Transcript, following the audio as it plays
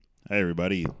Hey,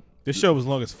 everybody. This show was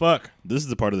long as fuck. This is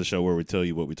the part of the show where we tell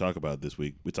you what we talk about this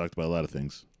week. We talked about a lot of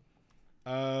things.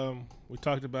 We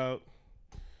talked about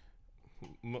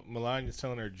Melania's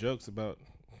telling her jokes about.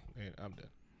 Man, I'm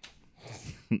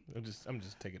done. I'm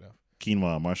just taking off.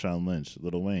 Quinoa, Marshawn Lynch,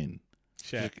 Lil Wayne,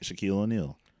 Shaquille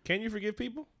O'Neal. Can you forgive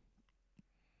people?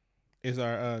 Is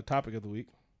our topic of the week.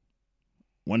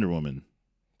 Wonder Woman.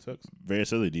 Sucks.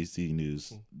 Various other DC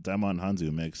news. Daimon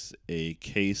Hanzo makes a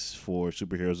case for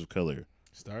superheroes of color.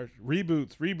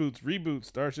 Reboots.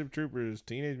 Starship Troopers,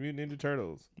 Teenage Mutant Ninja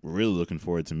Turtles. We're really looking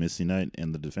forward to Misty Knight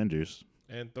and the Defenders.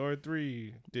 And Thor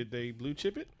 3. Did they blue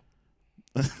chip it?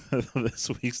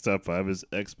 This week's top 5 is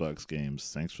Xbox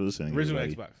games. Thanks for listening. Original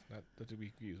everybody. Xbox. Not to be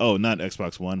confused. Oh, not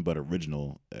Xbox One, but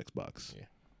original Xbox. Yeah.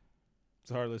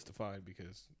 It's a hard list to find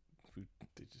because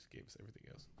they just gave us everything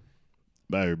else.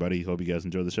 Bye, everybody. Hope you guys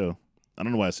enjoy the show. I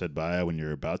don't know why I said bye when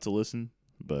you're about to listen,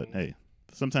 but hey,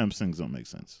 sometimes things don't make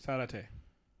sense. Sarate.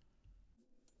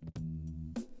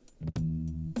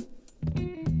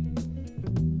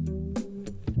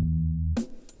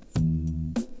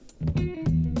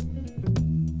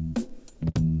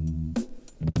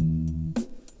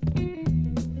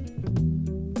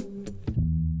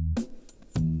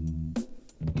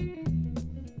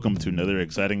 Welcome to another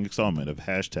exciting installment of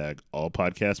hashtag All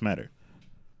Podcasts Matter.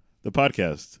 The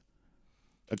podcast,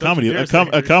 a comedy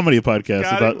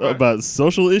podcast about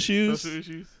social issues,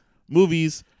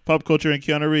 movies, pop culture, and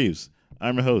Keanu Reeves.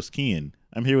 I'm your host, Kian.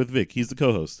 I'm here with Vic. He's the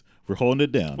co-host. We're holding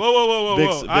it down.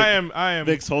 Whoa. I am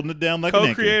Vic's holding it down like an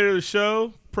anchor. Co-creator of the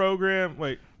show, program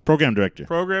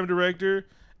director,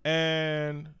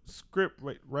 and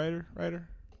writer.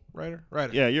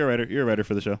 Yeah, you're a writer. You're a writer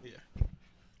for the show. Yeah.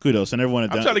 Kudos, and everyone.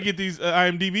 I'm trying to get these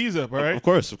IMDb's up. All right. Of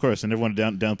course, and everyone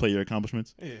downplay your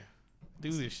accomplishments. Yeah. Do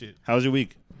this shit. How was your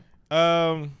week?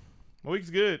 My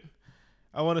week's good.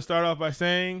 I want to start off by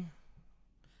saying,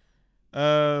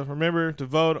 remember to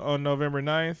vote on November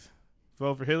 9th.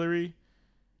 Vote for Hillary.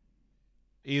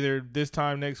 Either this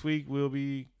time next week, we'll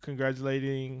be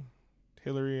congratulating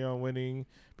Hillary on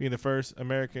being the first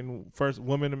American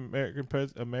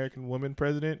woman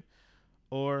president,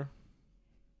 or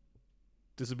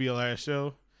this will be our last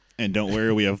show. And don't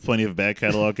worry, we have plenty of back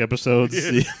catalog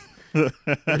episodes. we're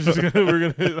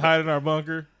gonna hide in our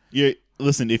bunker.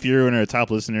 Listen, if you're one of our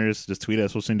top listeners, just tweet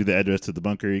us. We'll send you the address to the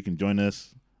bunker. You can join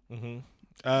us.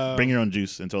 Mm-hmm. Bring your own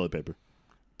juice and toilet paper.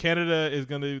 Canada is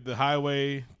the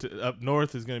highway up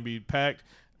north is gonna be packed.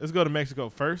 Let's go to Mexico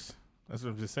first. That's what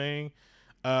I'm just saying.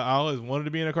 I always wanted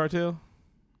to be in a cartel.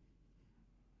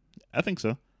 I think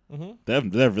so. Mm-hmm. They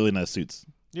have really nice suits.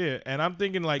 Yeah, and I'm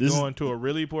thinking going to a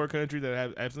really poor country that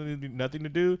has absolutely nothing to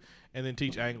do, and then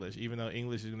teach English, even though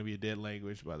English is going to be a dead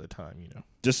language by the time,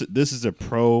 This is a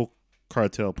pro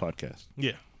cartel podcast.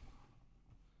 Yeah.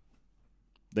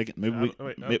 They can I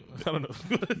don't know.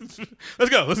 Let's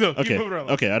go. Okay. Keep moving around.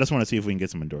 Okay. I just want to see if we can get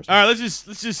some endorsements. All right.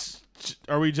 Let's just.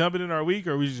 Are we jumping in our week,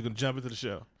 or are we just going to jump into the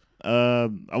show? I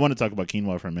want to talk about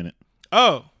quinoa for a minute.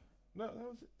 Oh, no,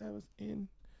 that was in.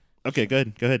 Okay. Go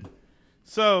ahead.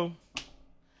 So.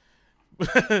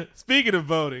 Speaking of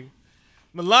voting,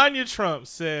 Melania Trump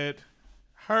said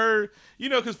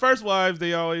because first wives,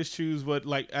 they always choose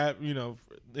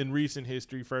in recent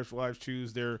history, first wives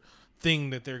choose their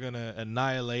thing that they're going to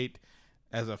annihilate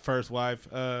as a first wife.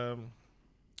 Michelle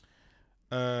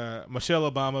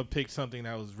Obama picked something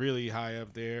that was really high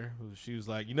up there. She was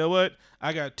like, you know what?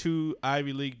 I got 2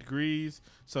 Ivy League degrees,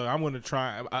 so I'm going to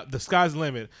try. The sky's the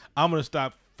limit. I'm going to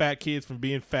stop fat kids from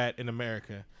being fat in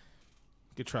America.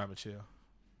 Good try, Michelle.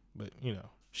 But,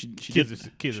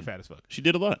 kids are fat as fuck. She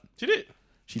did a lot. She did.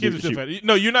 Kids are still fat.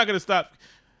 No, you're not going to stop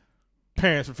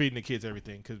parents from feeding the kids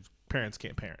everything because parents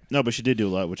can't parent. No, but she did do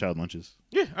a lot with child lunches.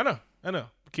 Yeah, I know.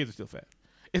 The kids are still fat.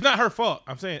 It's not her fault.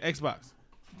 I'm saying Xbox.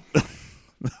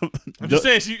 I'm just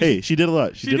saying she did a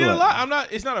lot. She did a lot.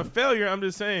 It's not a failure. I'm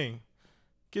just saying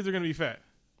kids are going to be fat.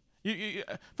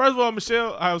 First of all,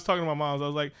 Michelle, I was talking to my mom. I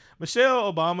was like,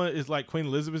 Michelle Obama is like Queen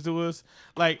Elizabeth to us.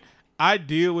 Like, I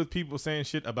deal with people saying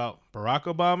shit about Barack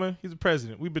Obama. He's a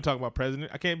president. We've been talking about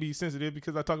president. I can't be sensitive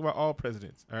because I talk about all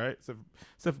presidents, all right? Except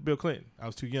for Bill Clinton. I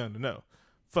was too young to know.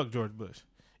 Fuck George Bush.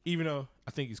 Even though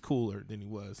I think he's cooler than he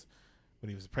was when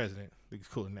he was the president. I think he's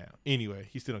cooler now. Anyway,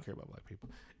 he still don't care about black people.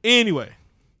 Anyway.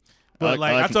 But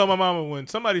I told my mama when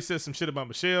somebody says some shit about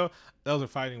Michelle, those are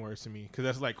fighting words to me because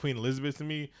that's like Queen Elizabeth to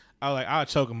me. I'll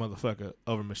choke a motherfucker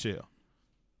over Michelle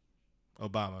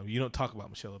Obama. You don't talk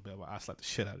about Michelle Obama, I'll slap the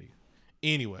shit out of you.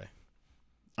 Anyway.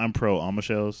 I'm pro all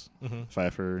Michelle's.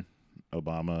 Pfeiffer,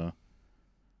 Obama.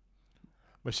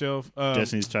 Michelle.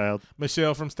 Destiny's Child.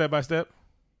 Michelle from Step by Step.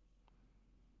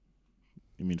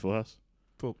 You mean Full House?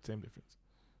 Same difference.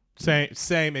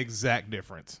 Same exact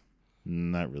difference.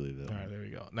 Not really though. All right, there we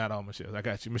go. Not all Michelle. I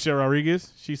got you. Michelle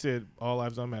Rodriguez. She said all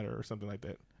lives don't matter or something like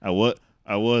that. I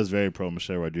was very pro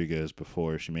Michelle Rodriguez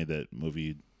before she made that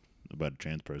movie about a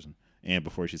trans person, and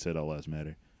before she said all lives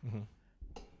matter. Mm-hmm.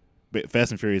 But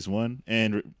Fast and Furious 1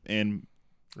 and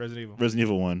Resident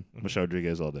Evil 1, mm-hmm. Michelle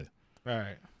Rodriguez all day. All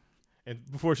right.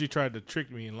 And before she tried to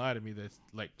trick me and lie to me that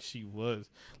like she was.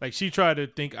 Like she tried to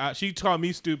think she called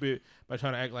me stupid by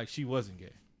trying to act like she wasn't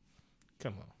gay.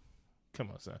 Come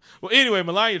on, son. Well, anyway,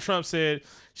 Melania Trump said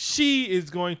she is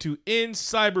going to end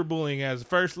cyberbullying as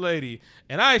first lady.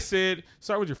 And I said,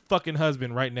 start with your fucking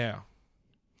husband right now.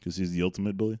 Because he's the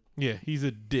ultimate bully? Yeah, he's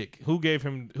a dick. Who taught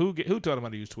him how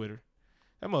to use Twitter?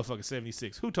 That motherfucker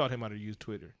 76. Who taught him how to use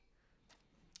Twitter?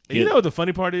 You know what the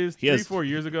funny part is? 4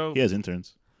 years ago. He has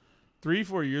interns.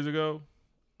 4 years ago,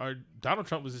 Donald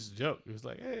Trump was just a joke. It was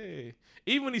like, hey.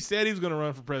 Even when he said he was going to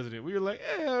run for president, we were like,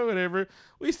 whatever.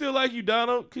 We still like you,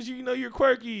 Donald, because you know you're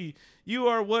quirky. You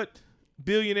are what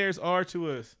billionaires are to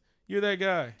us. You're that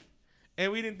guy.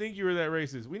 And we didn't think you were that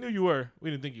racist. We knew you were. We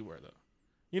didn't think you were, though.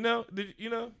 We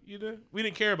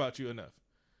didn't care about you enough.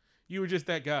 You were just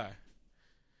that guy.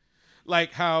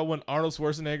 Like how when Arnold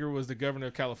Schwarzenegger was the governor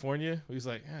of California, we was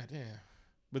like, ah, damn.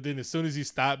 But then as soon as he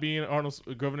stopped being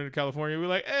governor of California, we were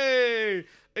like, hey,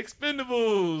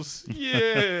 Expendables.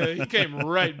 Yeah. He came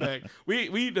right back.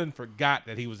 We done forgot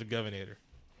that he was a governor.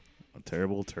 A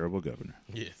terrible, terrible governor.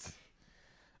 Yes.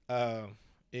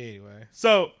 Anyway.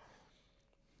 So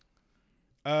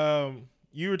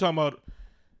you were talking about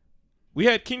we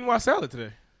had quinoa salad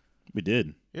today. We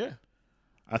did. Yeah.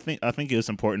 I think it's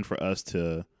important for us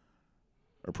to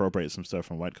appropriate some stuff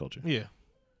from white culture. Yeah.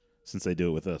 Since they do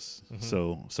it with us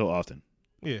so often.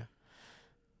 Yeah.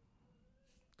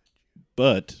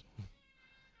 But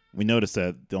we noticed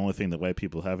that the only thing that white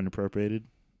people haven't appropriated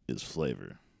is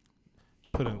flavor.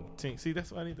 Put a tink. See,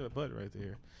 that's why I need the butter right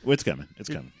there. Well, it's coming. It's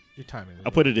coming. Your timing.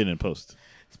 I'll put it in post.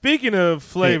 Speaking of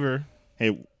flavor.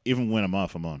 Hey, even when I'm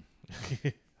off, I'm on.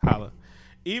 Holla.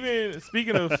 Even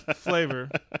speaking of flavor.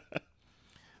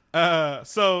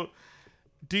 So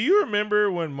do you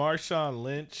remember when Marshawn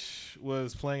Lynch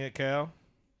was playing at Cal?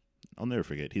 I'll never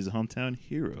forget. He's a hometown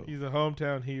hero. He's a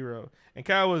hometown hero. And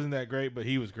Cal wasn't that great, but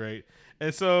he was great.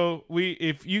 And so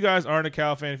if you guys aren't a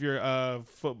Cal fan, if you're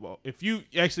football, if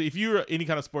you're any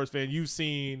kind of sports fan, you've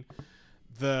seen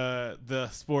the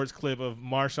sports clip of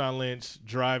Marshawn Lynch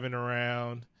driving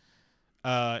around.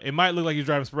 It might look like he's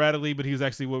driving sporadically, but he was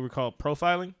actually what we call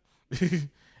profiling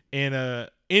in a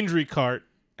injury cart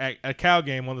at a Cal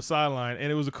game on the sideline,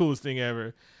 and it was the coolest thing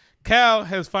ever. Cal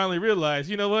has finally realized,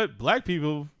 you know what? Black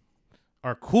people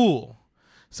are cool.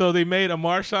 So they made a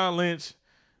Marshawn Lynch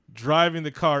driving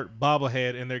the cart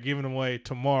bobblehead, and they're giving them away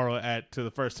tomorrow to the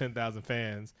first 10,000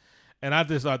 fans. And I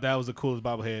just thought that was the coolest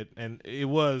bobblehead. And it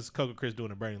was Coco Chris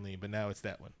doing a Burning Lean, but now it's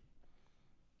that one.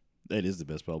 That is the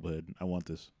best bobblehead. I want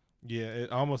this. Yeah,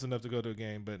 almost enough to go to a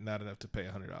game, but not enough to pay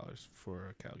 $100 for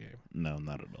a Cal game. No,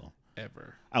 not at all.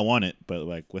 Ever. I want it, but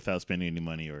like without spending any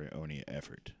money or any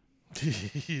effort.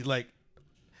 Like,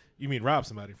 you mean rob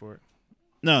somebody for it?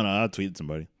 No, I'll tweet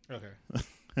somebody. Okay.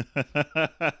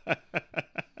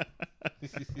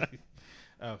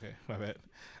 Okay, my bad.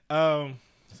 So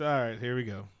all right, here we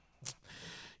go.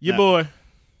 Your boy.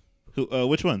 Who?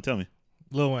 Which one? Tell me.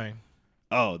 Lil Wayne.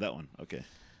 Oh, that one. Okay.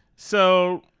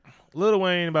 So, Lil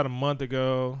Wayne about a month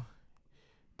ago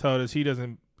told us he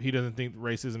doesn't think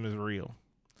racism is real.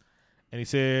 And he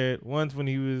said once when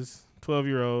he was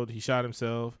 12-year-old, he shot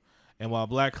himself, and while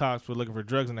black cops were looking for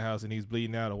drugs in the house and he was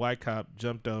bleeding out, a white cop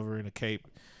jumped over in a cape,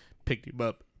 picked him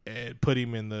up, and put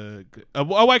him in the... A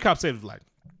white cop saved his life.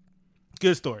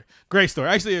 Good story. Great story.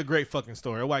 Actually, a great fucking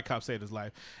story. A white cop saved his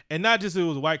life. And not just it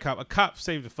was a white cop, a cop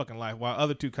saved his fucking life, while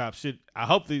other two cops I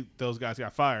hope those guys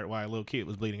got fired while a little kid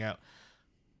was bleeding out.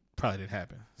 Probably didn't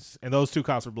happen. And those two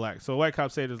cops were black. So a white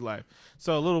cop saved his life.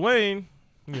 So Lil Wayne,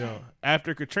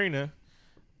 after Katrina,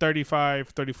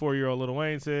 34-year-old Lil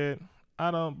Wayne said, I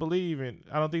don't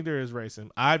think there is racism.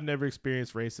 I've never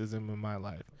experienced racism in my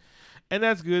life. And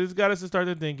that's good. It's got us to start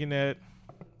to thinking that,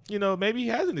 maybe he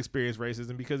hasn't experienced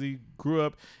racism because he grew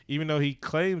up, even though he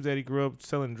claims that he grew up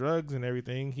selling drugs and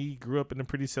everything, he grew up in a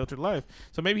pretty sheltered life.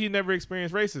 So maybe he never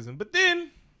experienced racism. But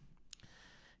then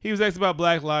he was asked about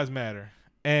Black Lives Matter.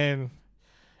 And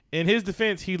in his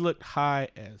defense, he looked high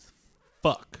as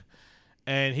fuck.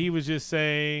 And he was just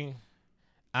saying,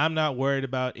 I'm not worried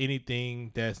about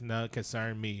anything that's not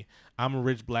concern me. I'm a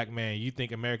rich black man. You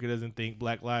think America doesn't think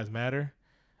Black Lives Matter?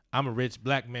 I'm a rich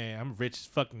black man. I'm a rich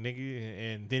fucking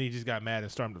nigga. And then he just got mad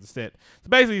and stormed up the set. So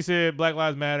basically he said, Black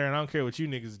Lives Matter, and I don't care what you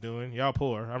niggas doing. Y'all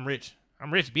poor. I'm rich.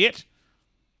 I'm rich, bitch.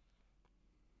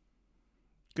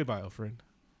 Goodbye, old friend.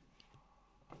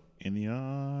 In the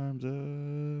arms of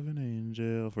an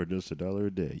angel, for just $1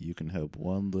 a day, you can help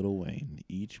one little Wayne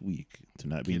each week to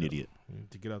not be an idiot.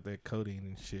 To get out that codeine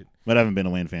and shit. But I haven't been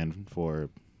a Wayne fan for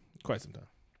quite some time.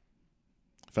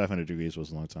 500 Degrees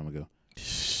was a long time ago.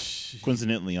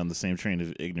 Coincidentally, on the same train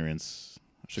of ignorance,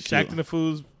 Shaqtin' the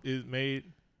Fool's is made.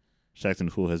 Shaqtin'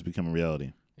 the Fool has become a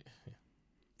reality.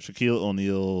 Shaquille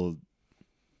O'Neal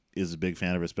is a big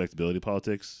fan of respectability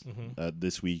politics. Mm-hmm.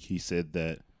 This week, he said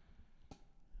that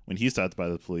when he's stopped by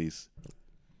the police,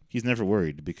 he's never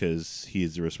worried because he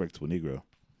is a respectable Negro.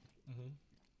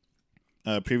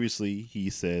 Mm-hmm. Previously, he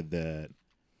said that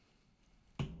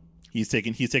he's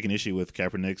taken issue with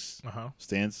Kaepernick's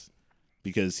stance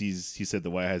because he said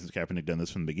that why hasn't Kaepernick done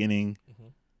this from the beginning? Mm-hmm.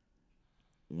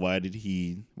 Why did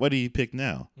he pick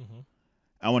now? Mm-hmm.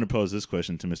 I want to pose this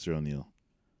question to Mr. O'Neal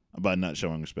about not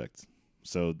showing respect.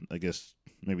 So I guess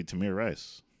maybe Tamir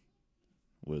Rice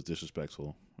was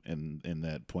disrespectful in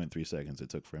that 0.3 seconds it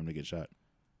took for him to get shot.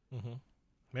 Mm-hmm.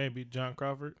 Maybe John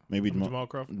Crawford. Maybe Jamal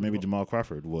Crawford. Maybe Jamal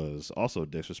Crawford was also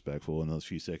disrespectful in those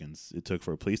few seconds it took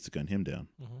for a police to gun him down.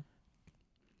 Mm-hmm.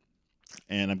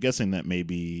 And I'm guessing that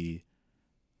maybe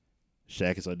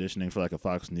Shaq is auditioning for like a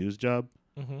Fox News job.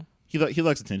 Mm-hmm. He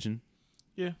likes attention.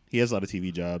 Yeah, he has a lot of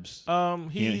TV jobs.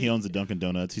 He owns a Dunkin'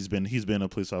 Donuts. He's been a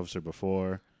police officer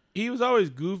before. He was always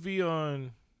goofy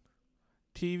on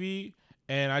TV,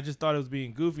 and I just thought it was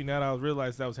being goofy. Now that I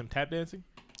realized that was him tap dancing.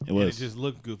 It was. And it just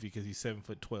looked goofy because he's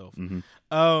 7'12".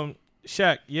 Mm-hmm.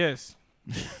 Shaq, yes.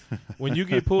 When you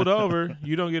get pulled over,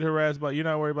 you don't get harassed you're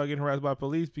not worried about getting harassed by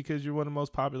police because you're one of the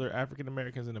most popular African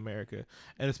Americans in America.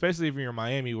 And especially if you're in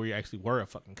Miami where you actually were a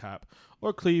fucking cop,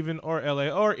 or Cleveland or LA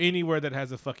or anywhere that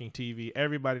has a fucking TV,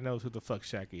 everybody knows who the fuck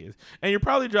Shaq is. And you're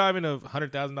probably driving a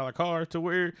 $100,000 car to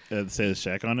where it says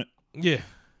Shaq on it. Yeah.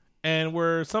 And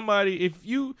where somebody, if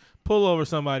you pull over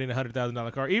somebody in a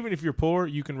 $100,000 car, even if you're poor,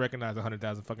 you can recognize a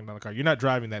 $100,000 fucking dollar car. You're not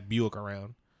driving that Buick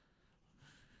around.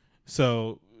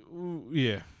 So,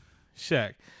 yeah,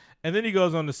 Shaq. And then he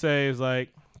goes on to say, is like,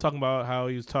 talking about how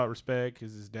he was taught respect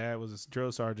because his dad was a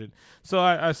drill sergeant. So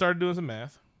I started doing some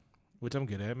math, which I'm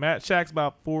good at. Shaq's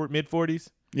about mid-40s.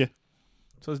 Yeah.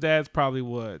 So his dad's probably,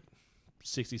 what,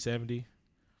 60, 70?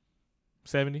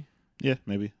 70? Yeah,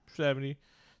 maybe. 70.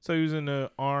 So he was in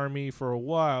the Army for a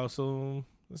while. So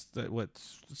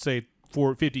let's say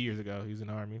 50 years ago, he was in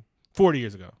the Army. 40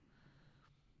 years ago.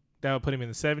 That would put him in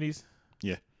the 70s?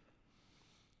 Yeah.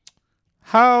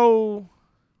 How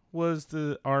was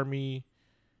the Army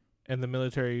and the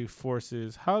military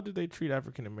forces, how did they treat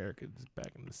African Americans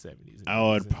back in the 70s? I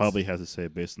would probably have to say,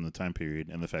 based on the time period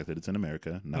and the fact that it's in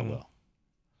America, not well.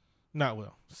 Not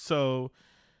well. So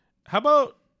how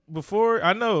about before,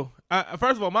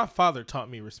 first of all, my father taught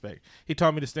me respect. He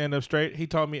taught me to stand up straight. He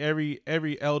taught me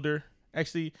every elder,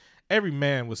 actually every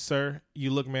man was sir. You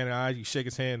look man in the eyes, you shake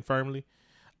his hand firmly.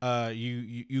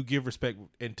 You give respect,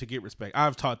 and to get respect,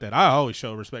 I've taught that. I always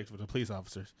show respect for the police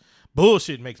officers.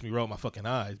 Bullshit makes me roll my fucking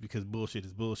eyes because bullshit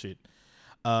is bullshit.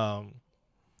 But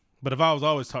if I was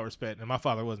always taught respect, and my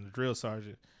father wasn't a drill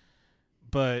sergeant,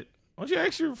 but why don't you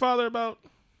ask your father about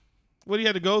what he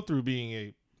had to go through being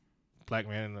a black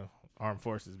man in the armed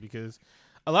forces? Because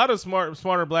a lot of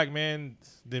smarter black men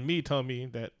than me told me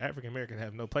that African Americans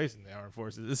have no place in the armed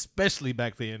forces, especially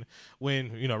back then when,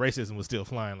 racism was still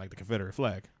flying like the Confederate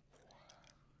flag.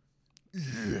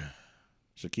 Yeah.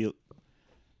 Shaquille.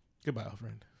 Goodbye, old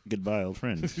friend. Goodbye, old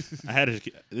friend.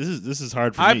 This is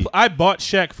hard for me. I bought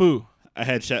Shaq Fu. I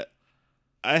had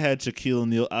Shaquille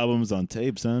O'Neal albums on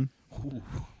tape, son. Ooh,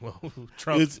 well,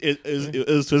 Trump. It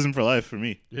was Twism for life for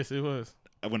me. Yes, it was.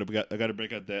 I got to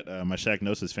break out that my Shaq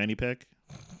Gnosis fanny pack.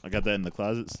 I got that in the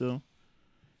closet still.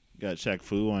 Got Shaq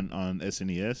Fu on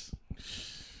SNES.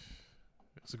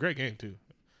 It's a great game too.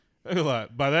 A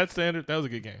lot. By that standard, that was a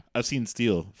good game. I've seen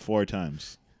Steel 4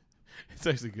 times. It's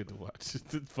actually good to watch.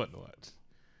 It's fun to watch.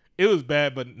 It was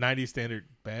bad, but 90s standard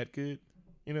bad good.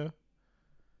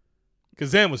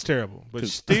 Kazam was terrible, but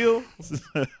Steel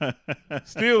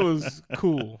was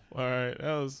cool. All right,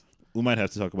 that was. We might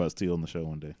have to talk about Steel on the show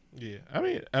one day. Yeah, I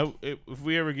mean, if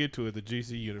we ever get to it, the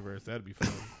GC universe, that'd be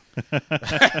fun.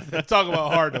 Talk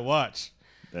about hard to watch.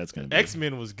 That's gonna be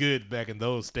X-Men was good back in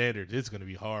those standards. It's gonna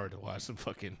be hard to watch some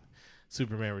fucking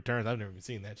Superman Returns. I've never even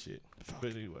seen that shit.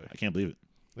 But anyway, I can't believe it.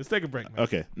 Let's take a break, man.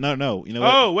 Okay, no, you know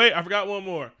what? Oh wait, I forgot one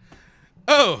more.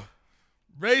 Oh,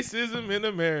 racism in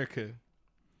America.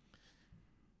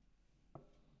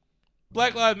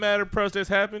 Black Lives Matter protest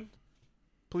happened.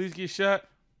 Police get shot.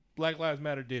 Black Lives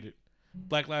Matter did it.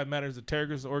 Black Lives Matter is a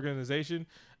terrorist organization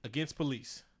against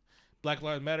police. Black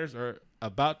Lives Matter are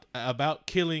about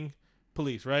killing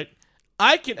police, right?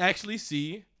 I can actually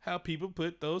see how people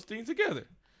put those things together.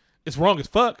 It's wrong as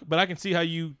fuck, but I can see how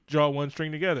you draw one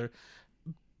string together.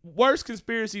 Worse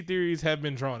conspiracy theories have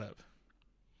been drawn up.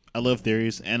 I love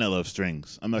theories and I love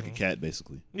strings. I'm like a cat,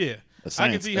 basically. Yeah. I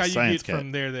can see how you get cat.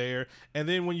 From there to there. And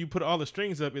then when you put all the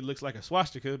strings up, it looks like a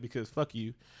swastika because fuck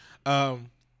you. So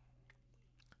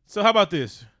how about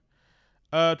this?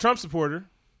 Trump supporter,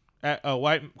 a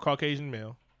white Caucasian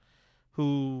male,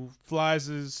 who flies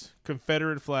his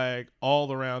Confederate flag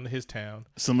all around his town.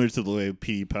 Similar to the way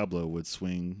P. Pablo would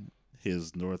swing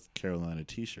his North Carolina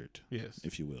T-shirt. Yes.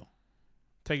 If you will.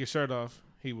 Take his shirt off,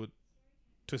 he would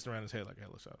twist around his head like a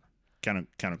helicopter.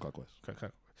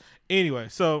 Counterclockwise. Anyway,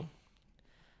 so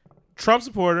Trump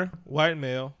supporter, white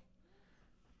male,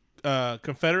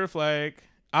 Confederate flag,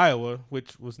 Iowa,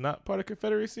 which was not part of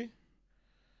Confederacy.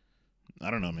 I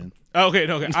don't know, man. Okay.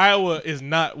 Iowa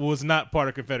was not part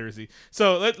of Confederacy.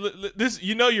 So this,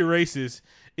 you're racist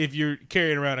if you're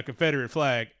carrying around a Confederate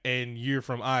flag and you're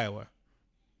from Iowa,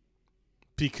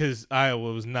 because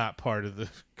Iowa was not part of the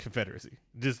Confederacy.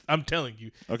 I'm telling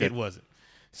you, It wasn't.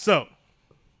 So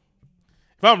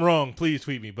if I'm wrong, please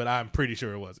tweet me, but I'm pretty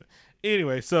sure it wasn't.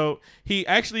 Anyway, so he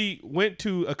actually went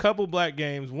to a couple black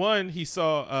games. One, he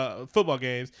saw football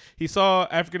games. He saw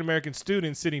African-American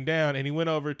students sitting down, and he went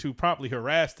over to promptly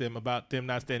harass them about them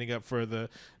not standing up for the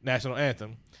national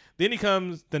anthem. Then he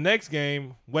comes the next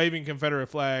game, waving Confederate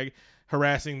flag,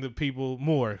 harassing black people.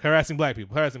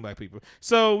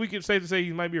 So we could safe to say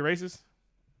he might be a racist.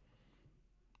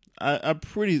 I'm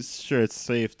pretty sure it's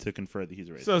safe to confer that he's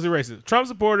a racist. So he's a racist. Trump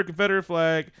supporter, Confederate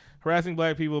flag, harassing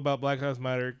black people about Black Lives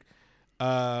Matter.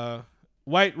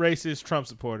 White racist Trump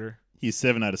supporter. He's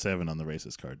 7 out of 7 on the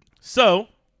racist card. So,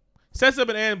 sets up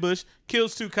an ambush,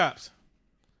 kills 2 cops.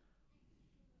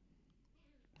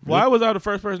 Really? Why was I the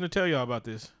first person to tell y'all about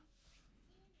this?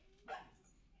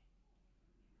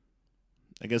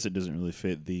 I guess it doesn't really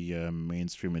fit the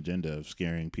mainstream agenda of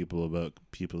scaring people about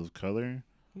people of color.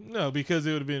 No, because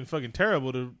it would have been fucking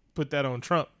terrible to put that on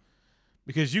Trump.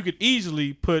 Because you could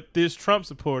easily put this Trump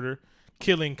supporter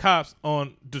killing cops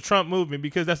on the Trump movement,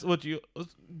 because that's what a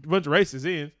bunch of racists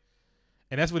is.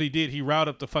 And that's what he did. He riled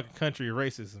up the fucking country of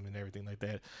racism and everything like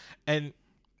that. And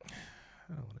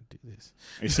I don't want to do this.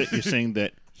 You're saying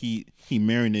that he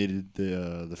marinated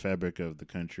the fabric of the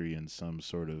country in some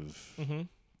sort of... Mm-hmm.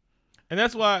 And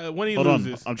that's why when he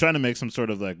loses... I'm trying to make some sort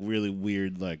of like really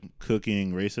weird like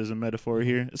cooking racism metaphor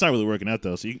here. It's not really working out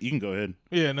though, so you can go ahead.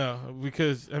 Yeah, no,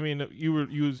 because I mean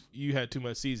you had too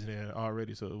much seasoning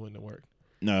already, so it wouldn't have worked.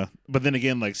 No, but then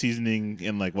again, like seasoning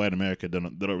and like white America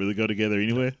don't really go together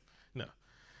anyway. No.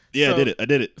 Yeah, so, I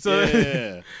did it. So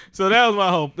yeah. So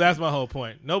that's my whole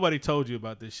point. Nobody told you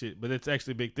about this shit, but it's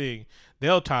actually a big thing.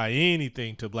 They'll tie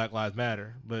anything to Black Lives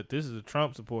Matter, but this is a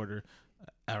Trump supporter.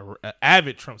 An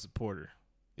avid Trump supporter.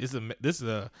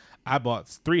 I bought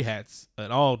 3 hats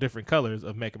in all different colors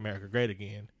of "Make America Great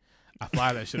Again." I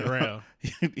fly that shit around.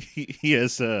 He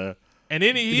has. And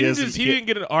then he didn't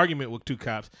get an argument with 2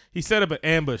 cops. He set up an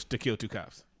ambush to kill 2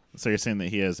 cops. So you're saying that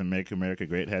he has a "Make America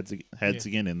Great" hats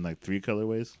again in like 3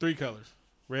 colorways? 3 colors: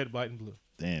 red, white, and blue.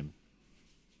 Damn.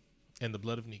 And the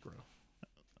blood of Negro.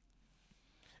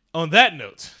 On that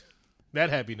note, that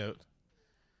happy note.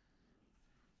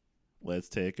 Let's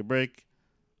take a break.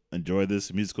 Enjoy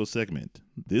this musical segment.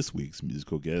 This week's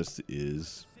musical guest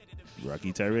is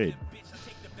Rocky Tirade.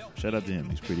 Shout out to him.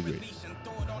 He's pretty great.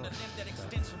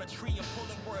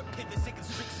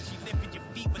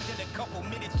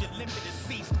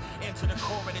 To the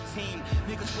core of the team,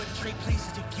 niggas wouldn't trade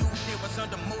places if you there was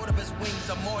under more of his wings.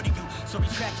 I'm more to you, so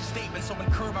retract your statement, so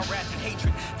incur my wrath and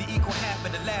hatred. The equal half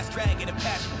of the last dragon and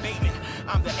passion Bateman.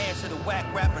 I'm the answer to whack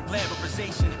rapper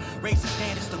glamorization. Racist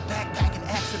standards, the backpack and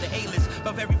acts of the A-list.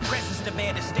 My very presence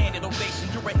demanded standing ovation.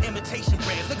 You're an imitation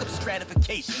brand, look up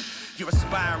stratification. You're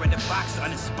aspiring to boxer,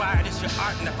 uninspired is your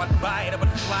art, and if I buy it, I would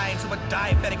fly into a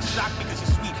diabetic shock because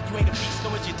you're sweet. You ain't a beast,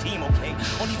 no it's your team, okay?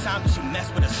 Only time that you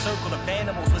mess with a circle of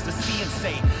animals was to see and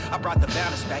say, I brought the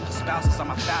balance back. Your spouses on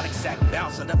my phallic sack,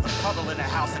 bouncing up a puddle in the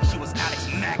house like she was Alex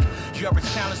Mack. You ever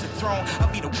challenge the throne?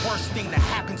 I'll be the worst thing to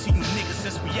happen to you niggas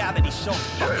since reality show.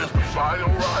 As the fire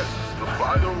rises, the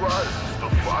fire rises, the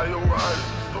fire rises,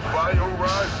 the fire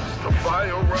rises, the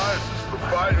fire rises, the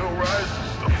fire rises,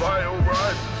 the fire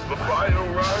rises, the the fire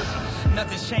rises.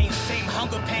 Nothing's changed, same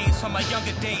hunger pains from my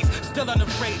younger days. Still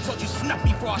unafraid, told you snuff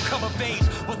me before I come of age.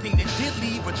 One thing that did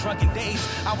leave were drunken days.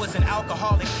 I was an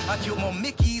alcoholic, I killed more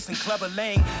Mickeys than Clubber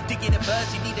Lang. To get a buzz,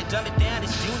 you need to dumb it down.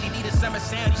 It's June, you need a summer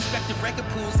sound. You expect the record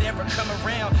pools to ever come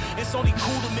around. It's only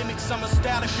cool to mimic summer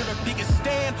style if you're a biggest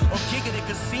stand. Or gig at a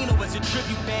casino as a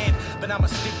tribute band. But I'ma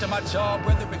stick to my job,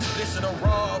 whether explicit or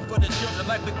raw. For the children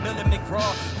like McMillan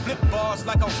McGraw. Flip bars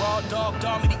like a raw dog,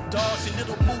 Dominique Dawes. Your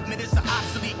little movement is an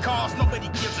obsolete cause. Nobody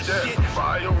gives a shit. The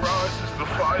fire rises, the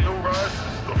fire rises,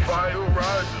 the fire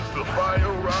rises, the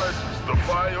fire rises, the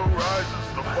fire rises,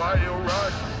 the fire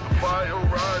rises, the fire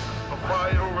rises, the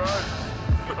fire rises.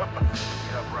 Get up,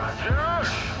 Rock. Yes!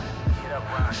 Get up,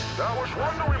 Rock. I was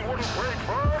wondering what to break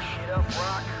first. Get up,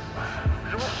 Rock.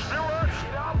 You still it?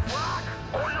 Get up, Rock.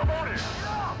 On your money. Get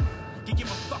up. You give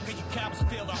a fuck how you cows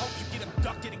feel. I hope you get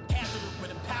abducted and cathetered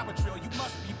with a power drill. You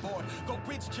must be bored. Go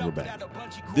bridge jump without a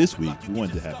bungee cord. This week, we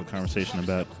wanted to have a conversation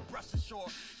about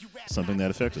something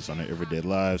that affects us on our everyday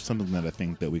lives, something that I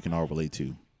think that we can all relate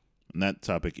to. And that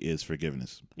topic is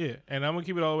forgiveness. Yeah, and I'm going to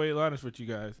keep it all the way honest with you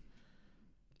guys.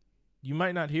 You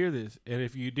might not hear this, and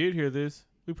if you did hear this,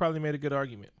 we probably made a good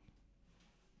argument.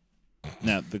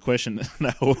 Now, the question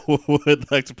that I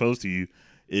would like to pose to you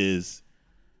is...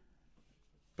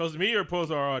 Pose to me or pose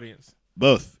to our audience?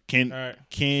 Both. All right.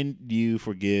 Can you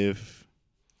forgive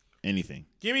anything?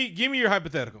 Give me your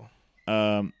hypothetical.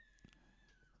 You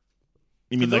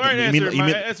mean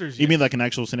like an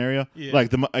actual scenario? Yeah.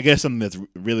 Like I guess something that's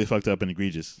really fucked up and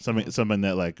egregious. Something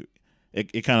that like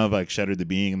it kind of like shattered the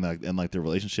being and like the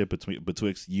relationship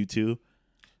betwixt you two.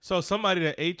 So somebody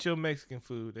that ate your Mexican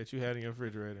food that you had in your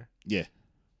refrigerator. Yeah.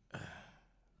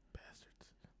 Bastards.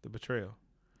 The betrayal.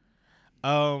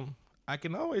 I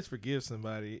can always forgive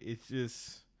somebody. It's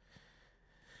just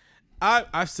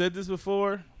I've said this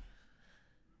before.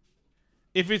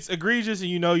 If it's egregious and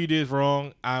you know you did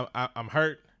wrong, I'm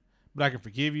hurt, but I can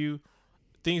forgive you.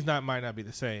 Things might not be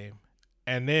the same.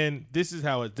 And then this is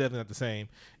how it's definitely not the same.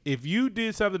 If you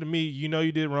did something to me, you know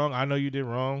you did wrong, I know you did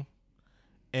wrong,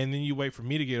 and then you wait for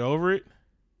me to get over it,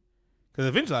 because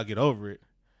eventually I'll get over it.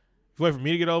 If you wait for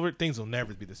me to get over it, things will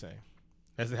never be the same.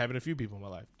 That's happened to a few people in my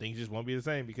life. Things just won't be the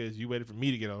same because you waited for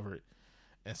me to get over it.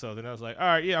 And so then I was like, all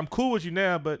right, yeah, I'm cool with you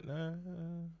now, but...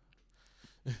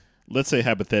 Let's say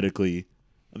hypothetically,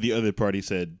 the other party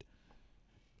said,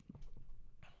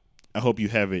 I hope you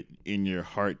have it in your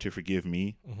heart to forgive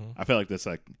me. Mm-hmm. I feel like that's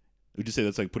like, would you say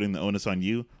that's like putting the onus on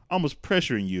you? Almost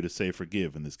pressuring you to say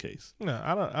forgive in this case. No,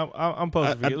 I don't. I'm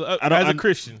supposed to forgive. As a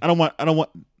Christian. I don't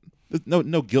want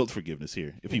no guilt forgiveness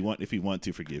here. If you want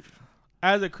to forgive.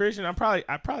 As a Christian, I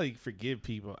probably forgive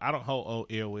people. I don't hold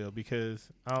ill will because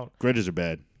I don't. Grudges are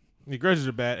bad. The grudges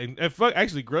are bad, and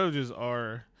actually grudges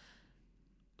are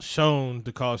shown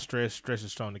to cause stress. Stress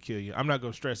is shown to kill you. I'm not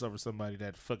gonna stress over somebody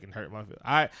that fucking hurt my feelings.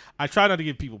 I try not to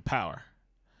give people power.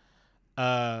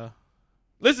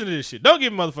 Listen to this shit. Don't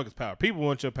give motherfuckers power. People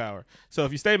want your power. So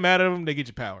if you stay mad at them, they get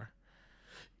your power.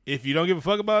 If you don't give a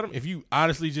fuck about them, if you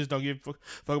honestly just don't give a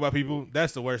fuck about people,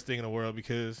 that's the worst thing in the world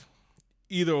because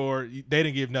either or, they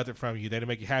didn't give nothing from you. They didn't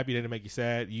make you happy. They didn't make you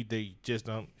sad. They just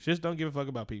don't give a fuck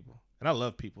about people. And I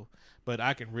love people, but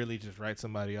I can really just write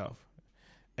somebody off.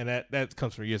 And that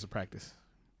comes from years of practice.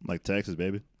 Like taxes,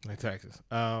 baby. Like taxes.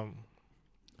 But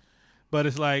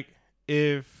it's like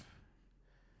if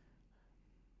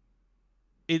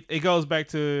it goes back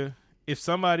to if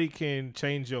somebody can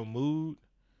change your mood,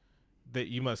 that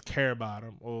you must care about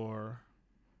them, or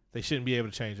they shouldn't be able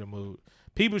to change your mood.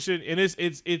 People should, and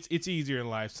it's easier in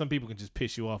life. Some people can just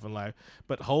piss you off in life,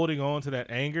 but holding on to that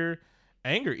anger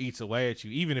eats away at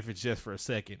you, even if it's just for a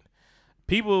second.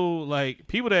 People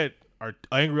that are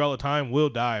angry all the time will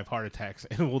die of heart attacks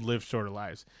and will live shorter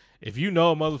lives. If you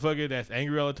know a motherfucker that's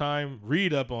angry all the time,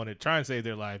 read up on it. Try and save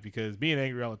their life because being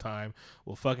angry all the time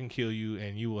will fucking kill you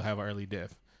and you will have an early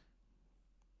death.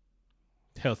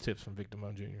 Health tips from Victor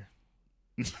Mo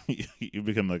Jr. You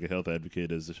become like a health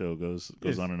advocate as the show goes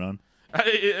on and on.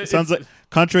 It sounds like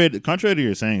contrary to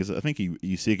your saying, I think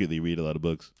you secretly read a lot of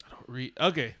books. I don't read.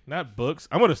 Okay, not books.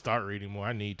 I'm gonna start reading more.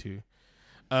 I need to,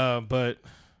 but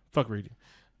fuck reading.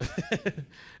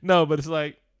 No, but it's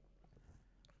like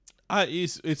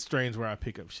it's strange where I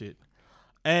pick up shit,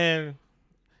 and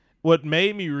what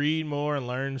made me read more and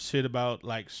learn shit about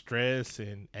like stress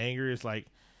and anger is like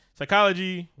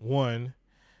psychology 1,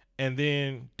 and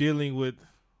then dealing with.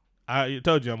 I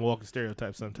told you I'm a walking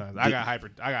stereotype sometimes. I got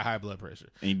high blood pressure.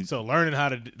 So learning how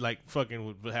to like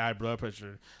fucking with high blood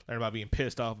pressure, learn about being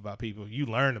pissed off about people, you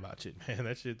learn about shit, man.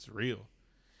 That shit's real.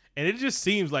 And it just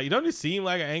seems like, don't it seem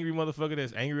like an angry motherfucker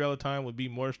that's angry all the time would be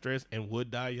more stressed and would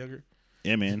die younger?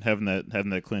 Yeah, man, having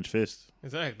that clenched fist.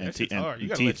 Exactly. That shit's hard. You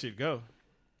gotta let shit go,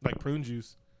 like prune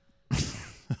juice.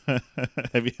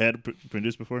 Have you had prune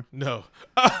juice before? No.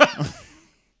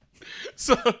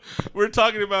 So we're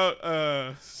talking about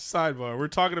sidebar.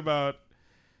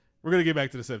 We're gonna get back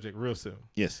to the subject real soon.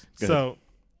 Yes. So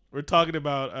we're talking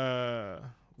about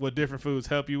what different foods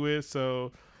help you with.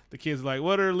 So the kids are like,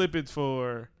 what are lipids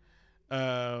for?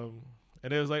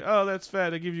 And it was like, oh, that's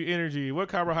fat. That gives you energy. What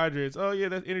carbohydrates? Oh, yeah,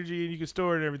 that's energy, and you can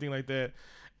store it and everything like that.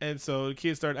 And so the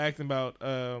kids started asking about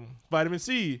vitamin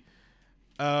C.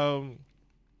 And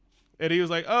he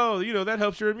was like, oh, that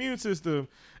helps your immune system.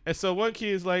 And so one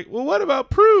kid's like, well, what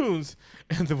about prunes?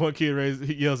 And the one kid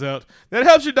yells out, that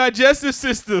helps your digestive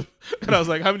system. And I was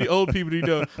like, how many old people do you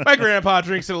know? My grandpa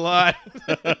drinks it a lot.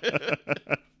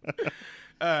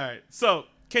 All right. So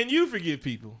can you forgive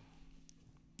people?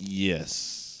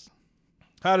 Yes.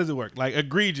 How does it work? Like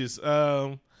egregious.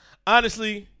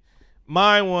 Honestly,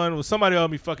 my one was somebody owed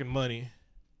me fucking money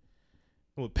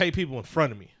and would pay people in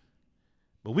front of me.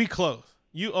 But we close.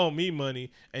 You owe me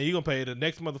money and you gonna pay the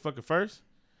next motherfucker first.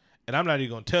 And I'm not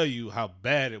even gonna tell you how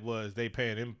bad it was they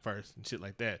paying him first and shit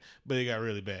like that. But it got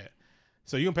really bad.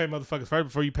 So you gonna pay motherfuckers first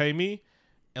before you pay me?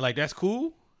 And like that's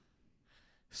cool.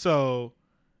 So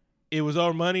it was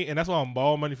over money, and that's why I'm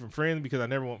borrowing money from friends because I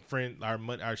never want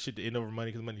our shit to end over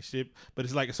money because money's shit. But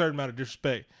it's like a certain amount of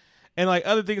disrespect, and like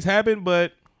other things happen.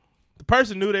 But the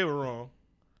person knew they were wrong,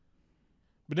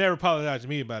 but never apologized to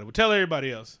me about it. Would tell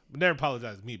everybody else, but never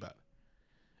apologized to me about it.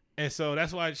 And so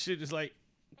that's why shit just like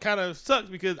kind of sucks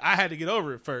because I had to get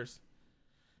over it first,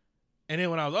 and then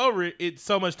when I was over it,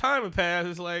 so much time had passed.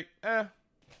 It's like,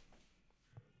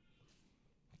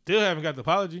 still haven't got the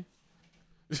apology.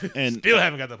 And still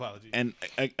haven't got the apology. And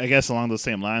I guess along those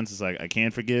same lines, it's like I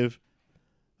can forgive,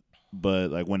 but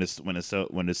like when it's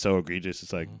so egregious,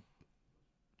 it's like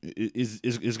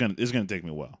it's gonna take me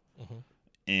a while,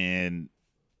 and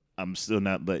I'm still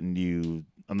not letting you.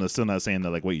 I'm still not saying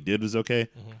that like what you did was okay,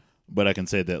 but I can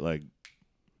say that like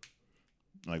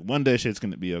one day shit's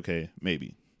gonna be okay.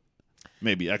 Maybe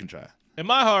I can try. And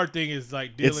my hard thing is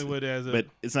like dealing with it but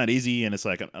it's not easy, and it's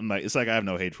like I have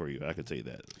no hate for you. I could tell you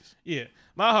that. At least. Yeah,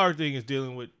 my hard thing is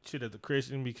dealing with shit as a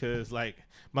Christian because like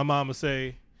my mom would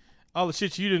say, all the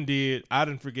shit you done did, I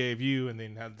done forgave you, and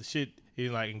then have the shit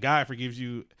and God forgives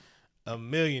you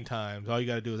 1,000,000 times. All you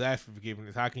got to do is ask for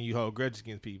forgiveness. How can you hold grudges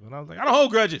against people? And I was like, I don't hold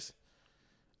grudges.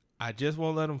 I just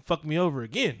won't let them fuck me over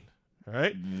again. All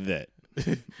right. That.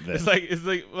 It's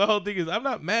like my whole thing is I'm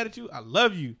not mad at you. I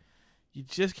love you. You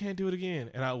just can't do it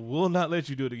again, and I will not let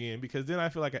you do it again because then I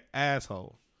feel like an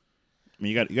asshole. I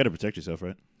mean, you got to protect yourself,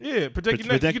 right? Yeah, protect your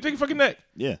neck. You can take your fucking neck.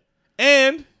 Yeah,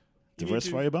 and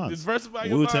diversify your bonds. Diversify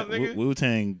your bonds, nigga.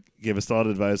 Wu-Tang gave us all the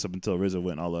advice up until RZA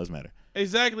went All Lives Matter.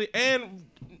 Exactly, and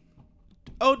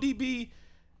ODB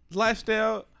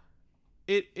lifestyle,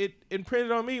 it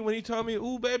imprinted on me when he told me,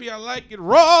 "Ooh, baby, I like it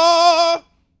raw."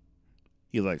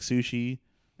 He likes sushi,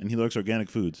 and he likes organic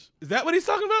foods. Is that what he's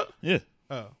talking about? Yeah.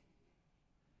 Oh.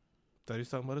 Thought he was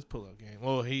talking about his pull-up game.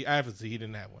 Well, he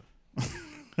didn't have one.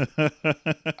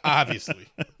 Obviously.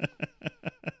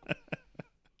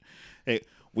 Hey,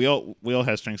 we all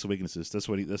have strengths and weaknesses. That's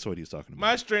what he's talking about.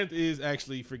 My strength is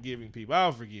actually forgiving people.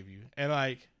 I'll forgive you. And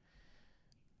like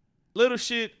little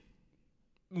shit,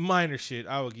 minor shit,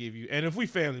 I will give you. And if we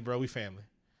family, bro, we family.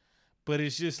 But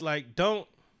it's just like, don't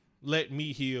let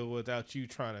me heal without you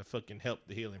trying to fucking help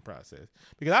the healing process.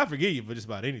 Because I forgive you for just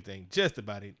about anything,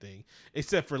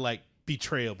 except for like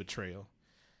betrayal.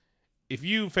 If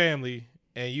you family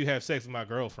and you have sex with my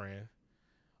girlfriend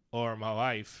or my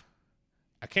wife,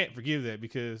 I can't forgive that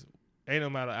because ain't no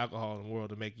amount of alcohol in the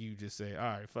world to make you just say, all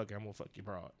right, fuck it, I'm gonna fuck your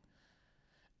broad.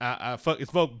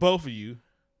 It's both of you,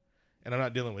 and I'm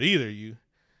not dealing with either of you,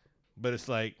 but it's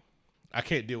like I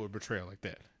can't deal with betrayal like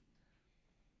that.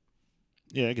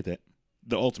 Yeah, I get that.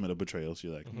 The ultimate of betrayals,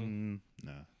 you're like,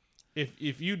 nah.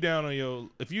 If you down on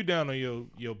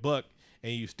your buck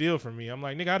and you steal from me, I'm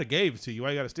like, nigga, I'd have gave it to you. Why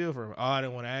you got to steal from me? Oh, I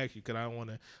didn't want to ask you because I don't want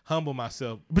to humble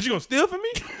myself. But you gonna steal from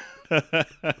me?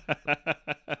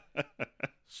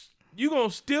 You gonna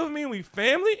steal from me and we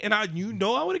family? And I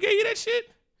would have gave you that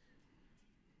shit.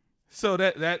 So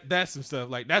that's some stuff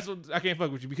like that's what I can't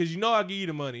fuck with you because I'll give you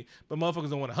the money, but motherfuckers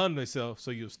don't want to humble themselves,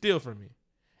 so you'll steal from me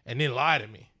and then lie to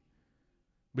me.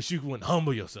 But you wouldn't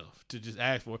humble yourself to just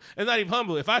ask for it. And not even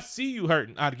humble. If I see you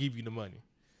hurting, I'd give you the money.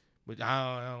 But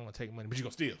I don't want to take money. But you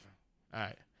going to steal. All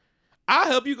right. I'll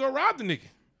help you go rob the nigga.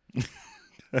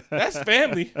 That's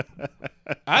family.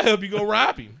 I'll help you go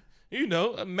rob him.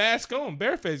 A mask on,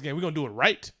 bareface game. We're going to do it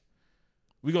right.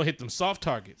 We're going to hit them soft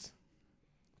targets.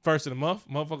 First of the month,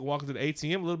 motherfucker walking to the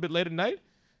ATM a little bit late at night.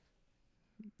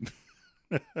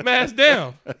 Mask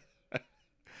down.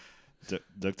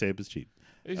 Duct tape is cheap.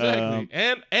 Exactly.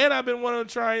 And I've been wanting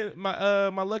to try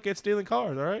my luck at stealing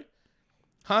cars, all right?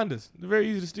 Hondas. They're very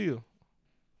easy to steal.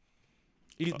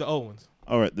 Eat the old ones.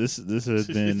 All right, this has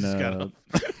been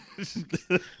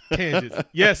tangents.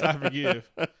 Yes, I forgive.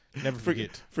 Never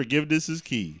forget. Forgiveness is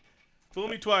key. Fool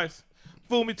me twice.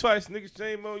 Fool me twice. Nigga,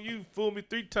 shame on you. Fool me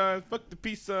 3 times. Fuck the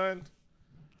peace sign.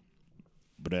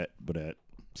 But at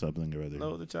something or other.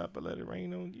 Load the chopper, let it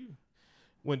rain on you.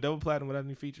 Went double platinum without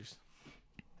any features.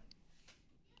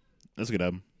 That's a good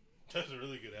album. That's a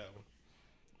really good album.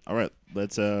 All right,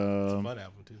 let's. It's a fun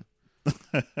album too.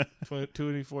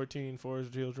 2014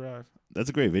 Forest Hill Drive. That's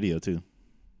a great video too.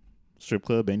 Strip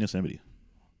club and Yosemite.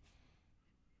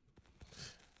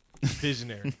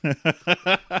 Visionary.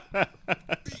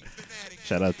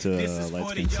 Shout out to Light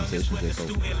Skin Sensation J.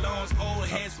 Cole.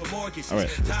 All right,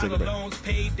 let's take a break. Loans,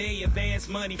 payday, advance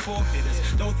money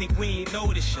forfeiters. Don't think we ain't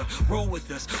noticed you. Roll with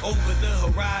us over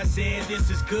the horizon. This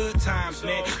is good times,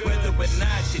 man. Whether or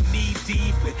not you knee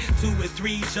deep with 2 or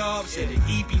 3 jobs and an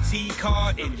EBT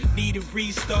card and you need a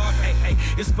restart. Hey,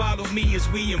 just follow me as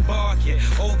we embark. Yeah,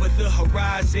 over the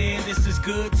horizon. This is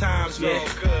good times, man.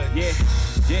 Yeah.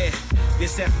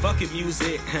 This that fucking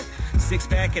music.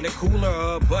 6-pack and a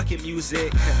cooler, bucket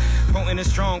music. Potent and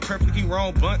strong, perfectly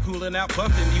wrong, blunt cooling out,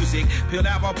 buffing music. Peeled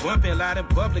out while bumping loud in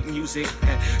public music.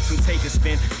 So take a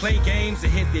spin, play games or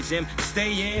hit the gym.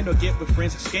 Stay in or get with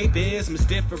friends. Escapism is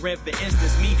different. For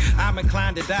instance, me, I'm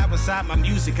inclined to dive inside my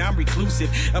music. I'm reclusive.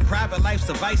 A private life's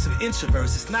a vice of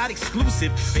introverts. It's not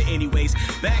exclusive. But anyways,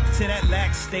 back to that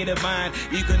lax state of mind.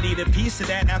 You gonna need a piece of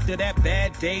that after that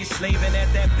bad day. Slaving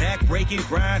at that back-breaking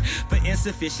grind for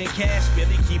insufficient cash.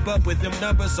 Barely keep up with them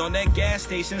numbers on that gas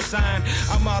station sign.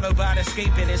 I'm all about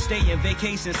escaping and staying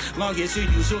vacations. Long as your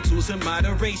usual tools in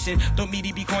moderation. Don't mean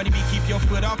to be corny, keep your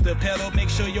foot off the pedal. Make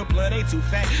sure your blood ain't too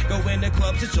fat. Go in the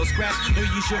clubs, it's your scratch. Don't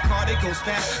use your car, it goes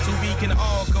fast. So we can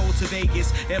all go to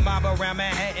Vegas and mob around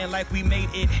Manhattan like we made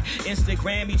it.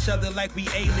 Instagram each other like we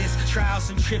A-list. Trials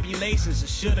and tribulations, it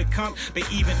should've come.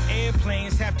 But even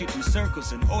airplanes have to do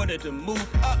circles in order to move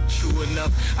up. True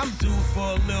enough, I'm due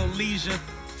for a little leisure.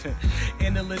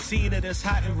 And the Latina that's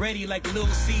hot and ready like Little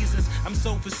Caesars. I'm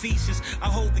so facetious, I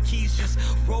hold the keys, just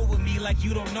roll with me like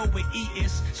you don't know what E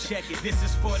is. Check it, this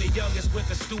is for the youngest with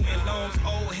the student loans.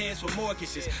 Old heads with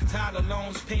mortgages, Tyler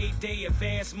loans, payday,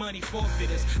 advance money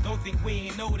forfeiters. Don't think we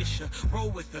ain't noticed you,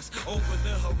 roll with us over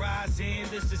the horizon.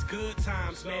 This is good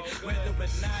times, man. Whether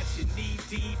or not you need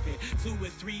deep in 2 or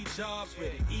 3 jobs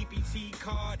with an EBT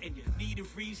card and you need a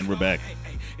restart. And we're back.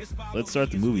 Let's start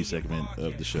the movie segment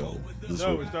of the show.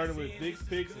 We're starting with big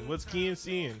picks and what's key and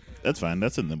seeing. That's fine.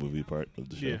 That's in the movie part of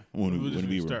the show. Yeah,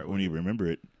 when you remember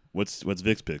it. What's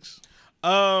Vic's picks?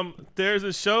 There's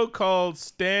a show called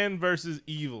Stan vs.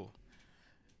 Evil.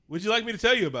 Would you like me to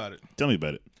tell you about it? Tell me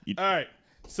about it. All right.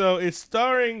 So it's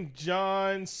starring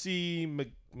John C.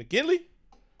 McGinley.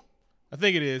 I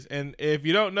think it is. And if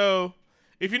you don't know,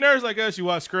 if you're nerds like us, you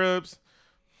watch Scrubs.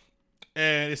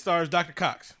 And it stars Dr.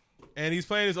 Cox. And he's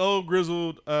playing this old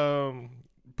grizzled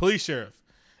police sheriff.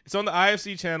 It's on the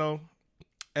IFC channel,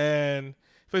 and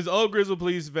he plays an old grizzled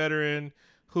police veteran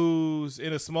who's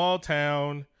in a small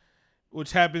town,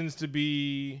 which happens to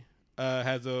be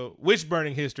has a witch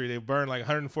burning history. They've burned like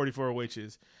 144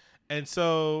 witches, and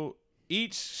so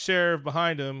each sheriff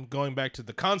behind him, going back to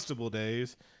the constable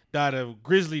days, died a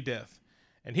grisly death,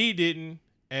 and he didn't.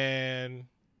 And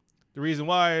the reason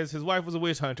why is his wife was a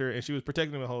witch hunter, and she was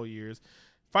protecting him the whole years.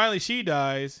 Finally, she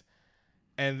dies,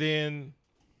 and then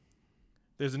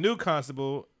there's a new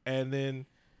constable, and then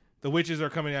the witches are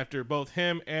coming after both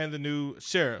him and the new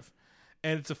sheriff.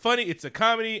 And it's a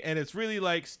comedy, and it's really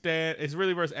like it's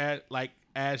really like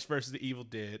Ash versus the Evil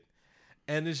Dead,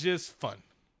 and it's just fun,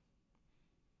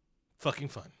 fucking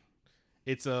fun.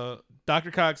 It's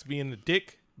Dr. Cox being a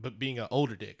dick, but being an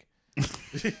older dick.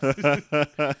 It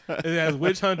has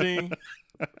witch hunting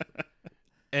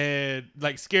and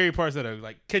like scary parts that are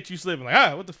like catch you slipping,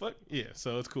 like what the fuck? Yeah,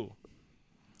 so it's cool.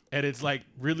 And it's like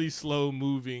really slow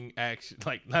moving action,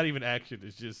 like not even action.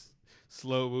 It's just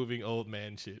slow moving old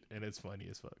man shit, and it's funny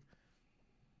as fuck.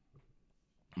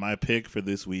 My pick for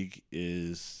this week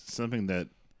is something that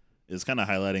is kind of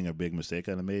highlighting a big mistake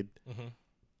I made. Mm-hmm.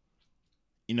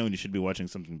 You know when you should be watching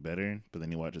something better, but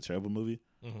then you watch a terrible movie?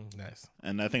 Mm-hmm. Nice.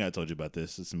 And I think I told you about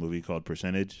this. It's a movie called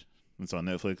Percentage. It's on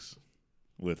Netflix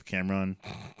with Cameron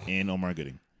and Omar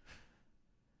Gooding.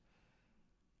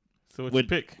 So what's your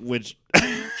pick? Which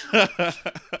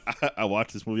I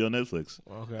watched this movie on Netflix.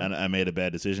 Okay. And I made a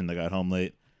bad decision. I got home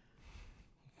late.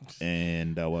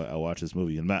 And I watched this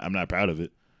movie. I'm not proud of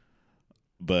it.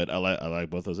 But I like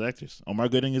both those actors. Omar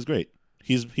Gooding is great.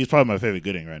 He's probably my favorite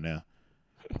Gooding right now.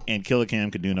 And Killer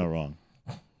Cam could do no wrong.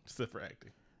 Except for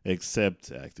acting.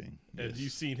 Except acting. And yes.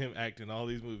 you've seen him act in all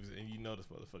these movies, and you know this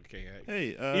motherfucker can't act.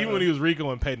 Hey, even when he was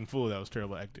Rico and Paid in Full, that was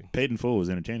terrible acting. Paid in Full was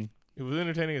entertaining. It was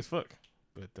entertaining as fuck,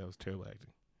 but that was terrible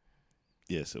acting.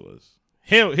 Yes, it was.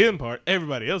 Him part.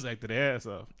 Everybody else acted their ass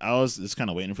off. I was just kind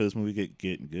of waiting for this movie to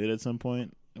get good at some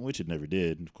point, which it never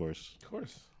did, of course. Of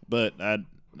course. But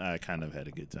I kind of had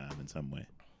a good time in some way.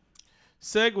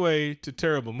 Segue to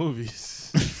terrible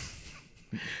movies.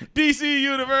 DC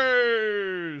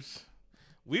Universe.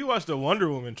 We watched a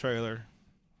Wonder Woman trailer.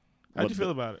 How'd you feel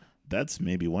about it? That's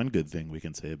maybe one good thing we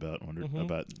can say about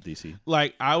about DC.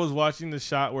 Like, I was watching the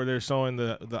shot where they're showing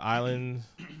the island,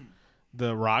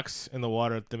 the rocks in the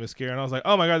water at Themyscira, and I was like,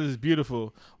 oh my god, this is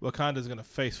beautiful. Wakanda's gonna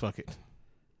face fuck it.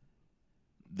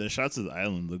 The shots of the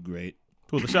island look great.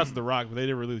 Well, the shots of the rock, but they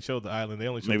didn't really show the island. They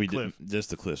only showed the cliff.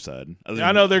 Just the cliff side.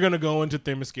 I know they're gonna go into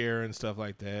Themyscira and stuff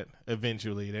like that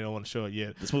eventually. They don't want to show it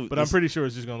yet, but I'm pretty sure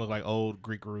it's just gonna look like old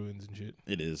Greek ruins and shit.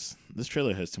 It is. This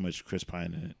trailer has too much Chris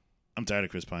Pine in it. I'm tired of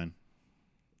Chris Pine.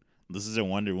 This is a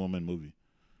Wonder Woman movie,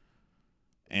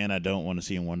 and I don't want to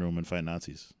see a Wonder Woman fight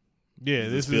Nazis. Yeah,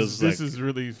 this is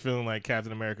really feeling like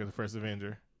Captain America: The First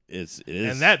Avenger. It is,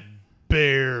 and that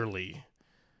barely.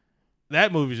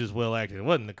 That movie's just well acted. It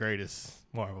wasn't the greatest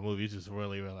Marvel movie. It's just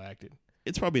really well acted.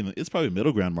 It's probably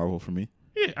middle ground Marvel for me.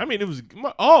 Yeah, I mean, it was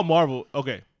all Marvel.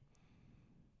 Okay,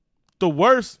 the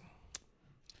worst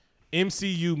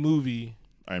MCU movie.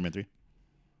 Iron Man 3.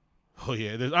 Oh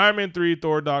yeah, there's Iron Man 3,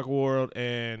 Thor: Dark World,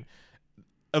 and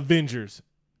Avengers: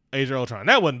 Age of Ultron.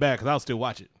 That wasn't bad because I'll still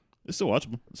watch it. It's still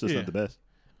watchable. It's just not the best.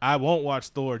 I won't watch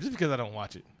Thor just because I don't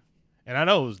watch it, and I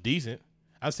know it was decent.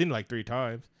 I've seen it like 3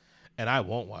 times, and I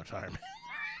won't watch Iron Man.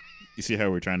 You see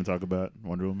how we're trying to talk about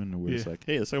Wonder Woman, and we're just like,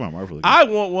 hey, let's talk about Marvel again. I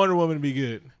want Wonder Woman to be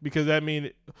good because that means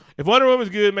if Wonder Woman's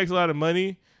good, makes a lot of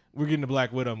money, we're getting a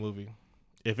Black Widow movie.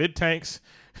 If it tanks,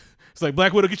 it's like,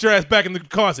 Black Widow, get your ass back in the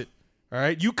closet. All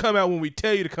right, you come out when we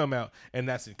tell you to come out, and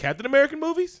that's in Captain American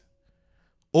movies,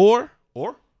 or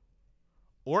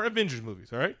Avengers movies.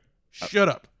 All right, shut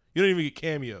up. You don't even get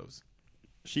cameos.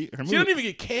 She don't even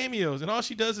get cameos, and all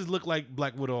she does is look like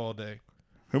Black Widow all day.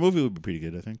 Her movie would be pretty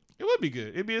good, I think. It would be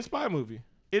good. It'd be a spy movie.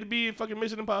 It'd be a fucking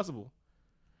Mission Impossible,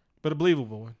 but a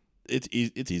believable one. It's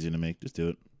easy to make. Just do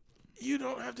it. You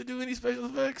don't have to do any special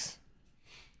effects.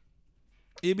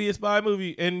 It'd be a spy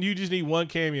movie, and you just need one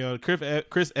cameo.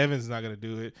 Chris Evans is not gonna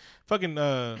do it. Fucking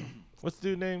what's the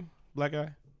dude's name? Black guy.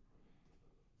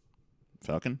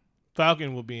 Falcon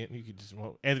will be in. You could just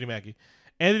Anthony Mackie.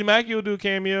 Anthony Mackie will do a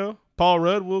cameo. Paul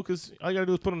Rudd will, because all you gotta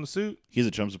do is put on the suit. He's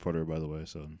a Trump supporter, by the way.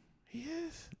 So he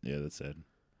is. Yeah, that's sad.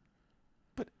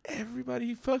 But everybody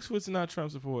he fucks with is not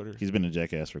Trump supporters. He's been a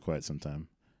jackass for quite some time.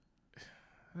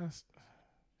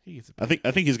 He gets a pass.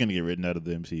 I think he's gonna get written out of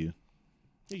the MCU.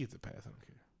 He gets a pass. I don't care.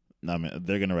 Nah, man,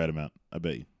 they're gonna write him out. I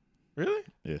bet you. Really?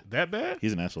 Yeah. That bad?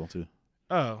 He's an asshole too.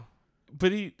 Oh,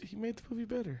 but he made the movie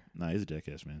better. Nah, he's a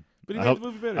jackass, man. But he made the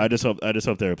movie better. I just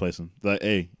hope they replace him. Like,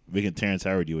 hey, we can Terrence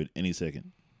Howard you at any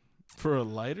second. For a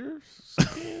lighter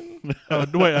skin?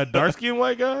 Wait, a dark skinned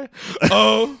white guy?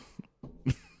 Oh,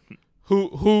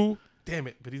 who? Damn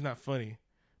it! But he's not funny.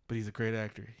 But he's a great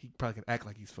actor. He probably can act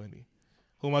like he's funny.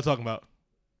 Who am I talking about?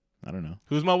 I don't know.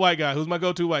 Who's my white guy? Who's my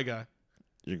go-to white guy?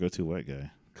 Your go-to white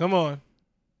guy. Come on.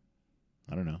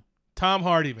 I don't know. Tom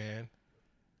Hardy, man.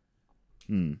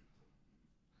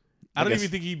 I don't even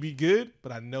think he'd be good,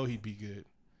 but I know he'd be good.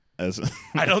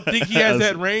 I don't think he has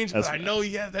that range, but I know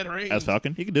he has that range. As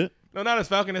Falcon, he can do it. No, not as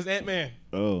Falcon, as Ant-Man.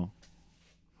 Oh.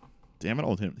 Damn it,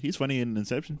 old him. He's funny in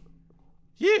Inception.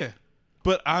 Yeah.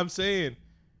 But I'm saying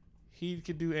he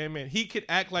could do Ant-Man. He could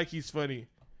act like he's funny.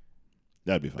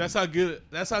 That'd be fun. That's how good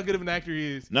of an actor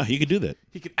he is. No, he could do that.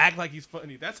 He could act like he's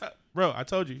funny. That's how, bro. I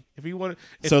told you, if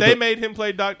they made him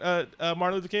play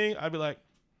Martin Luther King, I'd be like,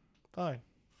 fine.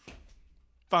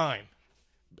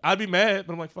 I'd be mad,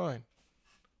 but I'm like, fine,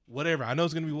 whatever. I know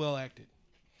it's gonna be well acted.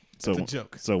 It's a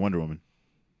joke. So Wonder Woman.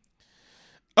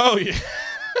 Oh yeah.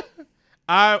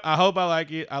 I hope I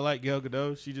like it. I like Gal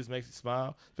Gadot. She just makes me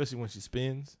smile, especially when she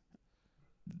spins.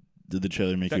 Did the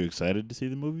trailer make you excited to see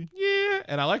the movie? Yeah,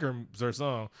 and I like her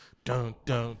song. Don't.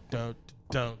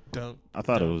 I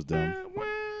thought it was dumb.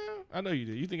 I know you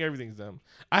did. You think everything's dumb.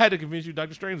 I had to convince you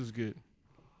Doctor Strange was good.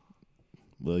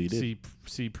 Well, you did.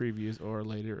 See previous or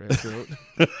later episode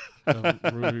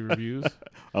of movie reviews.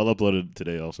 I'll upload it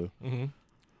today also. Mm-hmm.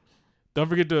 Don't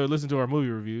forget to listen to our movie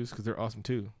reviews because they're awesome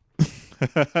too.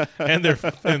 And they're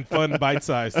fun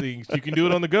bite-sized things. You can do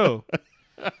it on the go.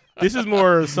 This is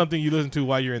more something you listen to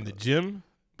while you're in the gym,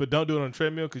 but don't do it on a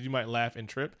treadmill because you might laugh and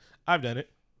trip. I've done it.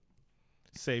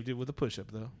 Saved it with a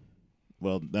push-up, though.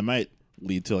 Well, that might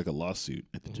lead to like a lawsuit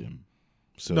at the gym.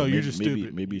 So No, you're just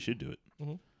stupid. Maybe you should do it.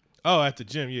 Oh, at the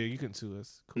gym, yeah, you can sue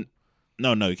us. Cool.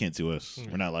 No, you can't sue us.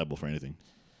 We're not liable for anything.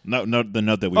 No, the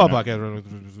note that we. Oh, not, podcast.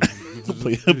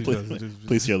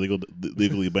 please see our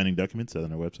legally binding documents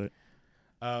on our website.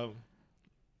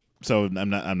 So I'm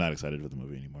not excited for the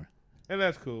movie anymore. And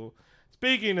that's cool.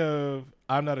 Speaking of,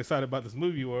 I'm not excited about this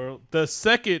movie world. The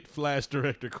second Flash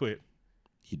director quit.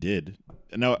 He did.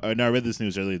 No, I read this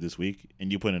news earlier this week,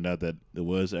 and you pointed out that it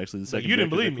was actually the second. You didn't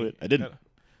director believe that me. quit. I didn't.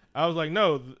 I was like,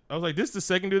 no. I was like, this is the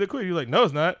second dude that quit. You're like, no,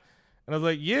 it's not. And I was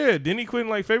like, yeah, didn't he quit in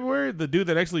like February? The dude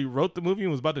that actually wrote the movie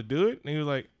and was about to do it. And he was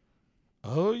like,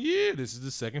 oh yeah, this is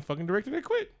the second fucking director that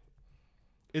quit.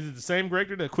 Is it the same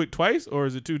director that quit twice, or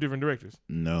is it two different directors?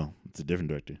 No, it's a different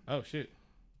director. Oh shit.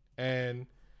 And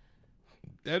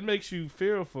that makes you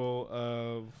fearful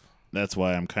of. That's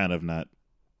why I'm kind of not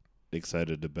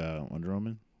excited about Wonder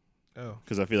Woman. Oh.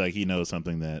 Because I feel like he knows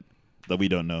something that we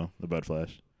don't know about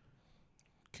Flash.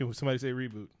 Can somebody say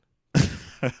reboot?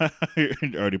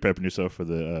 You're already prepping yourself for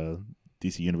the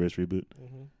DC Universe reboot.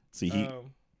 Mm-hmm. See,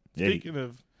 speaking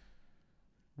of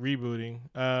rebooting,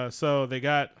 so they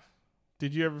got.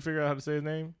 Did you ever figure out how to say his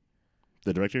name?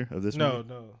 The director of this movie?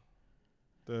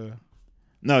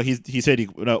 No. He said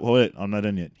no. Hold it, I'm not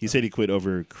done yet. He said he quit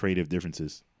over creative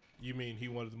differences. You mean he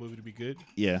wanted the movie to be good?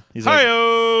 Yeah. He's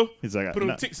Hi-yo! like,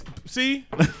 no. See?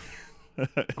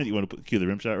 You want to cue the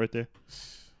rim shot right there?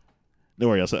 Don't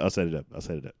worry, I'll set it up.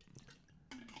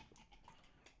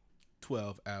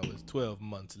 12 hours, 12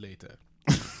 months later.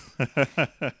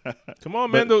 Come on,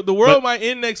 man. The world might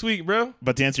end next week, bro.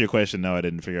 But to answer your question, no, I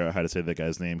didn't figure out how to say that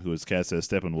guy's name who was cast as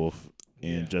Steppenwolf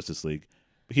in Justice League.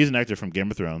 But he's an actor from Game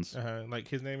of Thrones. Like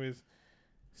his name is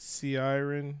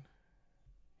Ciaran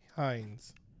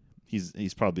Hinds.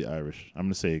 He's probably Irish. I'm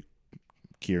going to say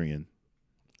Kieran.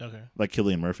 Okay. Like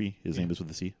Cillian Murphy. His name is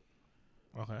with a C.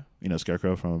 Okay. You know,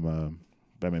 Scarecrow from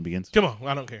Batman Begins. Come on,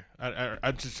 I don't care.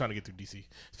 I'm just trying to get through DC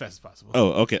as fast as possible.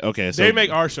 Oh, okay. So they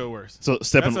make our show worse. So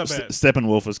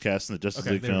Steppenwolf was cast in the Justice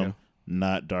League film,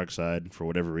 not Darkseid for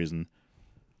whatever reason.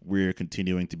 We're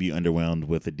continuing to be underwhelmed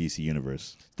with the DC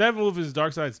universe. Steppenwolf is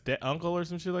Darkseid's uncle or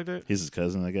some shit like that? He's his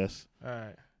cousin, I guess. All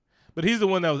right. But he's the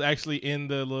one that was actually in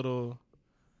the little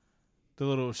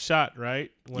shot, right?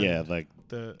 When like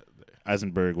the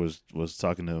Eisenberg was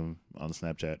talking to him on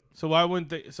Snapchat. So why wouldn't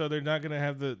they? So they're not gonna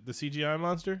have the CGI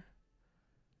monster?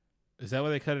 Is that why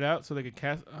they cut it out so they could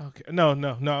cast? Okay, no,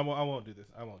 I won't do this.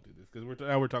 Because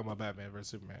we're talking about Batman versus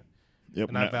Superman. Yep,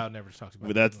 and I vowed never to talk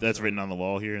about. But that's written on the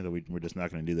wall here that we're just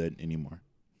not going to do that anymore.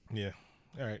 Yeah.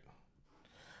 All right.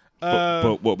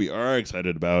 But what we are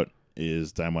excited about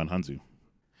is Djimon Hounsou.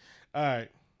 All right,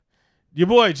 your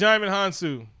boy Djimon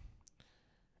Hounsou,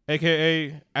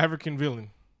 aka African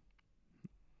villain.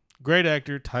 Great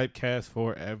actor, typecast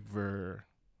forever.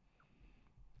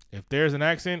 If there's an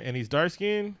accent and he's dark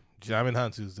skinned, Djimon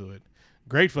Hounsou's do it.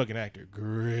 Great fucking actor.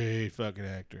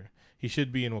 He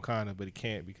should be in Wakanda, but he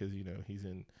can't because he's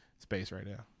in space right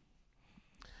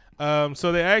now.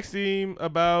 So they asked him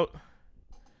about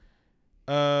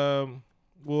the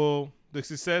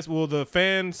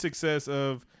fan success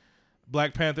of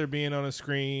Black Panther being on the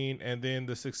screen, and then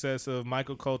the success of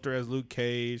Michael Coulter as Luke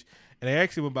Cage, and they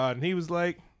asked him about it, and he was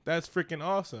like, that's freaking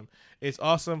awesome. It's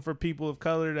awesome for people of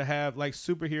color to have like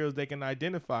superheroes they can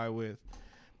identify with.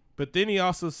 But then he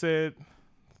also said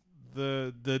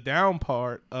the down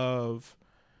part of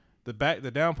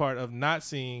not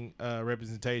seeing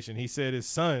representation. He said his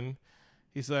son,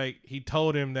 he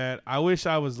told him that I wish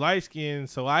I was light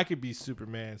skinned so I could be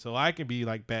Superman, so I can be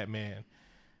like Batman.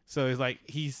 So it's like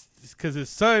because his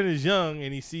son is young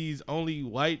and he sees only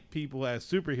white people as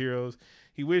superheroes.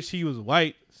 He wished he was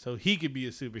white so he could be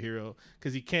a superhero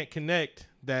because he can't connect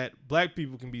that black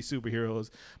people can be superheroes.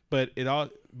 But it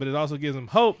also gives him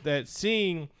hope that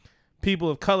seeing people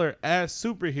of color as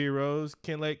superheroes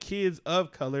can let kids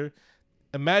of color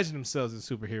imagine themselves as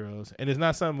superheroes. And it's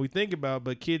not something we think about,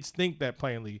 but kids think that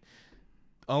plainly.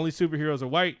 Only superheroes are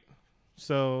white,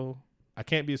 so I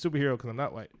can't be a superhero because I'm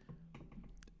not white.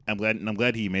 I'm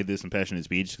glad he made this impassioned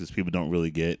speech because people don't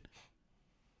really get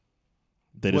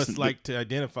what's like to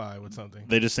identify with something.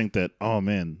 They just think that, oh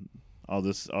man, all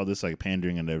this like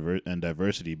pandering and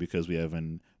diversity because we have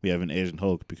an Asian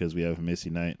Hulk, because we have a Misty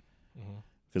Knight,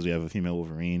 because we have a female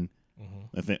Wolverine.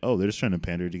 I think, they're just trying to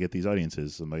pander to get these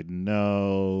audiences. I'm like,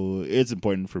 no, it's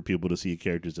important for people to see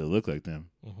characters that look like them.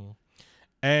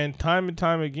 And time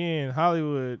again,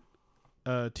 Hollywood,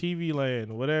 TV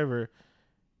land, whatever,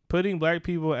 putting black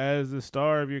people as the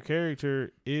star of your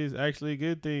character is actually a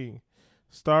good thing.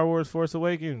 Star Wars Force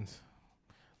Awakens,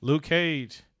 Luke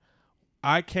Cage,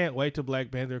 I can't wait to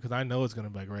Black Panther because I know it's gonna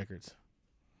break records.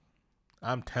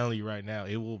 I'm telling you right now,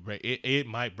 it will break. It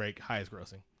might break highest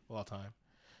grossing of all time.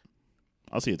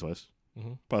 I'll see it twice,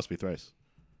 possibly thrice.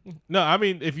 No, I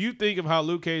mean, if you think of how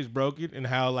Luke Cage broke it and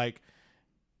how like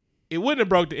it wouldn't have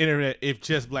broke the internet if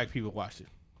just black people watched it,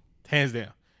 hands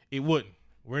down, it wouldn't.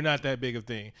 We're not that big of a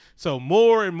thing. So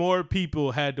more and more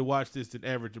people had to watch this than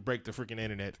ever to break the freaking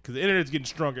internet because the internet's getting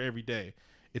stronger every day.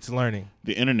 It's learning.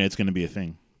 The internet's going to be a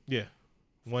thing. Yeah,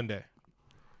 one day.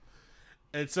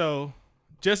 And so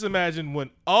just imagine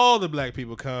when all the black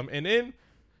people come and then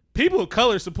people of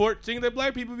color support seeing that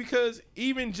black people because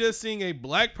even just seeing a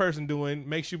black person doing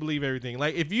makes you believe everything.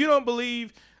 Like if you don't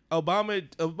believe Obama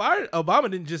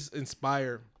didn't just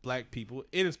inspire black people,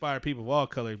 it inspired people of all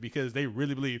colors because they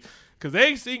really believe. Because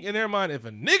they think in their mind, if a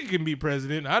nigga can be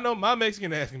president, I know my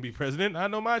Mexican ass can be president. I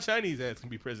know my Chinese ass can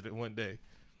be president one day.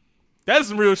 That's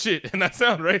some real shit. And I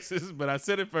sound racist, but I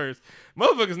said it first.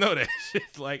 Motherfuckers know that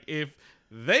shit. Like, if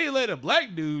they let a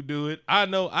black dude do it, I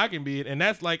know I can be it. And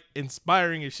that's, like,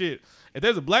 inspiring as shit. If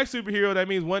there's a black superhero, that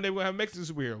means one day we're going to have a Mexican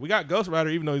superhero. We got Ghost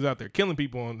Rider, even though he's out there killing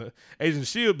people on the Agents of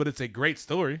S.H.I.E.L.D., but it's a great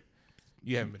story.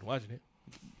 You haven't been watching it.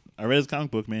 I read his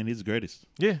comic book, man. He's the greatest.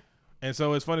 Yeah. And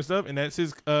so it's funny stuff, and that's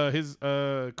his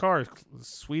car is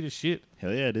sweet as shit.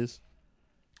 Hell yeah, it is.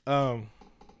 That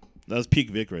was peak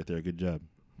Vic right there. Good job.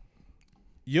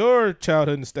 Your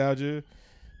childhood nostalgia.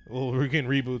 Well, we're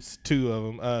getting reboots, 2 of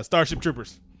them. Starship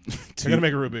Troopers. They're gonna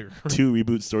make it real bigger. 2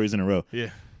 reboot stories in a row. Yeah.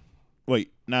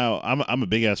 Wait, now I'm a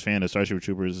big ass fan of Starship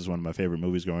Troopers. This is one of my favorite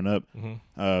movies growing up.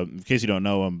 Mm-hmm. In case you don't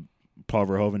know, Paul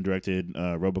Verhoeven directed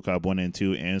RoboCop 1 and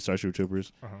 2 and Starship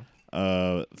Troopers.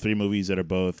 3 movies that are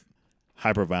both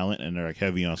hyper violent and they're like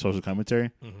heavy on social commentary.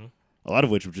 Mm-hmm. A lot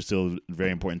of which are still very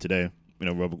important today. You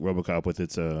know, RoboCop with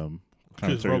its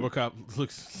because RoboCop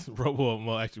looks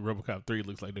well, actually RoboCop 3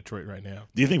 looks like Detroit right now.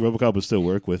 Do you think RoboCop would still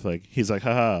work with like he's like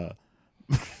haha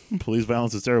police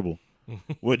violence is terrible,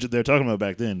 which they're talking about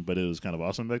back then, but it was kind of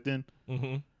awesome back then.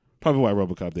 Mm-hmm. Probably why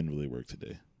RoboCop didn't really work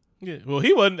today. Yeah, well,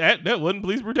 he wasn't that wasn't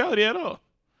police brutality at all.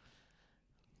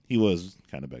 He was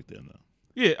kind of back then though.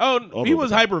 Yeah. Oh, he was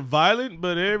hyper violent,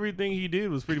 but everything he did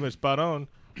was pretty much spot on.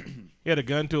 He had a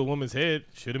gun to a woman's head,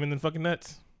 shoot him in the fucking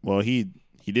nuts. Well, he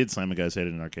did slam a guy's head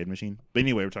in an arcade machine. But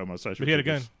anyway, we're talking about Starship. But he had a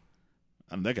gun.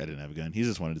 That guy didn't have a gun. He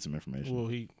just wanted some information. Well,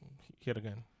 he had a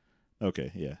gun.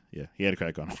 Okay, yeah. He had a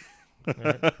crack on him.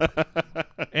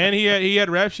 Right. And he had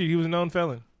a rap sheet. He was a known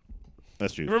felon.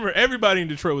 That's true. Remember, everybody in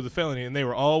Detroit was a felony, and they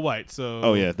were all white. So,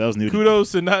 oh yeah, that was new.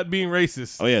 Kudos to not being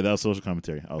racist. Oh yeah, that was social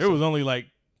commentary. Also. There was only like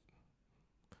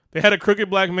they had a crooked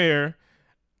black mayor,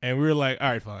 and we were like,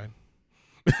 all right, fine,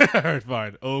 all right,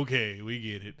 fine, okay, we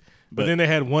get it. But then they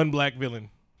had one black villain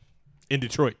in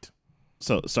Detroit.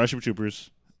 So Starship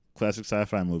Troopers, classic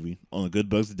sci-fi movie. Only good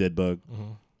bug's the dead bug.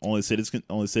 Mm-hmm.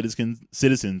 Only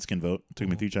citizens can vote. Took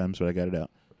me 3 times, but I got it out.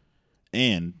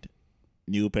 And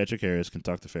Neil Patrick Harris can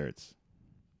talk to ferrets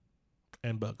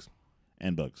and bugs.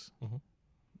 Mm-hmm.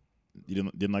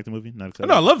 You didn't like the movie? Not excited?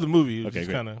 No, I love the movie. It was okay,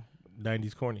 just kind of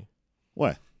 90s corny.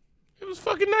 Why? It was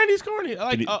fucking 90s corny.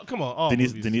 Come on, all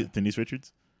Denise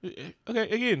Richards. Okay,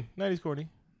 again, 90s corny.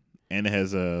 And it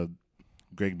has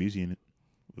Greg Busey in it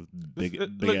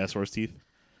with big ass horse teeth.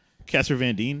 Casper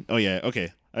Van Dien. Oh yeah,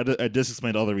 okay. I just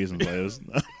explained all the reasons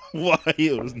why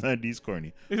it was 90s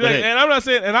corny. Exactly. Hey, and I'm not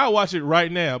saying, and I'll watch it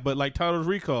right now, but like Total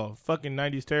Recall, fucking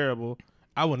 90s terrible.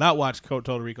 I will not watch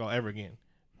Total Recall ever again.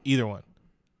 Either one,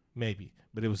 maybe,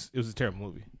 but it was a terrible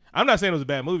movie. I'm not saying it was a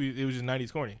bad movie. It was just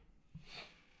 90s corny.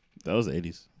 That was the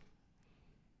 80s.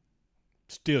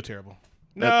 Still terrible.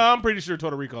 No, I'm pretty sure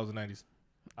Total Recall is the 90s.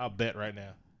 I'll bet right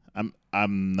now.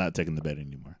 I'm not taking the bet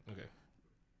anymore. Okay.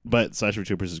 But Starship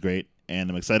Troopers is great, and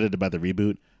I'm excited about the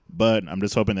reboot. But I'm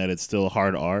just hoping that it's still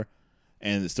hard R,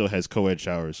 and it still has co-ed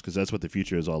showers because that's what the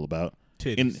future is all about.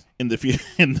 Titties. In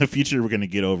the future, we're gonna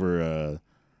get over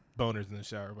boners in the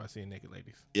shower by seeing naked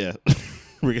ladies. Yeah,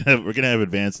 we're gonna have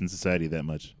advanced in society that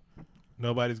much.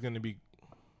 Nobody's gonna be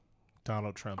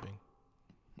Donald Trumping.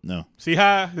 No. See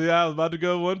how I was about to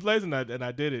go one place and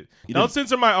I did it. Don't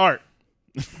censor my art.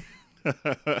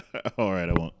 All right,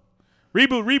 I won't.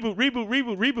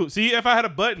 Reboot. See, if I had a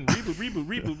button, reboot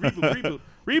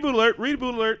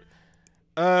alert.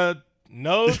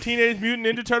 No Teenage Mutant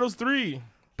Ninja Turtles 3,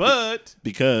 but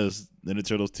because Ninja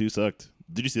Turtles 2 sucked.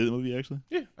 Did you see the movie actually?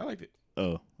 Yeah, I liked it.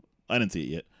 Oh, I didn't see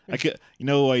it yet. You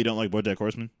know why you don't like BoJack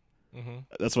Horseman? Mm-hmm.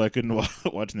 That's why I couldn't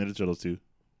watch Ninja Turtles 2.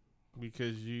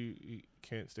 Because you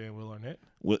can't stand Will Arnett?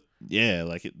 What? Yeah,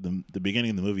 like the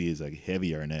beginning of the movie is like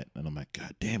heavy Arnett, and I'm like,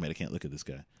 God damn it, I can't look at this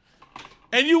guy.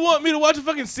 And you want me to watch a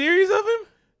fucking series of him?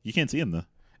 You can't see him though.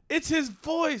 It's his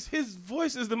voice. His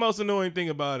voice is the most annoying thing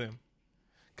about him.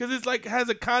 Because it's like has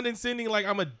a condescending, like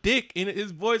I'm a dick, and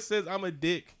his voice says I'm a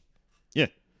dick. Yeah.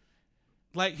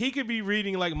 Like he could be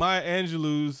reading like Maya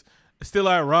Angelou's "Still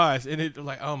I Rise," and it's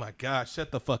like, oh my gosh,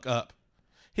 shut the fuck up.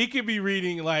 He could be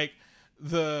reading like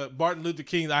the Martin Luther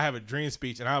King's "I Have a Dream"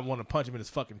 speech, and I want to punch him in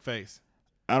his fucking face.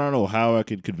 I don't know how I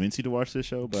could convince you to watch this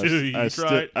show, but I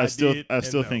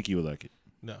still think you would like it.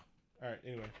 No. All right.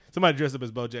 Anyway, somebody dressed up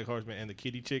as BoJack Horseman and the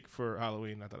kitty chick for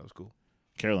Halloween. I thought it was cool.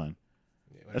 Caroline.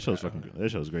 Yeah, that show's fucking good. That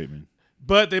show's great, man.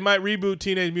 But they might reboot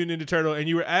Teenage Mutant Ninja Turtle, and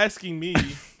you were asking me.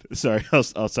 Sorry, I'll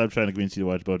stop trying to convince you to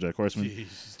watch BoJack Horseman.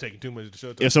 She's taking too much of the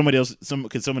show. If someone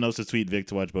else just tweet Vic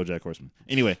to watch BoJack Horseman.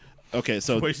 Anyway, okay,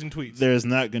 so wasting tweets. There's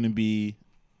not going to be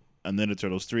a Ninja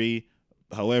Turtles 3.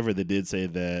 However, they did say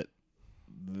that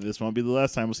this won't be the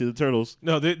last time we'll see the Turtles.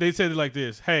 No, they said it like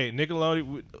this. Hey,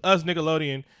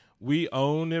 Nickelodeon, we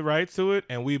own the rights to it,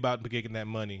 and we about to be getting that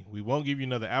money. We won't give you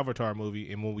another Avatar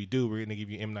movie, and when we do, we're going to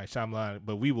give you M. Night Shyamalan,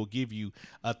 but we will give you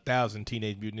 1,000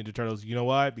 Teenage Mutant Ninja Turtles. You know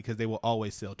why? Because they will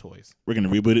always sell toys. We're going to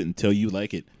reboot it until you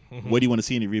like it. What do you want to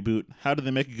see in a reboot? How do they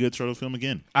make a good turtle film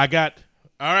again? All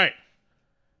right.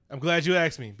 I'm glad you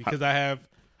asked me, because I have...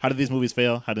 How did these movies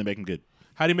fail? How do they make them good?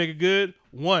 How do you make it good?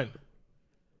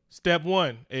 Step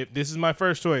one, if this is my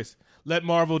first choice, let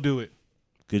Marvel do it.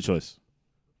 Good choice.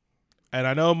 And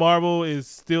I know Marvel is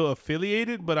still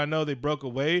affiliated, but I know they broke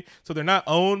away. So they're not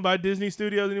owned by Disney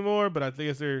Studios anymore, but I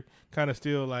think they're kind of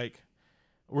still like,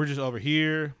 we're just over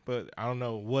here, but I don't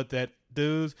know what that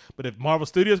does. But if Marvel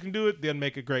Studios can do it, they'll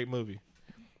make a great movie.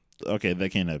 Okay, that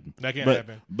can't happen. That can't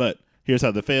happen. But here's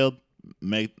how they failed.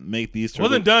 Make these turtles.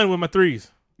 Wasn't done with my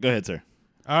threes. Go ahead, sir.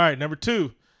 All right, number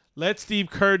 2, let Steve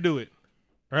Kerr do it.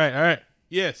 All right.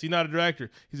 Yes, he's not a director.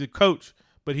 He's a coach,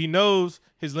 but he knows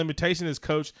his limitation as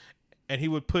coach, and he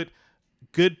would put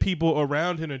good people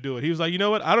around him to do it. He was like, you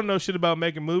know what? I don't know shit about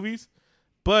making movies,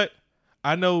 but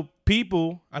I know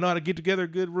people. I know how to get together a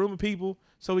good room of people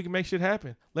so we can make shit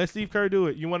happen. Let Steve Kerr do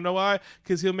it. You want to know why?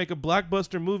 Because he'll make a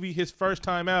blockbuster movie his first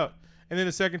time out. And then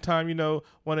the second time,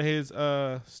 one of his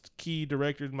key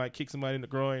directors might kick somebody in the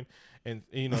groin and,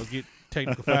 get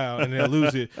technical foul, and they'll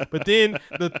lose it. But then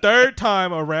the third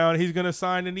time around, he's going to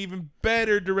sign an even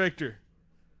better director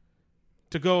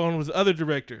to go on with the other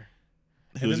director.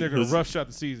 And then they're going to roughshot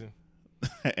the season.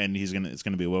 And it's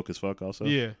going to be woke as fuck also?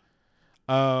 Yeah.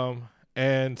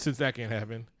 And since that can't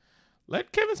happen,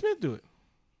 let Kevin Smith do it.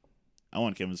 I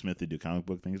want Kevin Smith to do comic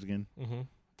book things again. Mm-hmm.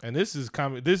 And this is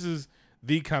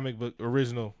the comic book,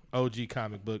 original OG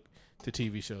comic book to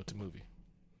TV show to movie.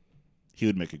 He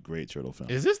would make a great turtle film.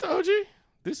 Is this the OG?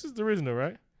 This is the original,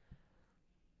 right?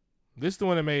 This is the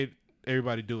one that made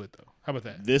everybody do it, though. How about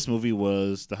that? This movie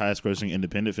was the highest grossing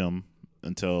independent film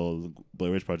until the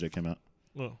Blair Witch Project came out.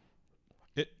 Well,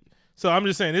 so I'm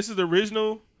just saying, this is the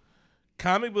original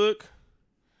comic book,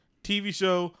 TV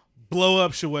show, blow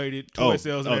up shwaited, toy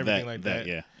sales and everything like that.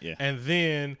 Yeah. And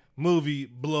then movie,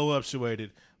 blow up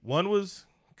shwaited. One was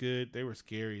good. They were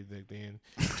scary back then.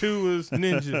 2 was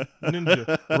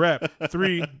ninja rap.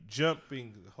 3,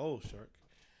 jumping the whole shark.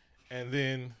 And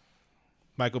then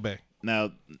Michael Bay.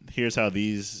 Now, here's how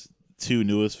these 2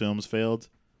 newest films failed.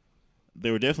 They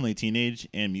were definitely teenage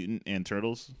and mutant and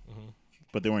turtles,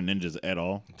 but they weren't ninjas at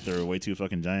all. They were way too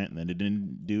fucking giant, and they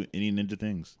didn't do any ninja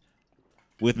things.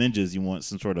 With ninjas, you want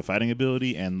some sort of fighting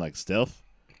ability and like stealth.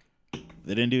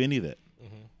 They didn't do any of that.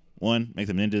 1, make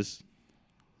them ninjas.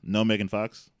 No Megan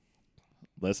Fox.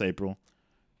 Less April.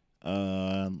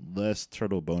 Less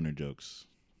turtle boner jokes,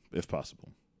 if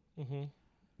possible.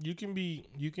 You can be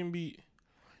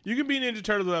Ninja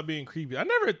Turtles without being creepy. I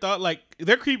never thought, like,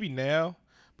 they're creepy now,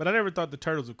 but I never thought the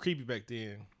turtles were creepy back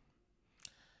then.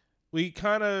 We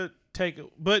kind of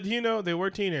but they were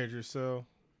teenagers, so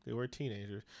they were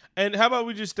teenagers. And how about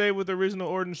we just stay with the original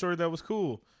origin story that was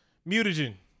cool?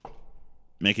 Mutagen.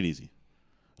 Make it easy.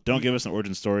 Don't give us an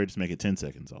origin story. Just make it 10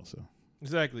 seconds also.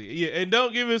 Exactly. Yeah, and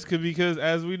don't give us, because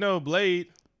as we know, Blade,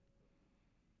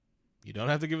 you don't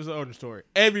have to give us an origin story.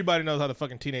 Everybody knows how the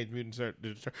fucking Teenage Mutant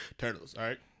Turtles, all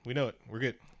right? We know it. We're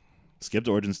good. Skip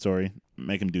the origin story.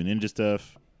 Make them do ninja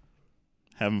stuff.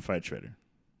 Have them fight Shredder.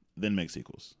 Then make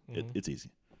sequels. It's easy.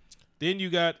 Then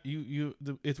you got,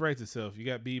 it writes itself. You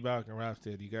got Bebop and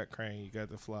Rocksteady. You got Krang. You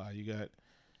got The Fly. You got,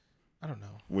 I don't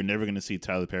know. We're never going to see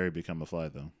Tyler Perry become a Fly,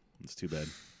 though. It's too bad.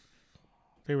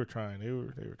 They were trying. They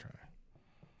were trying.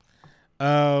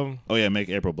 Oh yeah, make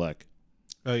April black.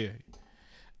 Oh yeah.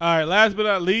 All right. Last but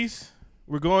not least,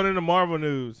 we're going into Marvel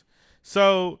news.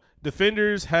 So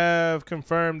Defenders have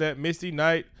confirmed that Misty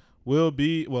Knight will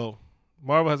be. Well,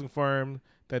 Marvel has confirmed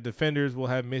that Defenders will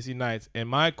have Misty Knights. And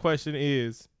my question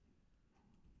is,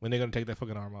 when they're gonna take that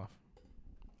fucking arm off?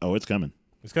 Oh, it's coming.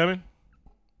 It's coming.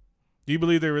 Do you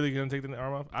believe they're really going to take the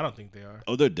arm off? I don't think they are.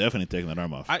 Oh, they're definitely taking that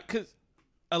arm off. Because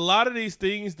a lot of these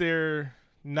things, they're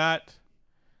not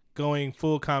going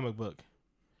full comic book.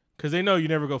 Because they know you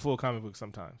never go full comic book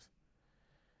sometimes.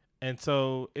 And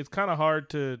so it's kind of hard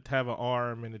to have an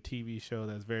arm in a TV show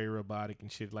that's very robotic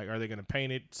and shit. Like, are they going to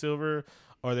paint it silver?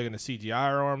 Or are they going to CGI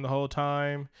her arm the whole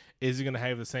time? Is it going to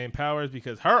have the same powers?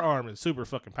 Because her arm is super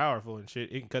fucking powerful and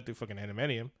shit. It can cut through fucking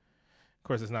adamantium. Of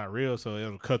course, it's not real, so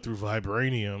it'll cut through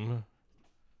vibranium.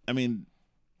 I mean,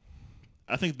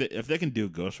 I think that if they can do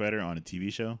Ghost Rider on a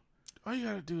TV show, all you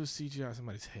got to do is CGI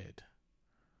somebody's head.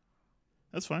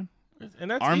 That's fine.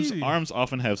 And that's arms. easy. Arms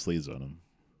often have sleeves on them.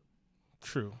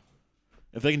 True.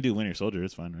 If they can do Winter Soldier,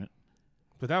 it's fine, right?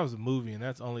 But that was a movie, and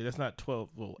that's not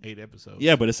 8 episodes.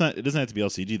 Yeah, but it's not. It doesn't have to be all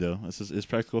CG though. It's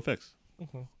practical effects.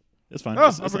 Mm-hmm. It's fine. Oh,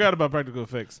 I forgot about practical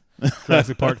effects.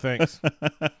 Jurassic Park, thanks.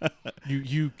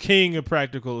 You king of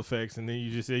practical effects, and then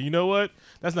you just say, you know what?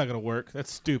 That's not gonna work.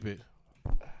 That's stupid.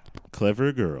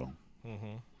 Clever girl.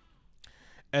 Mm-hmm.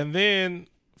 And then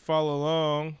follow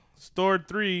along. Thor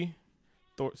 3.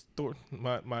 Thor.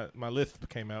 My list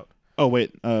came out. Oh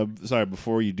wait, sorry.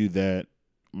 Before you do that,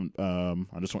 I'm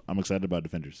excited about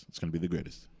Defenders. It's gonna be the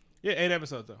greatest. Yeah, 8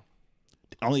 episodes though.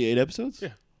 Only 8 episodes?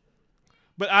 Yeah.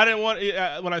 But I didn't want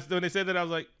when they said that I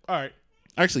was like, all right.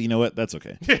 Actually, you know what? That's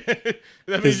okay.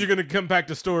 That means you're gonna compact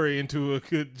the story into a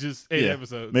good just 8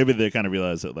 episodes. Maybe they kind of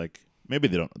realize that like maybe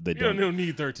they don't. They don't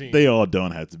need 13. They all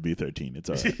don't have to be 13. It's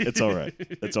all right. It's all right.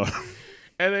 It's all right.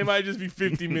 And they might just be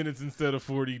 50 minutes instead of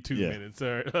 42 minutes. All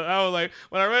right. I was like,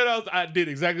 when I read it, I did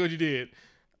exactly what you did.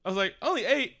 I was like, only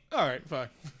 8? All right, fine.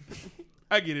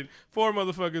 I get it. 4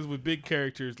 motherfuckers with big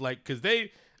characters, like, because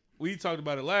we talked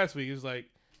about it last week. It was like,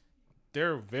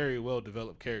 they're very well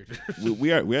developed characters.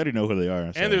 we already know who they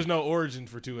are. So. And there's no origin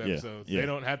for 2 episodes. Yeah. They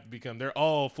don't have to become. They're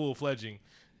all full fledging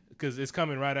because it's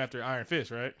coming right after Iron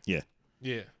Fist, right? Yeah.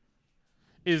 Yeah.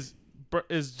 Is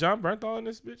John Bernthal in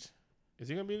this bitch? Is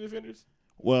he gonna be in Defenders?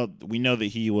 Well, we know that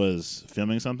he was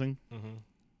filming something.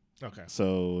 Mm-hmm. Okay.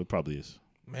 So it probably is.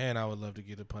 Man, I would love to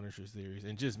get a Punisher series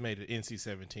and just made it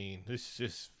NC-17. Let's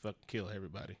just fucking kill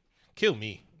everybody. Kill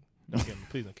me. Don't kill me.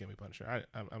 Please don't kill me, Punisher.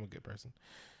 I'm a good person.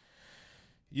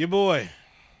 Your boy.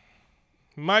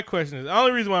 My question is, the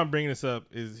only reason why I'm bringing this up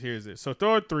is here's it. So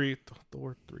Thor 3.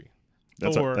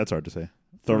 That's hard to say.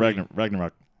 Thor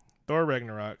Ragnarok. Thor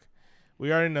Ragnarok.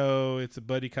 We already know it's a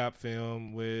buddy cop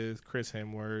film with Chris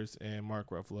Hemsworth and Mark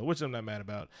Ruffalo, which I'm not mad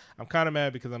about. I'm kind of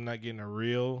mad because I'm not getting a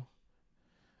real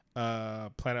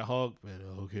Planet Hulk, but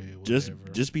okay,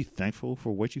 whatever. Just be thankful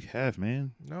for what you have,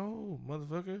 man. No,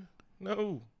 motherfucker.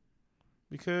 No.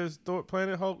 Because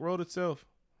Planet Hulk wrote itself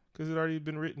because it already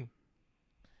been written.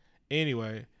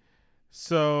 Anyway,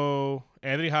 so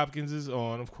Anthony Hopkins is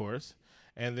on, of course.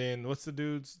 And then what's the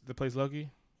dudes that plays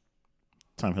Loki?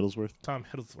 Tom Hiddlesworth.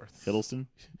 Hiddleston?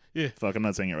 Yeah. Fuck, I'm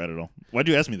not saying it right at all. Why'd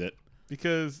you ask me that?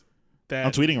 Because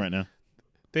I'm tweeting right now.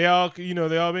 They all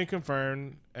been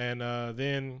confirmed, and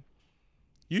then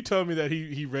you told me that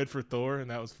he read for Thor, and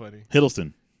that was funny.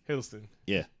 Hiddleston.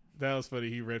 Yeah. That was funny.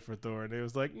 He read for Thor, and it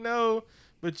was like, no,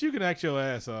 but you can act your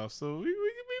ass off, so we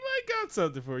might got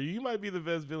something for you. You might be the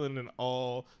best villain in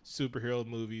all superhero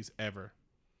movies ever.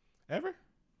 Ever?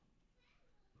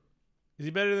 Is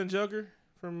he better than Joker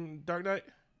from Dark Knight?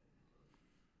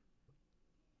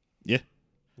 Yeah.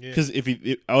 Because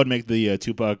I would make the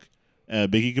Tupac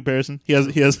Biggie comparison. He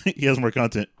has more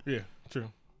content. Yeah,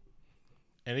 true.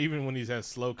 And even when he has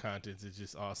slow content, it's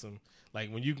just awesome.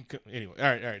 Like when you can. Anyway, all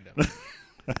right, no.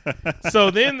 So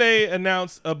then they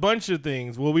announced a bunch of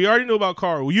things. Well, we already know about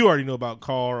Carl. Well, you already know about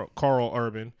Carl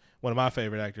Urban, one of my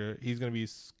favorite actors. He's gonna be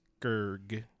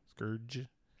Scourge. Oh,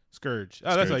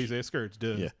 that's how you say it. Scourge.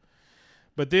 Duh. Yeah.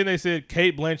 But then they said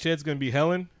Cate Blanchett's gonna be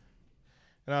Helen,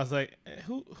 and I was like,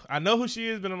 who? I know who she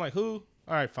is, but I'm like, who?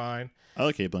 All right, fine. I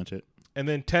like Cate Blanchett. And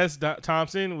then Tess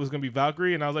Thompson was gonna be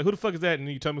Valkyrie, and I was like, who the fuck is that? And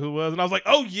you told me who it was, and I was like,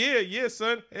 oh yeah,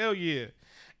 son, hell yeah.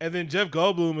 And then Jeff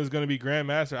Goldblum is gonna be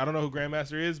Grandmaster. I don't know who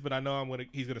Grandmaster is, but I know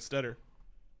he's gonna stutter.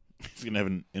 He's gonna have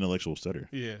an intellectual stutter.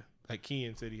 Yeah, like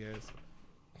Kean said he has.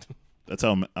 That's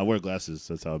how I wear glasses.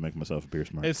 That's how I make myself appear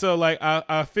smart. And so, like,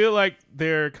 I feel like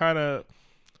they're kind of.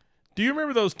 Do you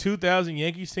remember those 2000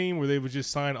 Yankees team where they would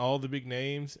just sign all the big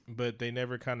names, but they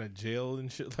never kind of jailed and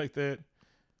shit like that?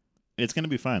 It's gonna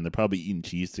be fine. They're probably eating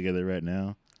cheese together right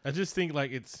now. I just think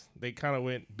like they kind of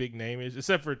went big name-ish,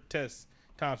 except for Tess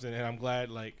Thompson, and I'm glad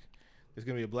like there's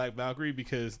gonna be a Black Valkyrie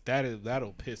because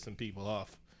that'll piss some people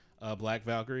off. Black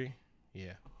Valkyrie,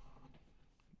 yeah,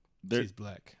 she's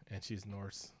black and she's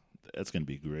Norse. That's gonna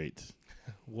be great.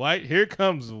 White, here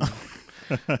comes.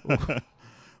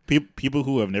 People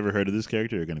who have never heard of this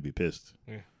character are gonna be pissed.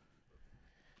 Yeah.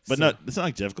 But not. It's not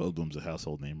like Jeff Goldblum's a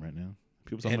household name right now.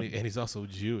 People talking and he's also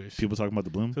Jewish. People talking about the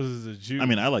Bloom. So this is a Jew. I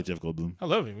mean, I like Jeff Goldblum. I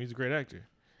love him. He's a great actor.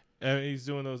 He's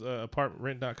doing those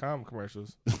apartmentrent.com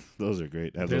commercials. Those are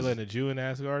great. They're letting a Jew in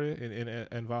Asgard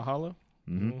in Valhalla.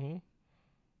 Mm-hmm.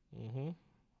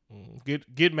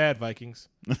 Get mad, Vikings.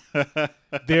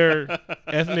 They're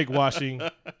ethnic washing.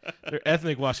 They're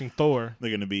ethnic washing Thor.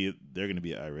 They're gonna be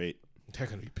irate. They're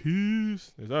gonna be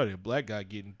pissed. There's already a black guy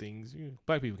getting things.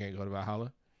 Black people can't go to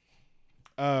Valhalla.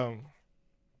 So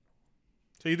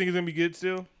you think it's gonna be good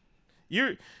still?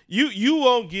 You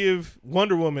won't give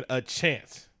Wonder Woman a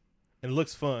chance. It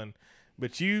looks fun,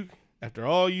 but after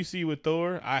all you see with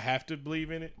Thor, I have to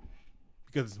believe in it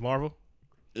because it's Marvel.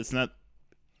 It's not.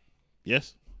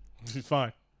 Yes, it's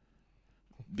fine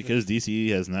because DC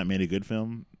has not made a good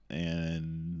film,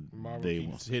 and Marvel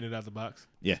keeps hitting it out the box.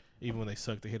 Yeah, even when they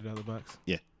suck, they hit it out the box.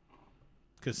 Yeah,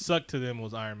 because suck to them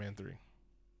was Iron Man 3,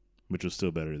 which was still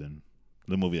better than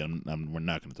the movie we're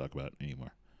not going to talk about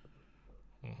anymore.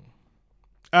 Mm-hmm.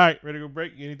 All right, ready to go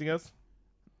break? Anything else?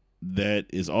 That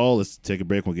is all. Let's take a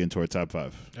break. We'll get into our top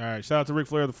 5. All right. Shout out to Ric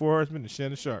Flair, the Four Horsemen, and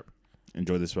Shannon Sharp.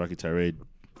 Enjoy this rocky tirade.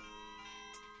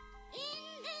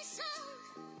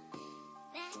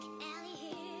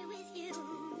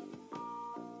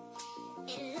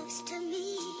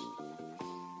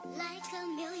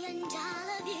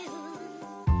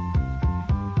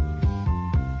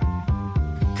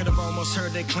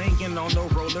 Heard it clanging on the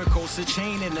roller coaster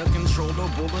chain in a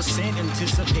controllable ascent.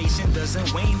 Anticipation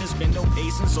doesn't wane. There's been no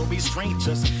patience or restraint.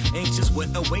 Just anxious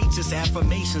with await. Just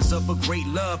affirmations of a great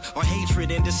love or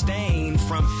hatred and disdain.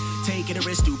 From taking a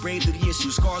risk to brave through the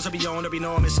issue. Scars are beyond are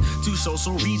enormous. To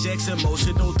social rejects,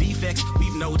 emotional defects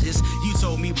we've noticed. You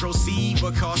told me proceed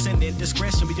with caution and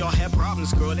discretion. We all have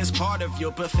problems, girl. It's part of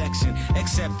your perfection.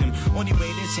 Accept them. Only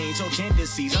way to change your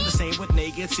tendencies. I'm the same with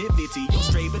negativity. You're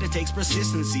straight, but it takes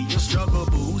persistency. You're struggle,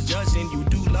 but who's judging? You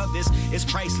do love this, it's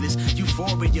priceless.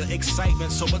 Euphoria,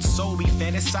 excitement, so much so we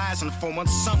fantasize and form on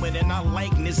someone in our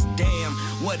likeness. Damn,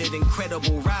 what an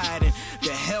incredible ride. And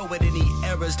the hell with any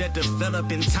errors that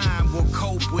develop in time. We'll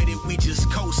cope with it, we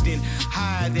just coasting.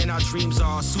 Higher than our dreams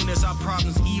are. Soon as our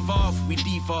problems evolve, we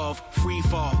devolve, free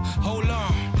fall. Hold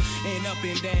on, and up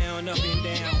and down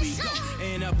we go.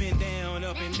 And up and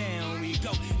down we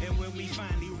go. And when we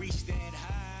finally reach that high.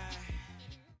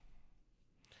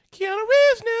 Keanu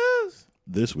Reeves news.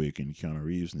 This week in Keanu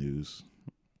Reeves news.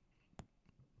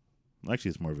 Actually,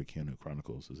 it's more of a Keanu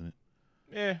Chronicles, isn't it?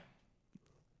 Yeah.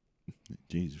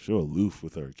 Jeez, you're so aloof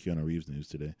with our Keanu Reeves news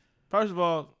today. First of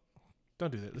all,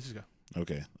 don't do that. Let's just go.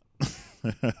 Okay.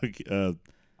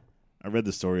 I read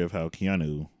the story of how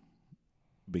Keanu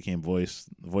became the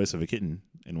voice of a kitten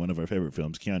in one of our favorite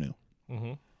films, Keanu.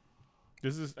 Mm-hmm.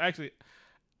 This is actually,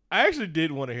 I actually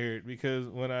did want to hear it because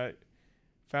when I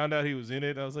found out he was in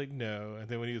it, I was like, no. And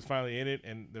then when he was finally in it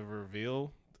and the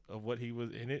reveal of what he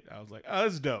was in it, I was like, oh,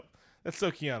 that's dope. That's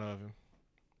so Keanu of him.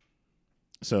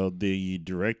 So the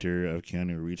director of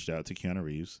Keanu reached out to Keanu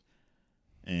Reeves,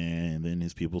 and then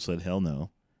his people said, hell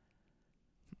no.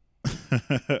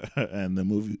 And the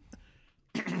movie,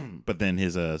 but then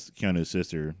his Keanu's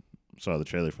sister saw the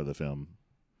trailer for the film,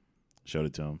 showed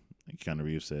it to him, and Keanu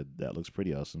Reeves said, that looks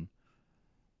pretty awesome.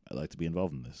 I'd like to be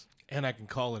involved in this. And I can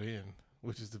call it in,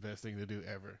 which is the best thing to do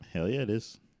ever. Hell yeah, it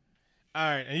is. All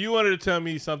right, and you wanted to tell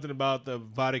me something about the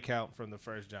body count from the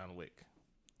first John Wick.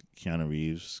 Keanu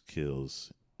Reeves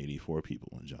kills 84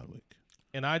 people in John Wick.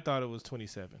 And I thought it was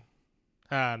 27.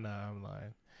 No, I'm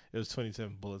lying. It was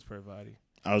 27 bullets per body.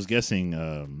 I was guessing...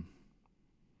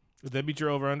 Would that beat your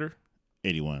over-under?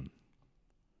 81.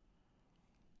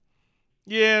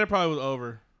 Yeah, that probably was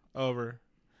over.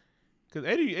 Because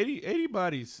 80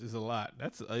 bodies is a lot.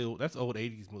 That's old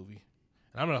 80s movie.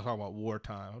 And I'm not talking about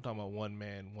wartime. I'm talking about one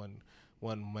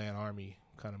man army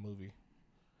kind of movie.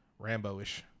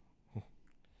 Rambo-ish.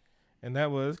 And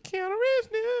that was Keanu Reeves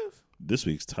news. This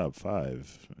week's top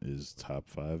 5 is top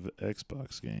 5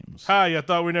 Xbox games. Hi, y'all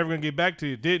thought we were never going to get back to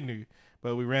you, didn't you?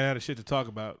 But we ran out of shit to talk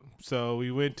about. So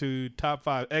we went to top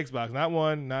 5 Xbox. Not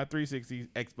one, not 360,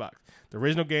 Xbox. The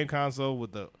original game console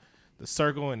with the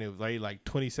circle, and it was like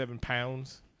 27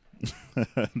 pounds.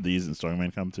 These in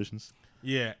strongman competitions?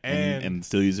 Yeah. And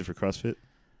still use it for CrossFit?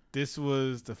 This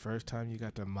was the first time you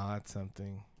got to mod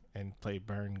something and play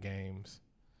burn games.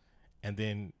 And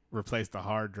then replace the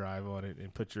hard drive on it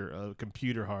and put your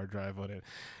computer hard drive on it.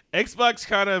 Xbox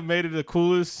kind of made it the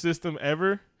coolest system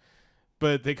ever,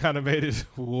 but they kind of made it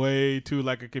way too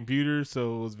like a computer,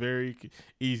 so it was very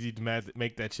easy to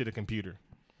make that shit a computer.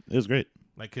 It was great.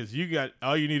 Like, because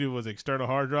all you needed was external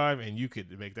hard drive, and you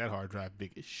could make that hard drive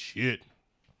big as shit.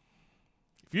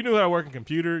 If you knew how to work a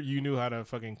computer, you knew how to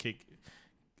fucking kick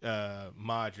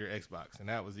mod your Xbox, and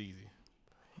that was easy.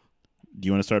 Do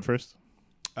you want to start first?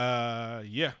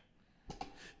 Yeah.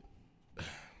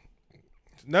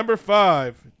 Number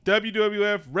 5,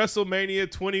 WWF WrestleMania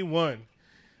 21.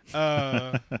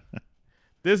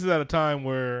 This is at a time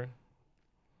where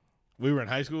we were in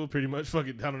high school, pretty much.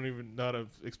 Fucking, I don't even know how to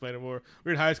explain it more. We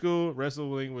were in high school.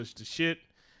 Wrestling was the shit.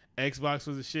 Xbox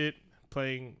was the shit.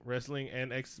 Playing wrestling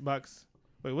and Xbox.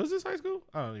 Wait, was this high school?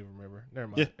 I don't even remember. Never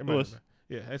mind. Yeah, it was.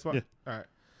 Yeah, Xbox. Yeah. All right.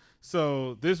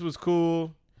 So this was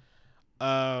cool.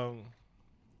 All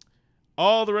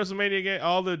the WrestleMania games,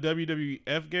 all the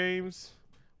WWF games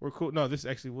were cool. No, this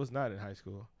actually was not in high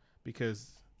school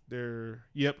because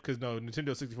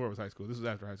Nintendo 64 was high school. This was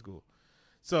after high school.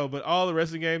 So, but all the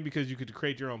wrestling games, because you could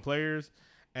create your own players,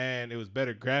 and it was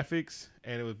better graphics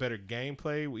and it was better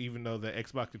gameplay, even though the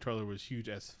Xbox controller was huge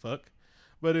as fuck,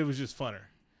 but it was just funner.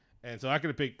 And so I could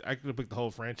have picked the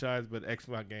whole franchise, but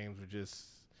Xbox games were just,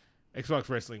 Xbox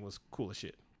wrestling was cool as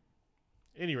shit.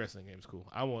 Any wrestling game is cool.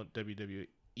 I want WWE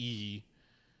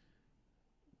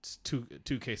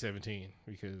 2K17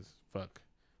 because fuck,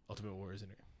 Ultimate Warrior is in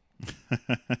it.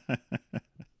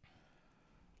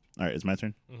 All right, it's my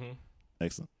turn. Mm-hmm.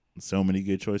 Excellent. So many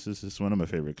good choices. It's one of my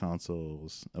favorite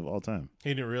consoles of all time.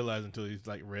 He didn't realize until he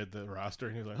like read the roster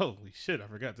and he was like, "Holy shit, I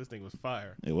forgot this thing was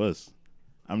fire." It was.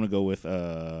 I'm gonna go with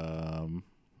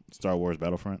Star Wars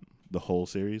Battlefront, the whole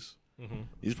series. Mm-hmm.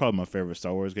 These are probably my favorite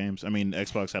Star Wars games. I mean,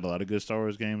 Xbox had a lot of good Star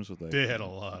Wars games. With like, they had a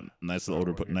lot. Knights of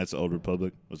the Old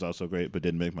Republic was also great, but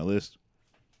didn't make my list.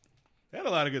 They had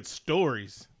a lot of good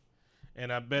stories,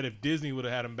 and I bet if Disney would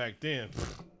have had them back then.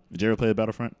 Did you ever play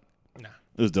Battlefront? Nah.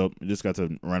 It was dope. You just got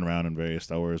to run around in various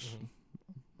Star Wars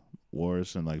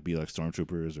wars and like be like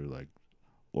stormtroopers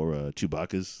or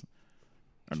Chewbacca's.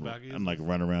 And like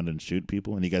run around and shoot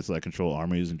people, and you got to like control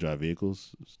armies and drive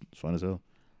vehicles. It's fun as hell,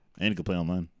 and you can play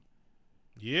online.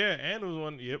 Yeah, and it was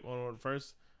one of the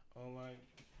first online.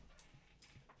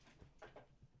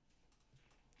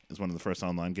 It's one of the first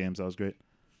online games that was great.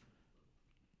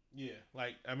 Yeah,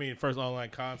 first online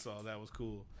console that was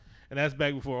cool, and that's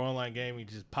back before online gaming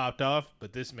just popped off.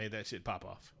 But this made that shit pop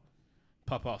off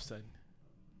sudden.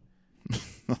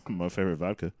 My favorite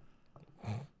vodka.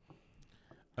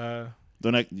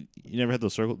 You never had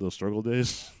those struggle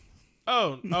days?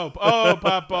 Oh,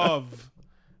 pop off.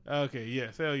 Okay,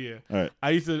 yes, hell yeah. All right.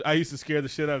 I used to scare the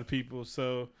shit out of people,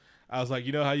 so I was like,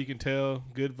 you know how you can tell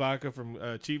good vodka from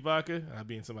cheap vodka? I'd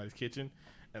be in somebody's kitchen,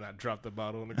 and I dropped the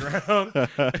bottle on the ground.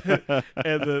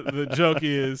 And the joke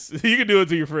is, you can do it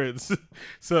to your friends.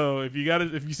 So if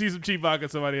you see some cheap vodka,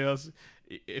 somebody else,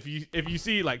 if you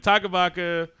see like Taka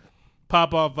vodka,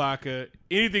 pop off vodka,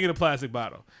 anything in a plastic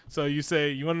bottle. So you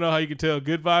say, you want to know how you can tell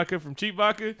good vodka from cheap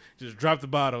vodka? Just drop the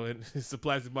bottle, and it's a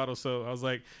plastic bottle. So I was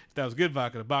like, if that was good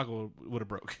vodka, the bottle would have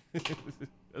broke. That's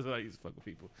what I used to fuck with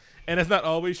people. And that's not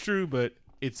always true, but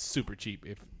it's super cheap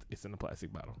if it's in a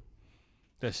plastic bottle.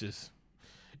 That's just,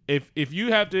 if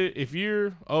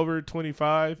you're over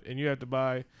 25 and you have to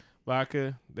buy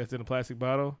vodka that's in a plastic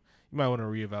bottle, you might want to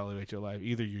reevaluate your life.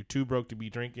 Either you're too broke to be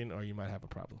drinking, or you might have a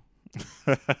problem.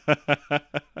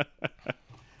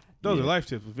 Those are life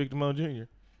tips with Victor Mo Jr.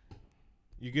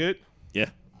 You good? Yeah.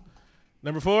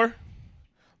 Number 4,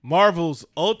 Marvel's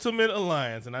Ultimate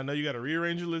Alliance. And I know you got to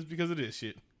rearrange your list because of this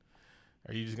shit.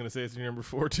 Are you just going to say it's your number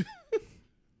 4 too?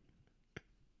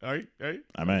 All right.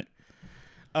 I might.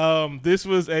 This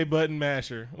was a button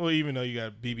masher. Well, even though you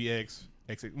got BBX.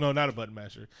 No, not a button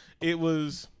masher. It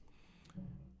was...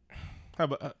 How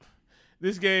about...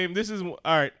 This game, all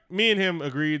right. Me and him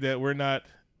agreed that we're not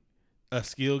a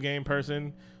skill game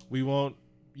person. You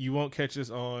won't catch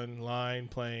us online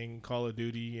playing Call of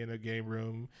Duty in a game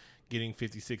room, getting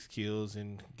 56 kills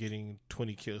and getting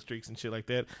 20 kill streaks and shit like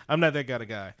that. I'm not that kind of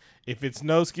guy. If it's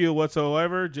no skill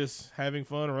whatsoever, just having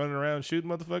fun, running around,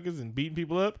 shooting motherfuckers and beating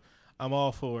people up, I'm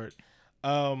all for it.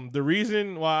 The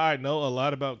reason why I know a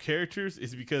lot about characters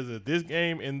is because of this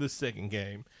game and the second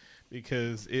game,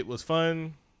 because it was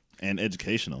fun. And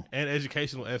educational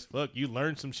as fuck. You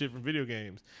learned some shit from video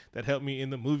games that helped me in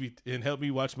the movie and helped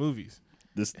me watch movies.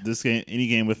 This game,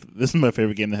 this is my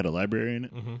favorite game that had a library in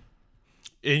it. Mm-hmm.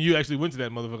 And you actually went to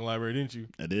that motherfucking library, didn't you?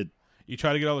 I did. You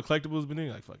tried to get all the collectibles, but then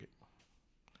you're like, fuck it.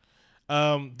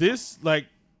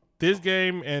 This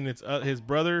game and his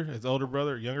older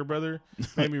brother, younger brother,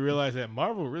 made me realize that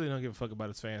Marvel really don't give a fuck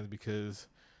about its fans because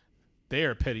they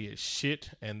are petty as shit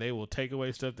and they will take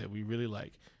away stuff that we really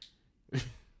like.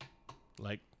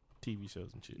 Like TV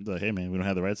shows and shit. Like, hey man, we don't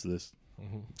have the rights to this.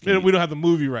 Mm-hmm. We don't have the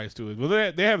movie rights to it. Well,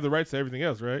 they have the rights to everything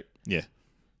else, right? Yeah.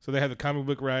 So they have the comic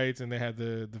book rights and they have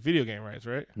the video game rights,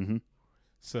 right? Mm-hmm.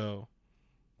 So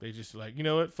they just like, you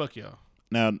know what? Fuck y'all.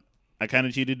 Now, I kind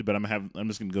of cheated, but I'm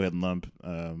just gonna go ahead and lump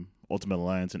Ultimate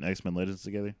Alliance and X-Men Legends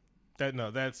together.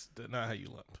 That's not how you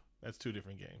lump. That's two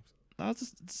different games. No,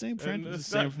 it's the same franchise. It's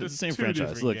the same two franchise.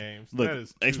 different Look, games. look.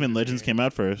 X-Men Legends came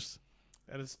out first.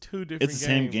 That is two different It's the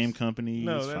same game company.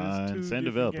 No, it's that fine. is two Same different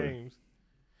developer. games.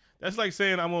 That's like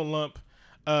saying I'm gonna lump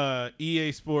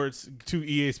EA Sports, two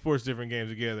EA Sports different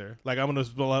games together. Like I'm gonna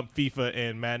lump FIFA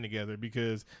and Madden together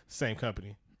because same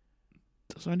company.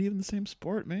 Those aren't even the same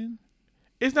sport, man.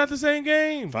 It's not the same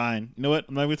game. Fine. You know what?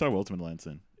 I'm not going to talk about Ultimate Alliance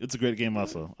then. It's a great game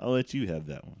also. I'll let you have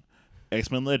that one.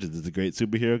 X-Men Legends is a great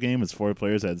superhero game. It's 4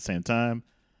 players at the same time.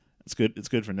 It's good. It's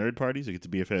good for nerd parties. You get to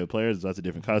be a favorite player. There's lots of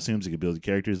different costumes. You can build your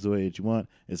characters the way that you want.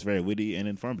 It's very witty and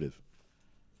informative.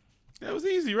 That was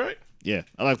easy, right? Yeah.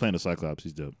 I like playing the Cyclops.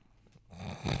 He's dope.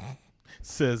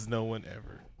 Says no one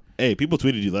ever. Hey, people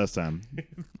tweeted you last time.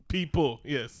 People.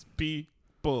 Yes.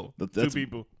 People. That's, two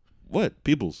people. What?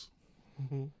 Peoples.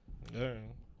 Yeah.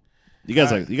 You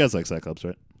guys like Cyclops,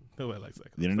 right? Nobody likes that.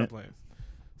 The internet?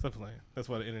 Stop playing. That's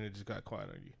why the internet just got quiet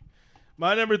on you.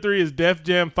 My number 3 is Def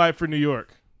Jam Fight for New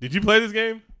York. Did you play this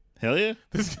game? Hell yeah.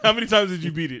 How many times did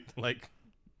you beat it? Like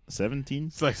 17?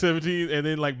 It's like 17, and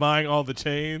then like buying all the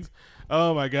chains.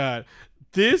 Oh my god.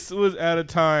 This was at a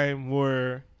time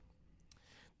where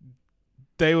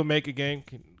they would make a game.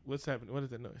 What's happening? What is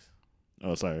that noise?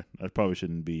 Oh, sorry. I probably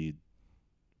shouldn't be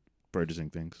purchasing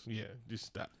things. Yeah, just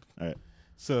stop. All right.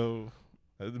 So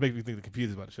it makes me think the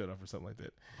computer's about to shut off or something like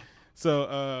that.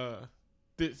 So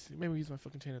this maybe use my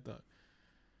fucking chain of thought.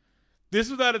 This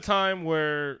was at a time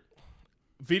where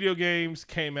video games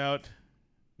came out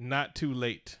not too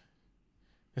late.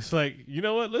 It's like, you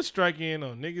know what? Let's strike in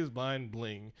on niggas buying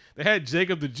bling. They had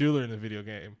Jacob the Jeweler in the video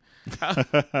game.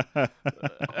 That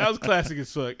was classic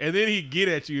as fuck. And then he'd get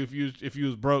at you if you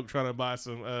was broke trying to buy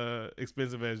some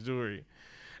expensive ass jewelry.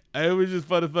 It was just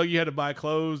fun as fuck. You had to buy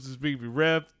clothes to speak with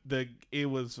rep. It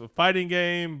was a fighting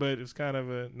game, but it was kind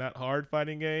of a not hard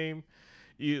fighting game.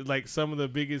 Like some of the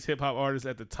biggest hip hop artists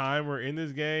at the time were in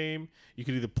this game. You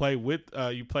could either play with,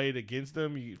 you played against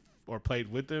them, or played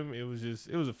with them. It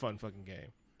was a fun fucking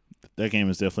game. That game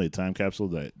is definitely a time capsule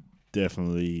that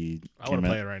definitely I want to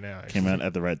play it right now. Came out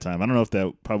at the right time. I don't know if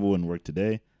that probably wouldn't work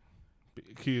today.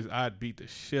 Because I'd beat the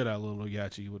shit out of Lil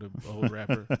Yachty with an old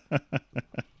rapper.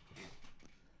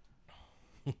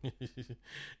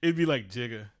 It'd be like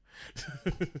Jigga.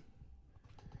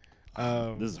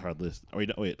 This is a hard list. Are we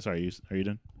done? Wait, sorry. Are you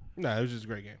done? Nah, it was just a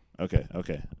great game.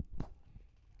 Okay.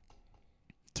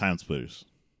 Time Splitters.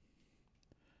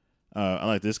 I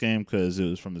like this game because it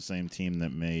was from the same team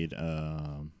that made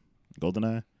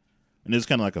GoldenEye. And it's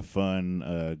kind of like a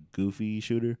fun, goofy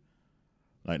shooter.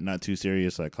 Like, not too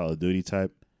serious, like Call of Duty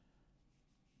type.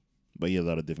 But you had a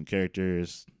lot of different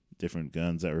characters, different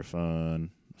guns that were fun,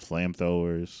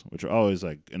 flamethrowers, which are always,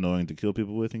 like, annoying to kill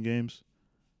people with in games.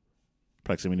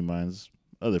 Proximity mines,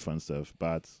 other fun stuff,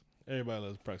 bots. Everybody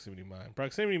loves Proximity Mine.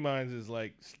 Proximity Mines is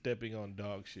like stepping on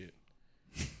dog shit.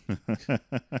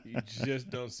 You just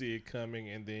don't see it coming,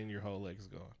 and then your whole leg's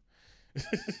gone.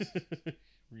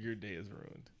 Your day is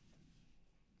ruined.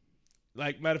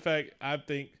 Like, matter of fact, I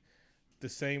think the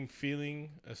same feeling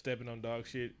of stepping on dog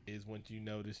shit is when you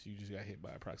notice you just got hit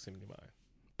by a proximity mine.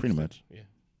 Pretty much. Yeah.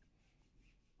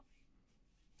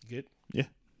 Good? Yeah.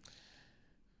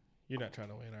 You're not trying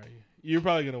to win, are you? You're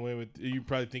probably going to win with, you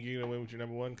probably think you're going to win with your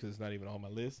number 1 because it's not even on my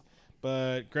list.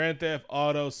 But Grand Theft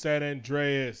Auto San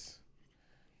Andreas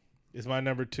is my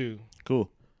number 2. Cool.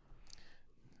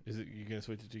 Is it, you going to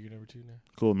switch it to your number 2 now?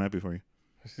 Cool. I'm happy for you.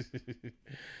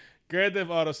 Grand Theft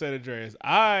Auto San Andreas.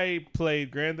 I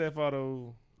played Grand Theft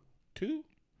Auto 2.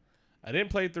 I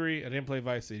didn't play 3. I didn't play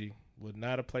Vice City. Was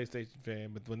not a PlayStation fan.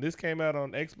 But when this came out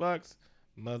on Xbox,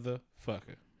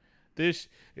 motherfucker.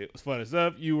 It was fun as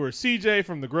up. You were CJ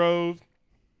from the Grove,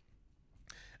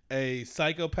 a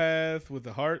psychopath with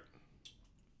a heart.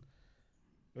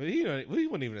 Well, he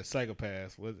wasn't even a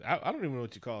psychopath. I don't even know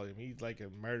what you call him. He's like a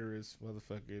murderous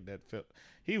motherfucker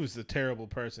he was a terrible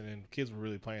person, and kids were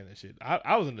really playing this shit.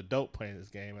 I was an adult playing this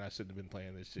game, and I shouldn't have been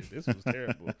playing this shit. This was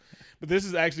terrible. But this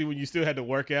is actually when you still had to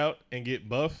work out and get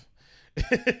buff.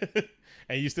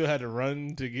 And you still had to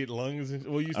run to get lungs.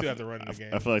 Well, you still have to run in the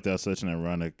game. I feel like that's such an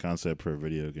ironic concept for a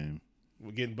video game.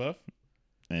 Getting buff?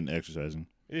 And exercising.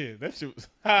 Yeah, that shit was...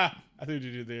 I see what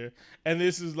you did there. And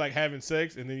this is like having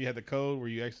sex, and then you had the code where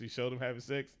you actually showed them having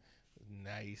sex.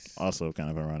 Nice. Also kind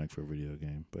of ironic for a video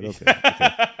game, but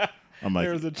okay. I'm like,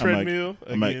 there was a treadmill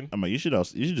again. I'm like, you should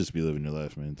just be living your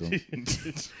life, man.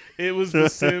 It was The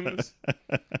Sims.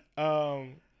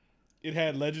 It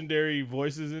had legendary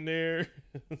voices in there.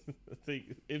 I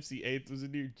think MC8 was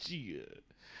in there.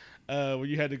 where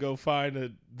you had to go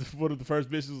find one of the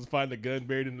first missions was find a gun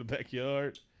buried in the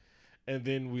backyard, and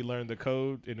then we learned the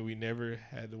code, and we never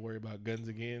had to worry about guns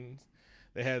again.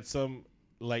 They had some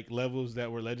like levels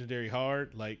that were legendary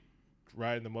hard, like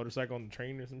riding the motorcycle on the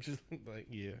train or some shit. Like,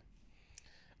 yeah,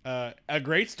 a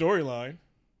great storyline.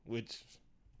 Which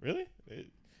really,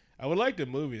 I would like the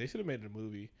movie. They should have made it a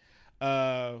movie.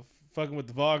 Fucking with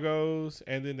the Vagos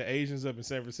and then the Asians up in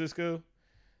San Francisco.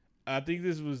 I think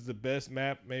this was the best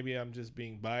map. Maybe I'm just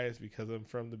being biased because I'm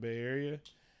from the Bay Area,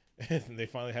 and they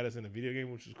finally had us in a video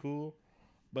game, which was cool.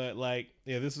 But like,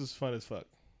 yeah, this was fun as fuck.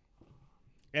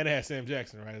 And it had Sam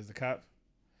Jackson, right, as the cop,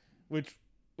 which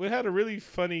had a really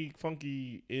funny,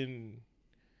 funky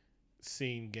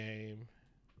scene game,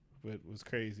 but was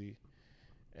crazy.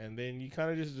 And then you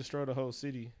kind of just destroy the whole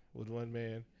city with one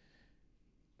man.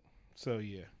 So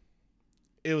yeah,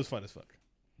 it was fun as fuck.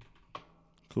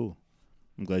 Cool.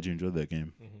 I'm glad you enjoyed that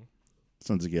game. Mm-hmm.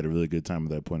 Sounds like you had a really good time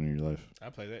at that point in your life. I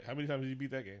played that. How many times did you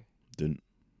beat that game? Didn't.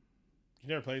 You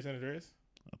never played San Andreas?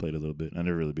 I played a little bit. I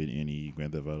never really beat any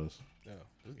Grand Theft Autos. No,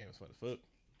 this game was fun as fuck.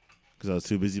 Because I was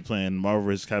too busy playing Marvel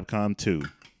vs. Capcom 2.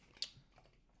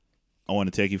 I Want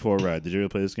to Take You for a Ride. Did you ever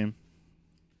play this game?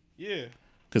 Yeah.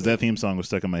 Because that theme song was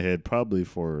stuck in my head probably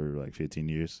for like 15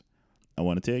 years. I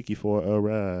want to take you for a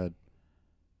ride.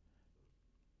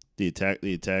 The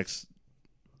attacks.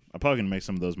 I'm probably going to make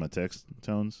some of those my text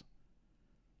tones.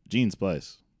 Gene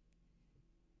Splice.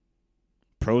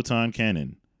 Proton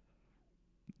Cannon.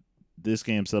 This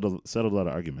game settled a lot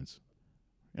of arguments.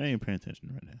 I ain't even paying attention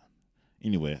right now.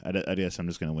 Anyway, I guess I'm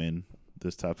just going to win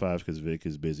this top 5 because Vic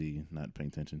is busy not paying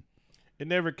attention. It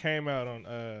never came out on...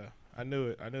 I knew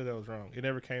it. I knew that was wrong. It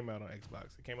never came out on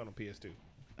Xbox. It came out on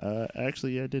PS2.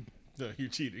 Actually, yeah, I did. No, you're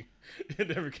cheating. It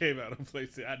never came out on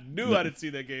PlayStation. I knew I didn't see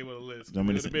that game on the list. It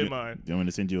would have been mine. You want me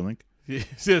to send you a link? Yeah,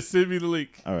 just send me the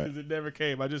link. All right. Because it never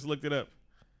came. I just looked it up.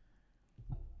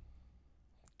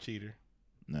 Cheater.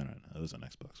 No. It was on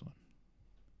Xbox One.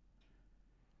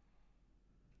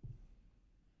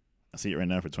 I see it right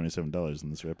now for $27 on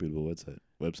this reputable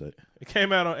website. It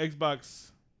came out on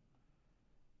Xbox.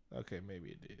 Okay, maybe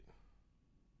it did.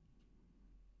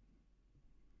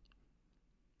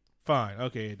 Fine.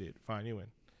 Okay, it did. Fine, you win.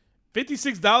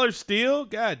 $56 still?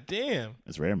 God damn.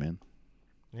 It's rare, man.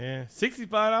 Yeah.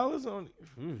 $65 on...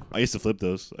 Ooh. I used to flip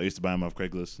those. I used to buy them off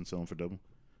Craigslist and sell them for double.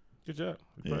 Good job.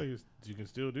 Yeah. You can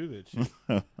still do that shit.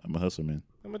 I'm a hustler, man.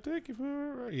 I'm going to take you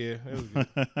for... Yeah, that was good.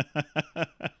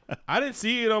 I didn't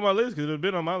see it on my list because it would have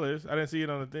been on my list. I didn't see it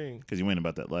on the thing. Because you ain't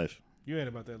about that life. You ain't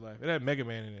about that life. It had Mega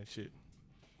Man in that shit.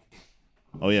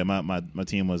 Oh, yeah. My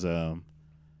team was the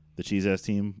cheese-ass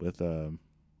team with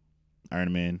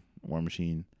Iron Man, War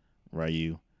Machine,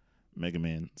 Ryu, Mega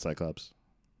Man, Cyclops,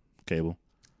 Cable.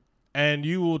 And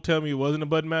you will tell me it wasn't a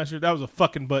button masher? That was a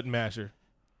fucking button masher.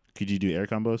 Could you do air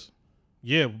combos?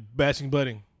 Yeah, bashing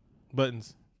buttons.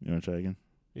 You want to try again?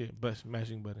 Yeah,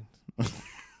 mashing buttons.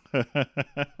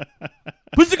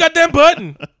 Push the goddamn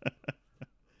button.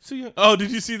 Soo Young. Oh,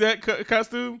 did you see that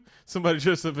costume? Somebody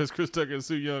dressed up as Chris Tucker and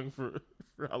Soo Young for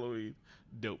Halloween.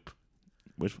 Dope.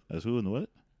 Which as who and what?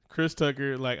 Chris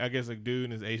Tucker, like I guess a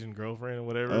dude and his Asian girlfriend or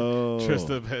whatever, dressed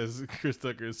up as Chris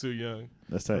Tucker and Soo Young.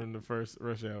 That's tight. From the first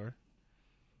Rush Hour.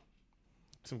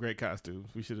 Some great costumes.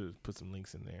 We should have put some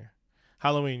links in there.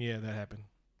 Halloween, yeah, that happened.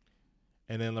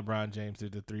 And then LeBron James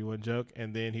did the 3-1 joke,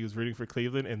 and then he was rooting for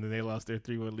Cleveland, and then they lost their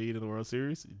 3-1 lead in the World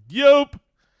Series. Yup!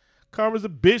 Karma's a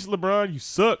bitch, LeBron. You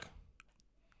suck.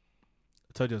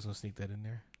 I told you I was going to sneak that in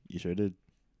there. You sure did.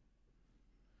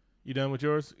 You done with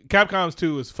yours? Capcom's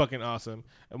 2 was fucking awesome.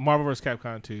 Marvel vs.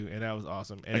 Capcom 2, and that was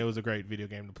awesome. And it was a great video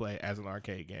game to play as an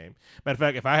arcade game. Matter of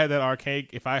fact, if I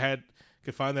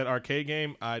could find that arcade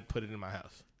game, I'd put it in my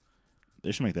house.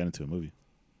 They should make that into a movie.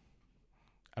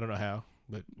 I don't know how,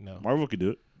 but no. Marvel could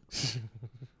do it.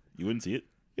 You wouldn't see it?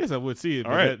 Yes, I would see it.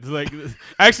 All right.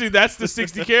 Actually, that's the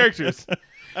 60 characters.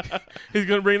 He's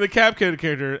going to bring the Cap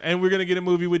character, and we're going to get a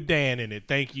movie with Dan in it.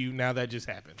 Thank you. Now that just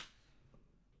happened.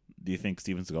 Do you think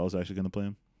Steven Seagal is actually going to play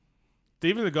him?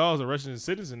 Steven Seagal is a Russian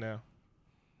citizen now.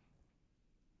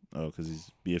 Oh, because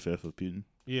he's BFF with Putin?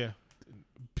 Yeah.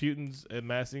 Putin's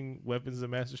amassing weapons of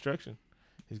mass destruction.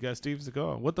 He's got Steven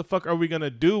Seagal. What the fuck are we going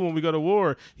to do when we go to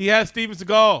war? He has Steven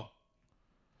Seagal.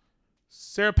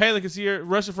 Sarah Palin can see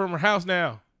Russia from her house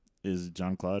now. Is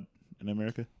John Claude in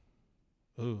America?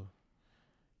 Ooh.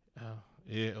 Oh,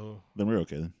 yeah. Oh. Then we're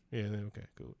okay then. Yeah, then okay,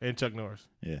 cool. And Chuck Norris.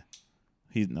 Yeah.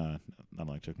 He's not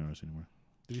like Chuck Norris anymore.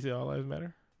 Did you say All Lives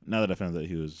Matter? Now that I found out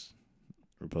he was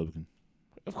Republican.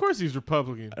 Of course he's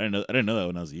Republican. I didn't know that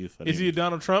when I was a youth. Is he a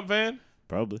Donald Trump fan?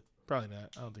 Probably. Probably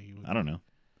not. I don't think he would. I don't know.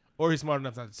 Or he's smart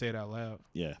enough not to say it out loud.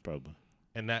 Yeah, probably.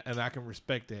 And I can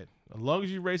respect that. As long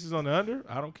as you racist on the under,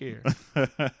 I don't care.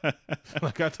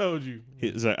 Like I told you.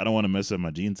 He's like, I don't want to mess up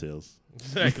my gene sales.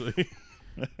 Exactly.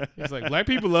 He's like, black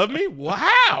people love me?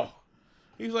 Wow.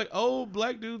 He's like, old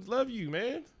black dudes love you,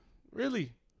 man.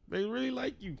 Really. They really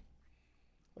like you.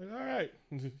 Like, all right.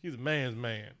 He's a man's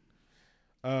man.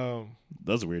 That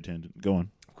was a weird tangent. Go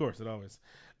on. Of course, it always.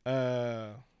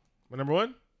 My number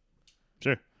one?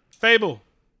 Sure. Fable,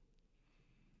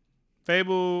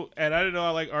 and I didn't know I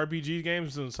like RPG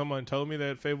games, and someone told me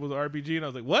that Fable was an RPG, and I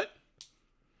was like, what?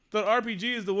 The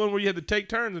RPG is the one where you had to take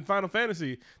turns in Final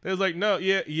Fantasy. They was like, no,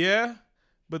 yeah,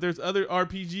 but there's other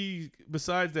RPGs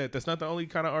besides that. That's not the only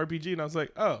kind of RPG. And I was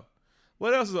like, oh,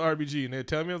 what else is an RPG? And they'd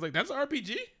tell me, I was like, that's an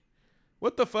RPG?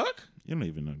 What the fuck? You don't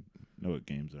even know what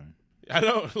games are. I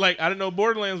didn't know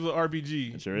Borderlands was an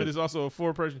RPG, It sure but is. it's also a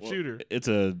 4-person shooter. It's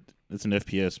an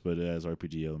FPS, but it has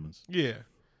RPG elements. Yeah.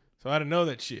 So I didn't know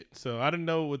that shit. So I didn't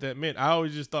know what that meant. I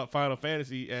always just thought Final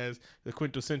Fantasy as the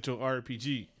quintessential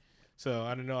RPG. So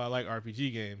I didn't know I like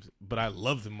RPG games, but I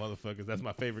love them motherfuckers. That's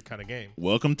my favorite kind of game.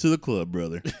 Welcome to the club,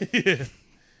 brother. Yeah.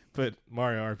 But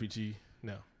Mario RPG,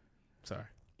 no. Sorry.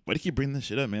 Why do you keep bringing this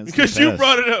shit up, man? Because you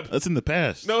brought it up. That's in the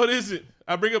past. No, it isn't.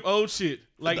 I bring up old shit.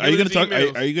 Like, are you going to talk?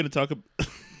 emails. Are you going to talk? Are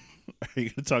you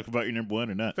going to talk about your number one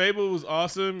or not? Fable was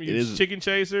awesome. You Chicken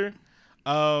Chaser.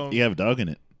 You have a dog in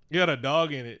it. You got a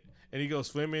dog in it, and he goes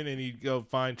swimming, and he go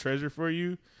find treasure for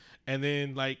you, and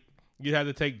then like you have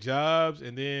to take jobs,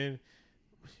 and then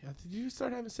did you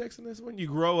start having sex in this one? You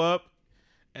grow up,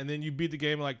 and then you beat the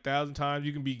game like 1,000 times.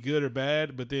 You can be good or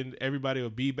bad, but then everybody will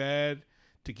be bad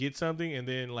to get something, and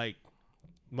then like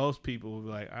most people will be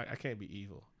like, I can't be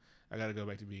evil. I got to go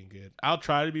back to being good. I'll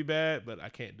try to be bad, but I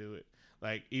can't do it.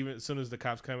 Like even as soon as the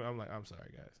cops come, I'm like, I'm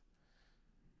sorry, guys.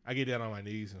 I get down on my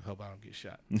knees and hope I don't get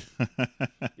shot.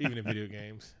 Even in video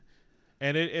games.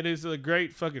 And it is a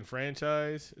great fucking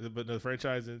franchise. But the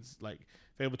franchise is like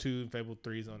Fable 2 and Fable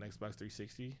 3 is on Xbox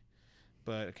 360.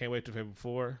 But I can't wait to Fable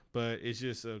 4. But it's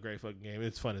just a great fucking game.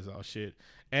 It's fun as all shit.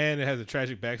 And it has a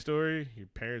tragic backstory. Your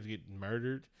parents get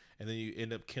murdered. And then you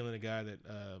end up killing a guy that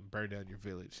burned down your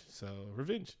village. So,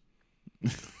 revenge.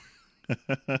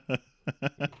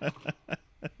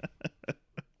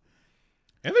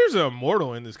 And there's an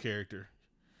immortal in this character.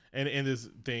 And in this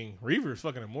thing. Reaver is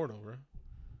fucking immortal, bro.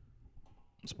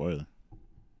 Spoiler.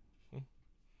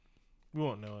 We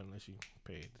won't know unless you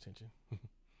pay attention.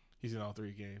 He's in all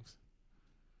 3 games.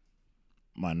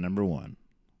 My number one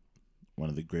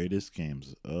of the greatest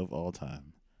games of all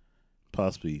time.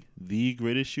 Possibly the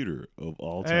greatest shooter of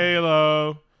all time.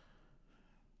 Halo.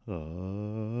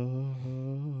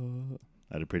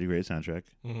 Had a pretty great soundtrack.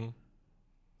 Mm-hmm.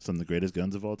 Some of the greatest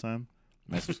guns of all time.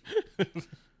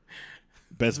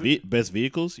 Best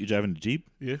vehicles. You driving a Jeep.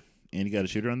 Yeah. And you got a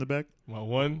shooter on the back. My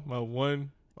one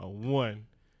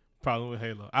problem with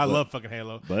Halo. I love fucking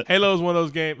Halo. But Halo is one of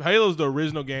those games. Halo's the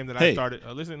original game that I started.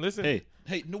 Listen.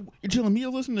 Hey, no, you're telling me to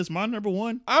listen to this. My number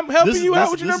one. I'm helping you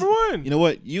out with your number one. You know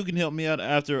what? You can help me out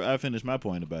after I finish my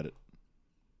point about it.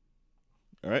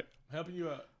 All right? I'm helping you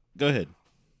out. Go ahead.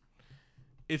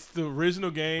 It's the original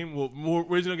game. Well, more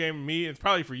original game for me. It's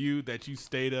probably for you that you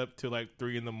stayed up till like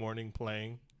 3 a.m.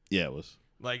 playing. Yeah, it was.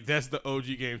 Like that's the OG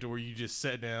game to where you just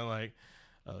sat down like,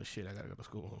 oh shit, I gotta go to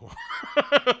school.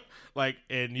 Like,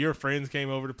 and your friends came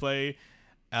over to play.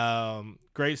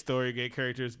 Great story, great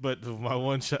characters, but my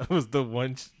one shot was the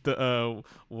one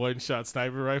shot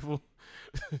sniper rifle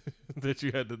that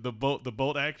you had the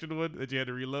bolt action one that you had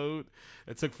to reload.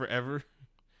 It took forever,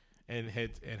 and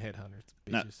headhunters,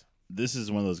 bitches. Now, this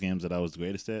is one of those games that I was the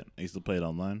greatest at. I used to play it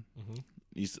online. Mm-hmm.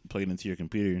 You used to plug it into your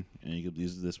computer, and you could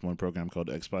use this one program called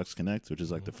Xbox Connect, which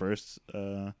is like the first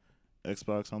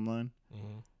Xbox Online.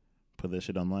 Mm-hmm. Put that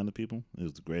shit online to people. It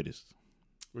was the greatest.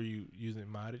 Were you using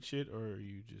modded shit, or are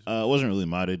you just? It wasn't really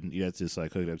modded. You had to just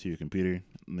like hook it up to your computer,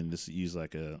 and then just use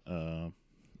like a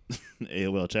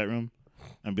AOL chat room,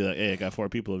 and be like, "Hey, I got 4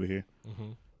 people over here."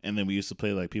 Mm-hmm. And then we used to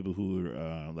play like people who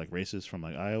were like racists from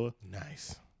like Iowa.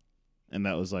 Nice. And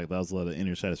that was a lot of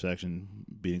inner satisfaction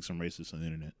beating some racists on the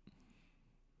internet.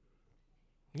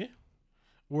 Yeah.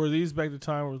 Were these back the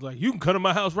time where it was like, you can come to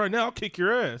my house right now, I'll kick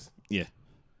your ass? Yeah.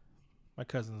 My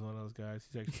cousin's one of those guys.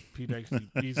 He's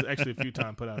actually a few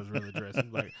times put out his real address.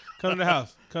 He's like, come to the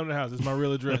house. This is my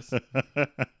real address.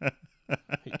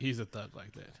 He's a thug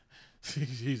like that.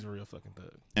 He's a real fucking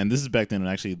thug. And this is back then, and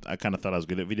actually, I kind of thought I was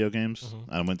good at video games.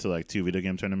 Mm-hmm. I went to like 2 video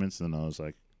game tournaments, and then I was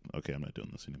like, okay, I'm not doing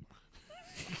this anymore.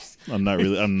 I'm not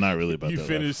really about that. You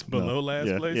finished below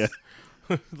last place? Yeah.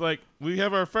 Like, we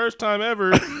have our first time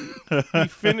ever. We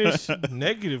finished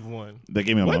 -1. They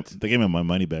gave me my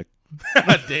money back.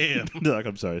 Damn. Like,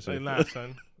 I'm sorry, sir. Like, nah,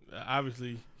 son.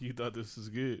 Obviously, you thought this was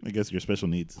good. I guess your special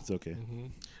needs. It's okay. Mm-hmm.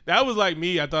 That was like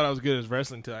me. I thought I was good at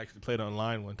wrestling until I actually played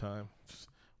online one time.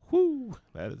 Whoo,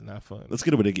 that is not fun. Let's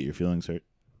get over to get your feelings hurt.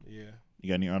 Yeah. You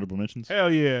got any honorable mentions?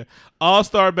 Hell yeah.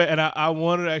 All-Star, and I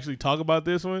wanted to actually talk about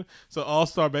this one. So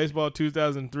All-Star Baseball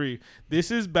 2003.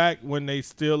 This is back when they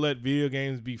still let video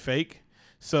games be fake.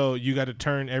 So you got to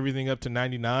turn everything up to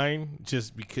 99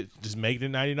 just make it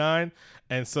 99.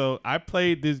 And so I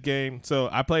played this game. So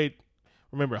I played,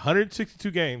 remember,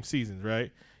 162 game seasons,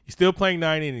 right? You're still playing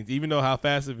 9 innings, even though how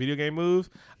fast the video game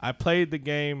moves. I played the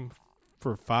game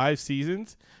for 5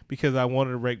 seasons because I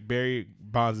wanted to break Barry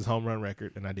Bonds' home run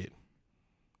record, and I did.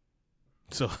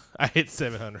 So I hit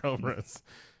 700 home runs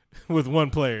with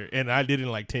one player, and I did it in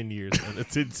like 10 years,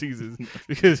 10 seasons,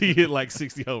 because he hit like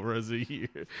 60 home runs a year,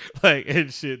 like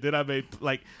and shit. Then I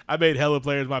made hella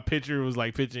players. My pitcher was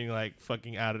like pitching like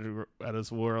fucking out of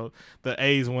this world. The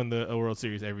A's won the World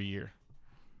Series every year.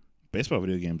 Baseball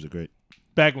video games are great.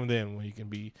 Back when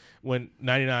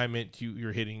 99 meant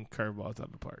you're hitting curveballs out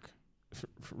of the park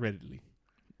readily.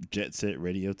 Jet Set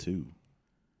Radio 2.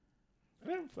 I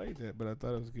never played that, but I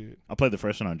thought it was good. I played the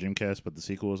first one on Dreamcast, but the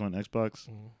sequel was on Xbox.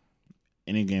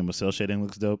 Any game with cell shading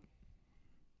looks dope.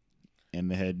 And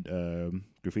they had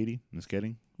graffiti and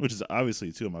skating, which is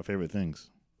obviously two of my favorite things.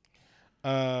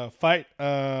 Fight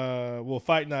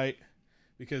Night,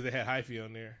 because they had hyphy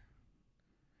on there.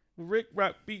 Rick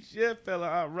Rock Beach, yeah, fella,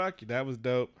 I'll rock you. That was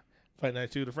dope. Fight Night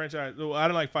 2, the franchise. Well, I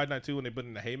didn't like Fight Night 2 when they put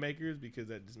in the haymakers because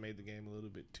that just made the game a little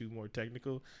bit too more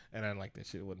technical, and I didn't like that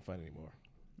shit. It wasn't fun anymore.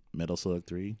 Metal Slug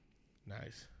 3.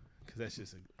 Nice. Because that's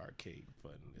just an arcade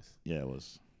funness. Yeah, it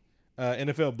was.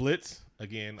 NFL Blitz.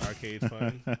 Again, arcade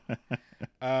fun.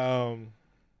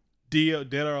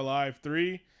 Dead or Alive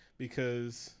 3.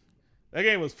 Because that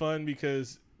game was fun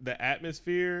because the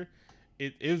atmosphere,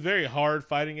 it was a very hard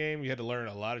fighting game. You had to learn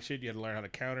a lot of shit. You had to learn how to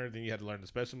counter. Then you had to learn the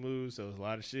special moves. So it was a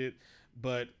lot of shit.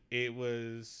 But it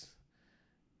was...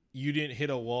 You didn't hit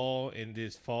a wall and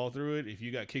just fall through it. If you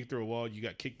got kicked through a wall, you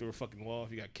got kicked through a fucking wall.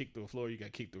 If you got kicked through a floor, you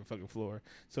got kicked through a fucking floor.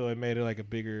 So it made it like a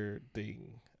bigger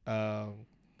thing. The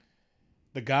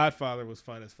Godfather was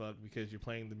fun as fuck because you're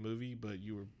playing the movie, but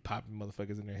you were popping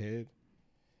motherfuckers in their head.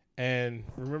 And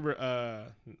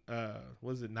remember,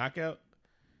 was it Knockout?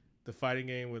 The fighting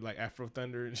game with like Afro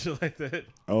Thunder and shit like that.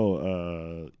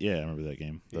 Oh, yeah, I remember that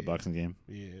game. The boxing game.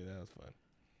 Yeah, that was fun.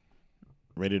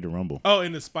 Ready to Rumble. Oh,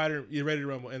 in the Ready to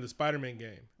Rumble, in the Spider-Man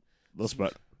game.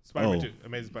 Spider-Man 2,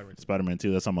 Amazing Spider-Man 2. Spider-Man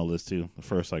 2, that's on my list too. The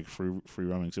first like free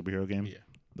roaming superhero game. Yeah,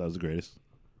 that was the greatest.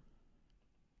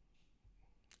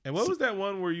 And what was that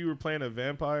one where you were playing a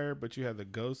vampire, but you had the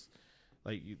ghost,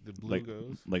 the blue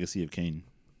ghost? Legacy of Kain.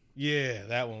 Yeah,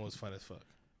 that one was fun as fuck.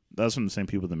 That was from the same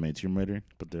people that made Tomb Raider,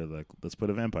 but they're like, let's put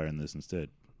a vampire in this instead.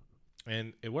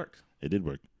 And it worked. It did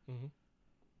work. Mm-hmm.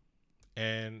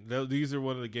 And these are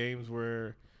one of the games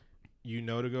where you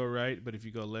know to go right, but if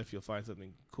you go left, you'll find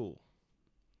something cool.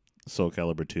 Soul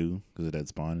Calibur 2, because it had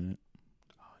Spawn in it.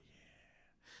 Oh, yeah.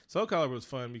 Soul Calibur was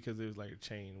fun because it was like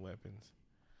chain weapons.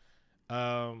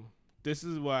 This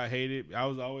is why I hate it. I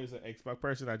was always an Xbox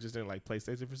person. I just didn't like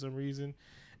PlayStation for some reason.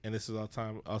 And this is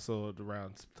also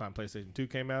around time PlayStation 2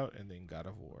 came out, and then God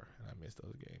of War. And I missed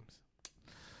those games.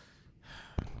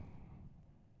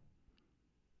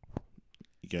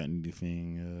 You got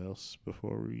anything else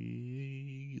before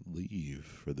we leave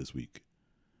for this week?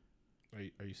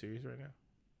 Are you serious right now?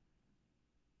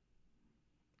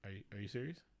 Are you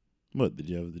serious? What, did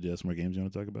you have some more games you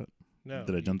want to talk about? No.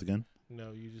 Did I jump the gun?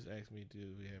 No, you just asked me, do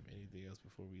we have anything else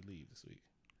before we leave this week?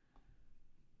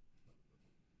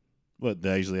 What,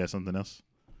 did I usually have something else?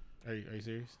 Are you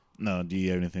serious? No, do you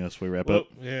have anything else before we wrap up?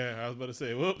 Yeah, I was about to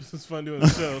say, whoops, it's fun doing the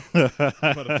show.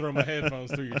 I'm about to throw my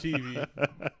headphones through your TV.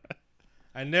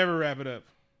 I never wrap it up.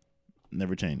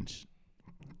 Never change.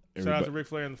 Shout out to Ric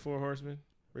Flair and the Four Horsemen.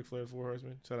 Ric Flair and the Four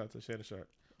Horsemen. Shout out to Shannon Sharp.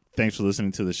 Thanks for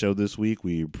listening to the show this week.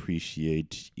 We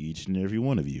appreciate each and every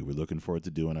one of you. We're looking forward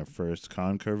to doing our first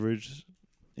con coverage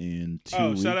in 2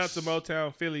 weeks. Shout out to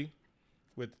Motown Philly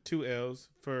with 2 L's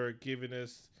for giving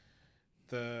us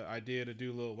the idea to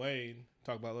do Lil Wayne.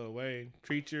 Talk about Lil Wayne.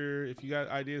 Treacher, if you got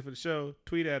ideas for the show,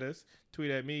 tweet at us.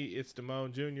 Tweet at me, it's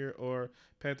Damone Jr. or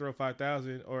Panthro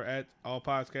 5000 or at All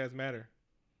Podcasts Matter.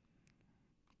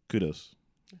 Kudos.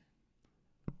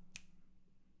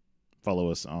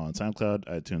 Follow us on SoundCloud,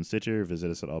 iTunes, Stitcher.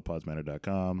 Visit us at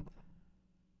allpodsmatter.com.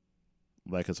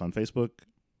 Like us on Facebook,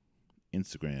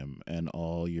 Instagram, and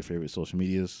all your favorite social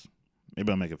medias.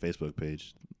 Maybe I'll make a Facebook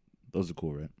page. Those are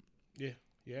cool, right? Yeah,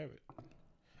 you have it.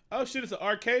 Oh shit, it's an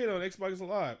arcade on Xbox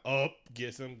Live. Oh,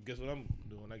 guess what I'm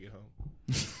doing when I get home.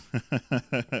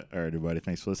 All right, everybody.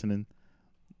 Thanks for listening.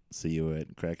 See you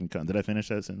at Kraken Con. Did I finish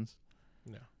that sentence?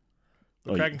 No.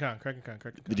 Kraken Con.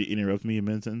 Did you interrupt me in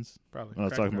mid-sentence? Probably. When I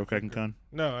was talking about Kraken Con?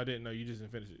 No, I didn't know. You just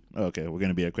didn't finish it. Okay, we're going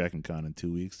to be at Kraken Con in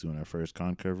 2 weeks doing our first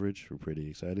con coverage. We're pretty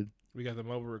excited. We got the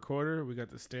mobile recorder. We got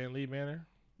the Stan Lee banner.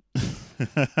 We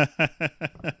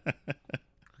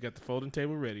got the folding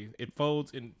table ready. It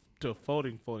folds into a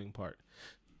folding part.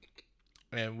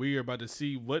 And we are about to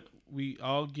see what we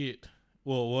all get.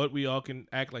 Well, what we all can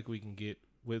act like we can get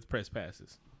with press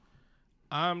passes.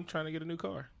 I'm trying to get a new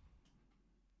car.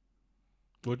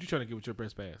 What you trying to get with your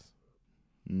press pass?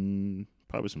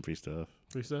 Probably some free stuff.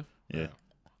 Free stuff? Yeah.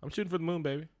 I'm shooting for the moon,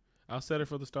 baby. I'll settle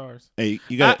for the stars. Hey,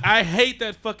 you got. I hate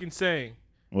that fucking saying.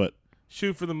 What?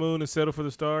 Shoot for the moon and settle for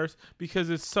the stars, because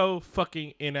it's so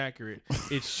fucking inaccurate.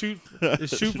 It's shoot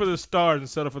for the stars and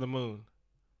settle for the moon.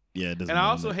 Yeah, it doesn't. And I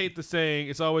also hate the saying,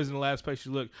 it's always in the last place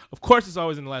you look. Of course it's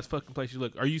always in the last fucking place you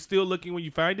look. Are you still looking when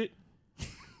you find it?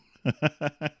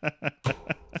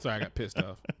 Sorry, I got pissed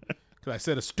off. Because I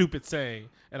said a stupid saying,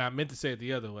 and I meant to say it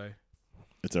the other way.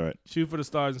 It's all right. Shoot for the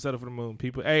stars and settle for the moon.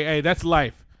 People, hey, that's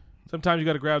life. Sometimes you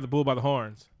got to grab the bull by the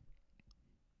horns.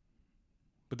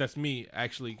 But that's me,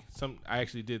 actually. I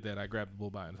actually did that. I grabbed the bull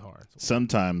by his horns.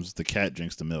 Sometimes the cat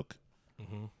drinks the milk.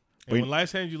 Mm-hmm. And when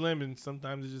life hands you lemons,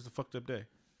 sometimes it's just a fucked up day.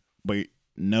 But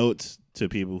note to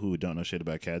people who don't know shit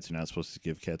about cats, you're not supposed to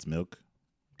give cats milk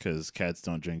because cats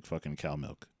don't drink fucking cow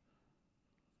milk.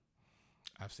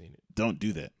 I've seen it. Don't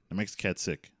do that. It makes the cat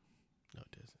sick. No,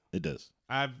 it doesn't. It does.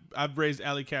 I've raised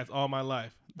alley cats all my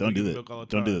life. Don't do that.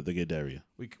 Don't do that. They get diarrhea.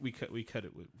 We cut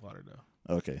it with water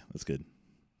though. Okay, that's good.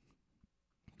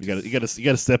 You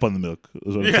gotta step on the milk.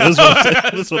 Yeah,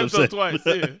 that's what I'm saying. Twice.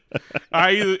 Yeah.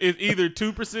 It's either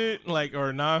 2%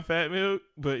 or non-fat milk,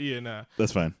 but yeah, nah.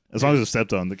 That's fine as long as it's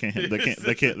stepped on. They can't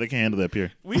handle that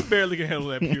pure. We barely can handle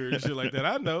that pure and shit like that.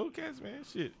 I know cats, man.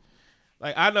 Shit.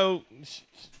 Like I know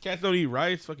cats don't eat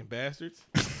rice, fucking bastards.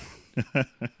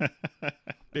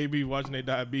 They be watching their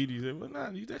diabetes. Well,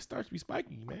 nah, that starts to be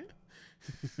spiky, man.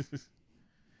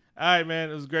 All right, man.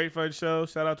 It was a great, fun show.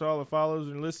 Shout out to all the followers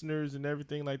and listeners and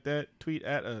everything like that. Tweet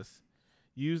at us.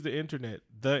 Use the internet.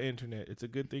 The internet. It's a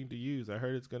good thing to use. I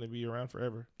heard it's going to be around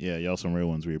forever. Yeah, y'all some real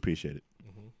ones. We appreciate it.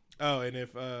 Mm-hmm. Oh, and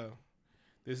if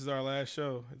this is our last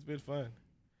show, it's been fun.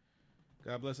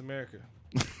 God bless America.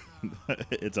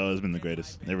 It's always been the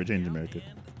greatest. Never change America.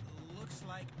 Looks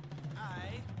like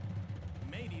I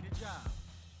may need a job.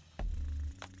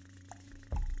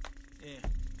 Yeah.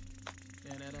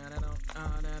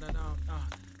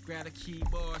 Grab the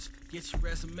keyboards, get your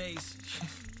resumes.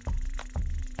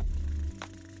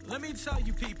 Let me tell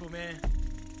you people, man.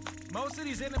 Most of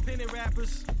these independent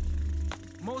rappers,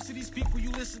 most of these people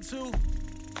you listen to,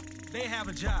 they have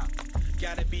a job.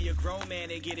 Gotta be a grown man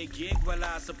to get a gig, well,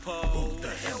 I suppose. Who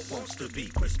the hell wants to be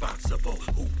responsible?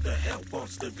 Who the hell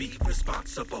wants to be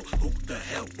responsible? Who the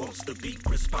hell wants to be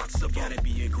responsible? Gotta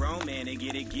be a grown man to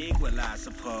get a gig, well, I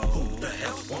suppose. Who the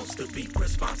hell wants to be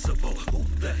responsible? Who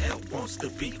the hell wants to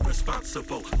be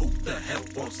responsible? Who the hell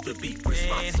wants to be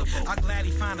responsible? Man, I'll gladly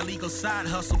find a legal side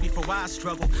hustle before I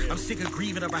struggle. I'm sick of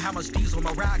grieving over how much diesel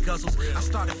my ride guzzles. I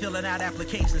started filling out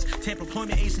applications. 10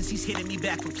 employment agencies hitting me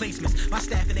back for placements. My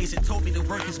staffing agent told me the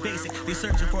work is basic. They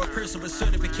searching for a person with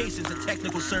certifications and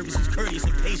technical services, courteous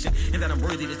and patient, and that I'm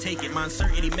worthy to take it. My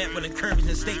uncertainty met with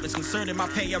encouraging statements concerning my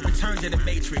pay. I returned to the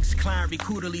matrix. Client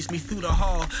recruiter leads me through the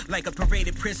hall like a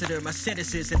paraded prisoner. My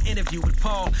sentences, an interview with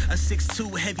Paul, a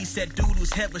 6'2", heavy-set dude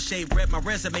who's heavy shaved. Read my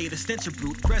resume, the stench of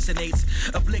brute resonates.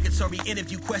 Obligatory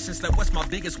interview questions like what's my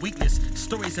biggest weakness?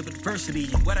 Stories of adversity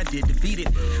and what I did to beat it.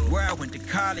 Where I went to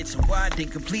college and why I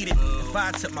didn't complete it. If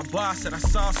I took my boss and I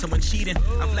saw someone cheating,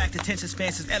 I've lacked attention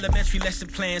span since elementary lesson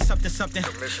plan. Something.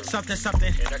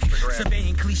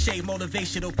 Surveying cliche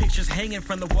motivational pictures hanging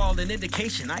from the wall. An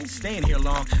indication I ain't staying here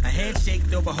long. A handshake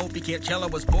though, I hope you can't tell I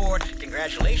was bored.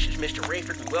 Congratulations, Mr.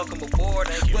 Rayford, and welcome aboard.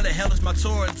 Where the hell is my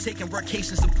tour? Taking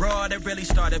workations abroad. I really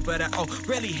started, but I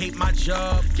really hate my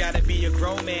job. Gotta be a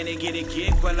grown man and get a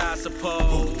gig, well, I suppose.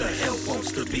 Who the hell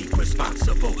wants to be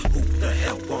responsible? Who the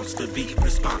hell wants to be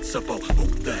responsible? Who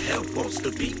the hell wants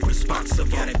to be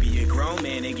responsible? Gotta be a grown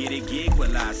man and get a gig,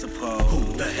 well, I suppose.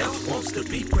 Who the hell wants to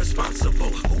be responsible?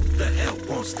 Who the hell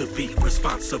wants to be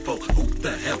responsible? Who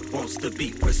the hell wants to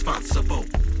be responsible?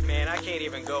 Man, I can't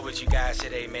even go with you guys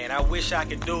today, man. I wish I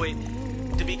could do it.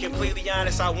 To be completely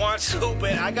honest, I want to,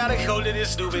 but I gotta go to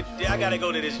this I gotta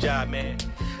go to this job, man.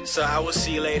 So I will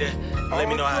see you later. Let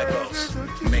me know how it goes.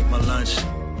 Make my lunch,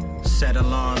 set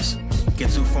alarms,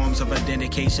 get 2 forms of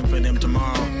identification for them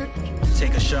tomorrow.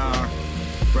 Take a shower,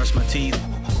 brush my teeth,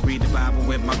 read the Bible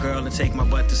with my girl and take my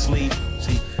butt to sleep.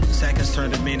 See, seconds turn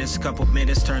turn to minutes, couple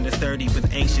minutes turn to 30.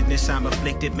 With anxiousness, I'm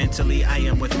afflicted mentally. I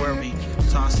am with worry,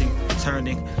 tossing,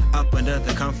 turning up under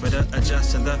the comforter,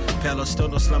 adjusting the pillow. Still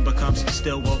no slumber comes,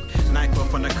 still woke. Nyquil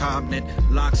from the cabinet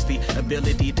locks the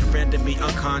ability to render me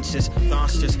unconscious.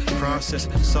 Thoughts just process,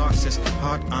 sauces,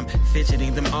 heart. I'm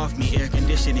fidgeting them off me. Air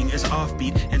conditioning is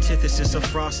offbeat, antithesis of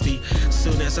frosty.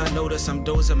 Soon as I notice I'm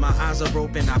dozing, my eyes are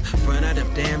open. I've run out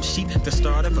of damn sheep. The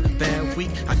start of a bad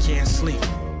week. I can't sleep.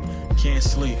 Can't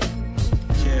sleep,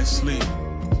 can't sleep,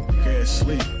 can't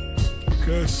sleep,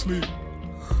 can't sleep,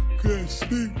 can't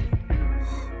sleep.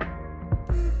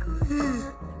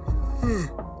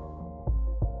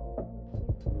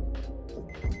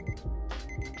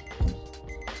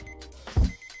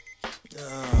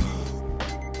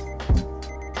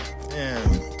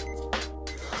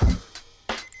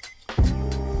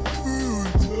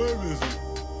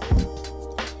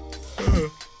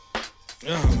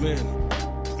 Oh man.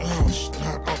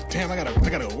 Oh damn, I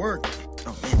gotta go work.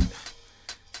 Oh man.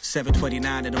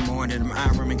 7:29 in the morning, I'm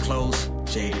ironing clothes,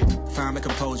 jaded. Find my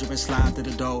composure and slide through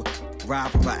the door.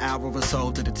 Ride for an hour or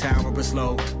so to the tower of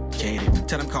slow. Jaded.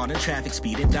 Till I'm caught in traffic,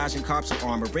 speeding, dodging cops with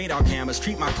armor, radar cameras.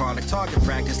 Treat my car like target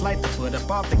practice. Light the foot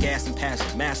up off the gas and pass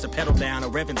it. Master pedal down, a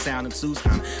revving sound ensues.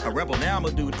 I'm a rebel now, I'm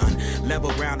a dude.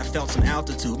 Level ground, I felt some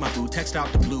altitude. My boo text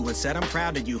out the blue and said I'm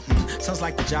proud of you. Sounds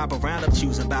like the job around up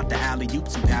choose about the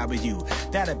alley-oops and power you.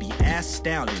 That'd be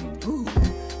astounding. Ooh.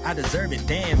 I deserve it,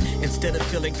 damn. Instead of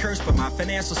feeling cursed by my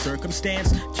financial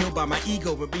circumstance, killed by my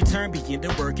ego, in return begin to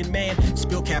working man.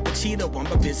 Spill cappuccino on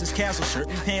my business castle, shirt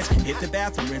and pants. Hit the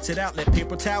bathroom, rinse it out, let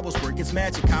paper towels work its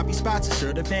magic. Copy spots and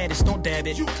shirt advantage, don't dab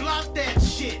it. You block that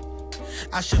shit.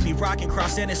 I should be rocking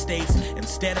cross interstates.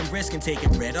 Instead, I'm risking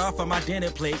taking bread off on my dinner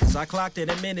plate. Cause I clocked in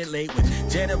a minute late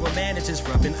with general managers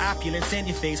rubbing opulence in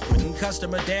your face, putting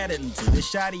customer data into the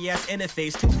shoddy ass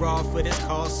interface. Too raw for this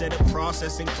call center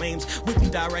processing claims. Weekly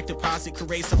direct deposit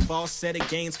creates a false set of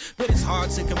gains. But it's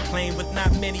hard to complain with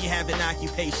not many having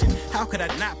occupation. How could I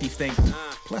not be thankful?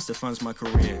 Plus it funds my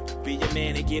career. Be a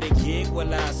man and get a gig,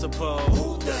 well I suppose.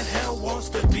 Who the hell wants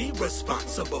to be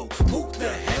responsible? Who the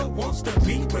hell wants to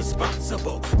be responsible?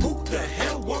 Who the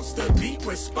hell wants to be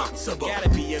responsible? Gotta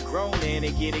be a grown man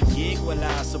and get a gig, well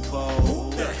I suppose. Who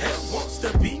the hell wants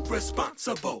to be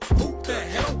responsible? Who the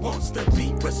hell wants to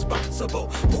be responsible?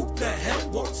 Who the hell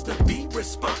wants to be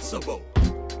responsible?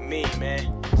 Me, man.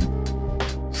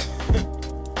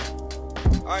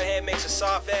 Hard head makes a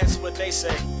soft ass, what they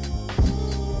say.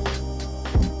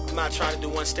 I'm not trying to do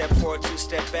one step forward, two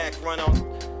step back, run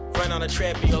on a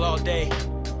treadmill all day.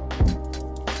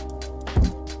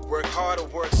 Work hard or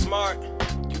work smart,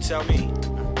 you tell me.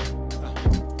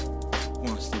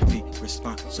 Wants to be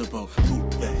responsible? Who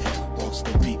the hell wants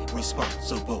to be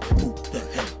responsible? Who the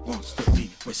hell wants to be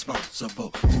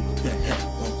responsible? Who the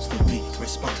hell wants to be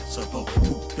responsible?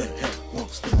 Who the hell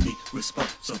wants to be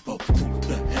responsible? Who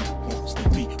the hell wants to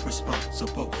be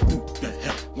responsible? Who the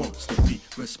hell wants to be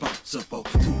responsible?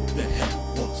 Who the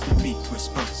hell wants to be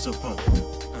responsible?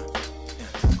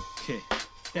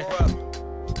 Grow up.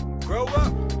 Grow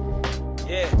up.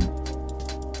 Yeah.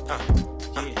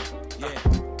 Yeah.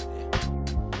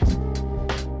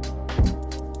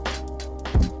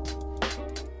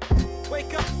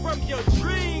 Wake up from your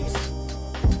dreams.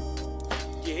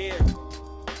 You hear?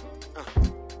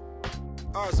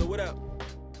 Arza, what up?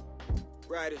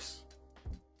 Riders.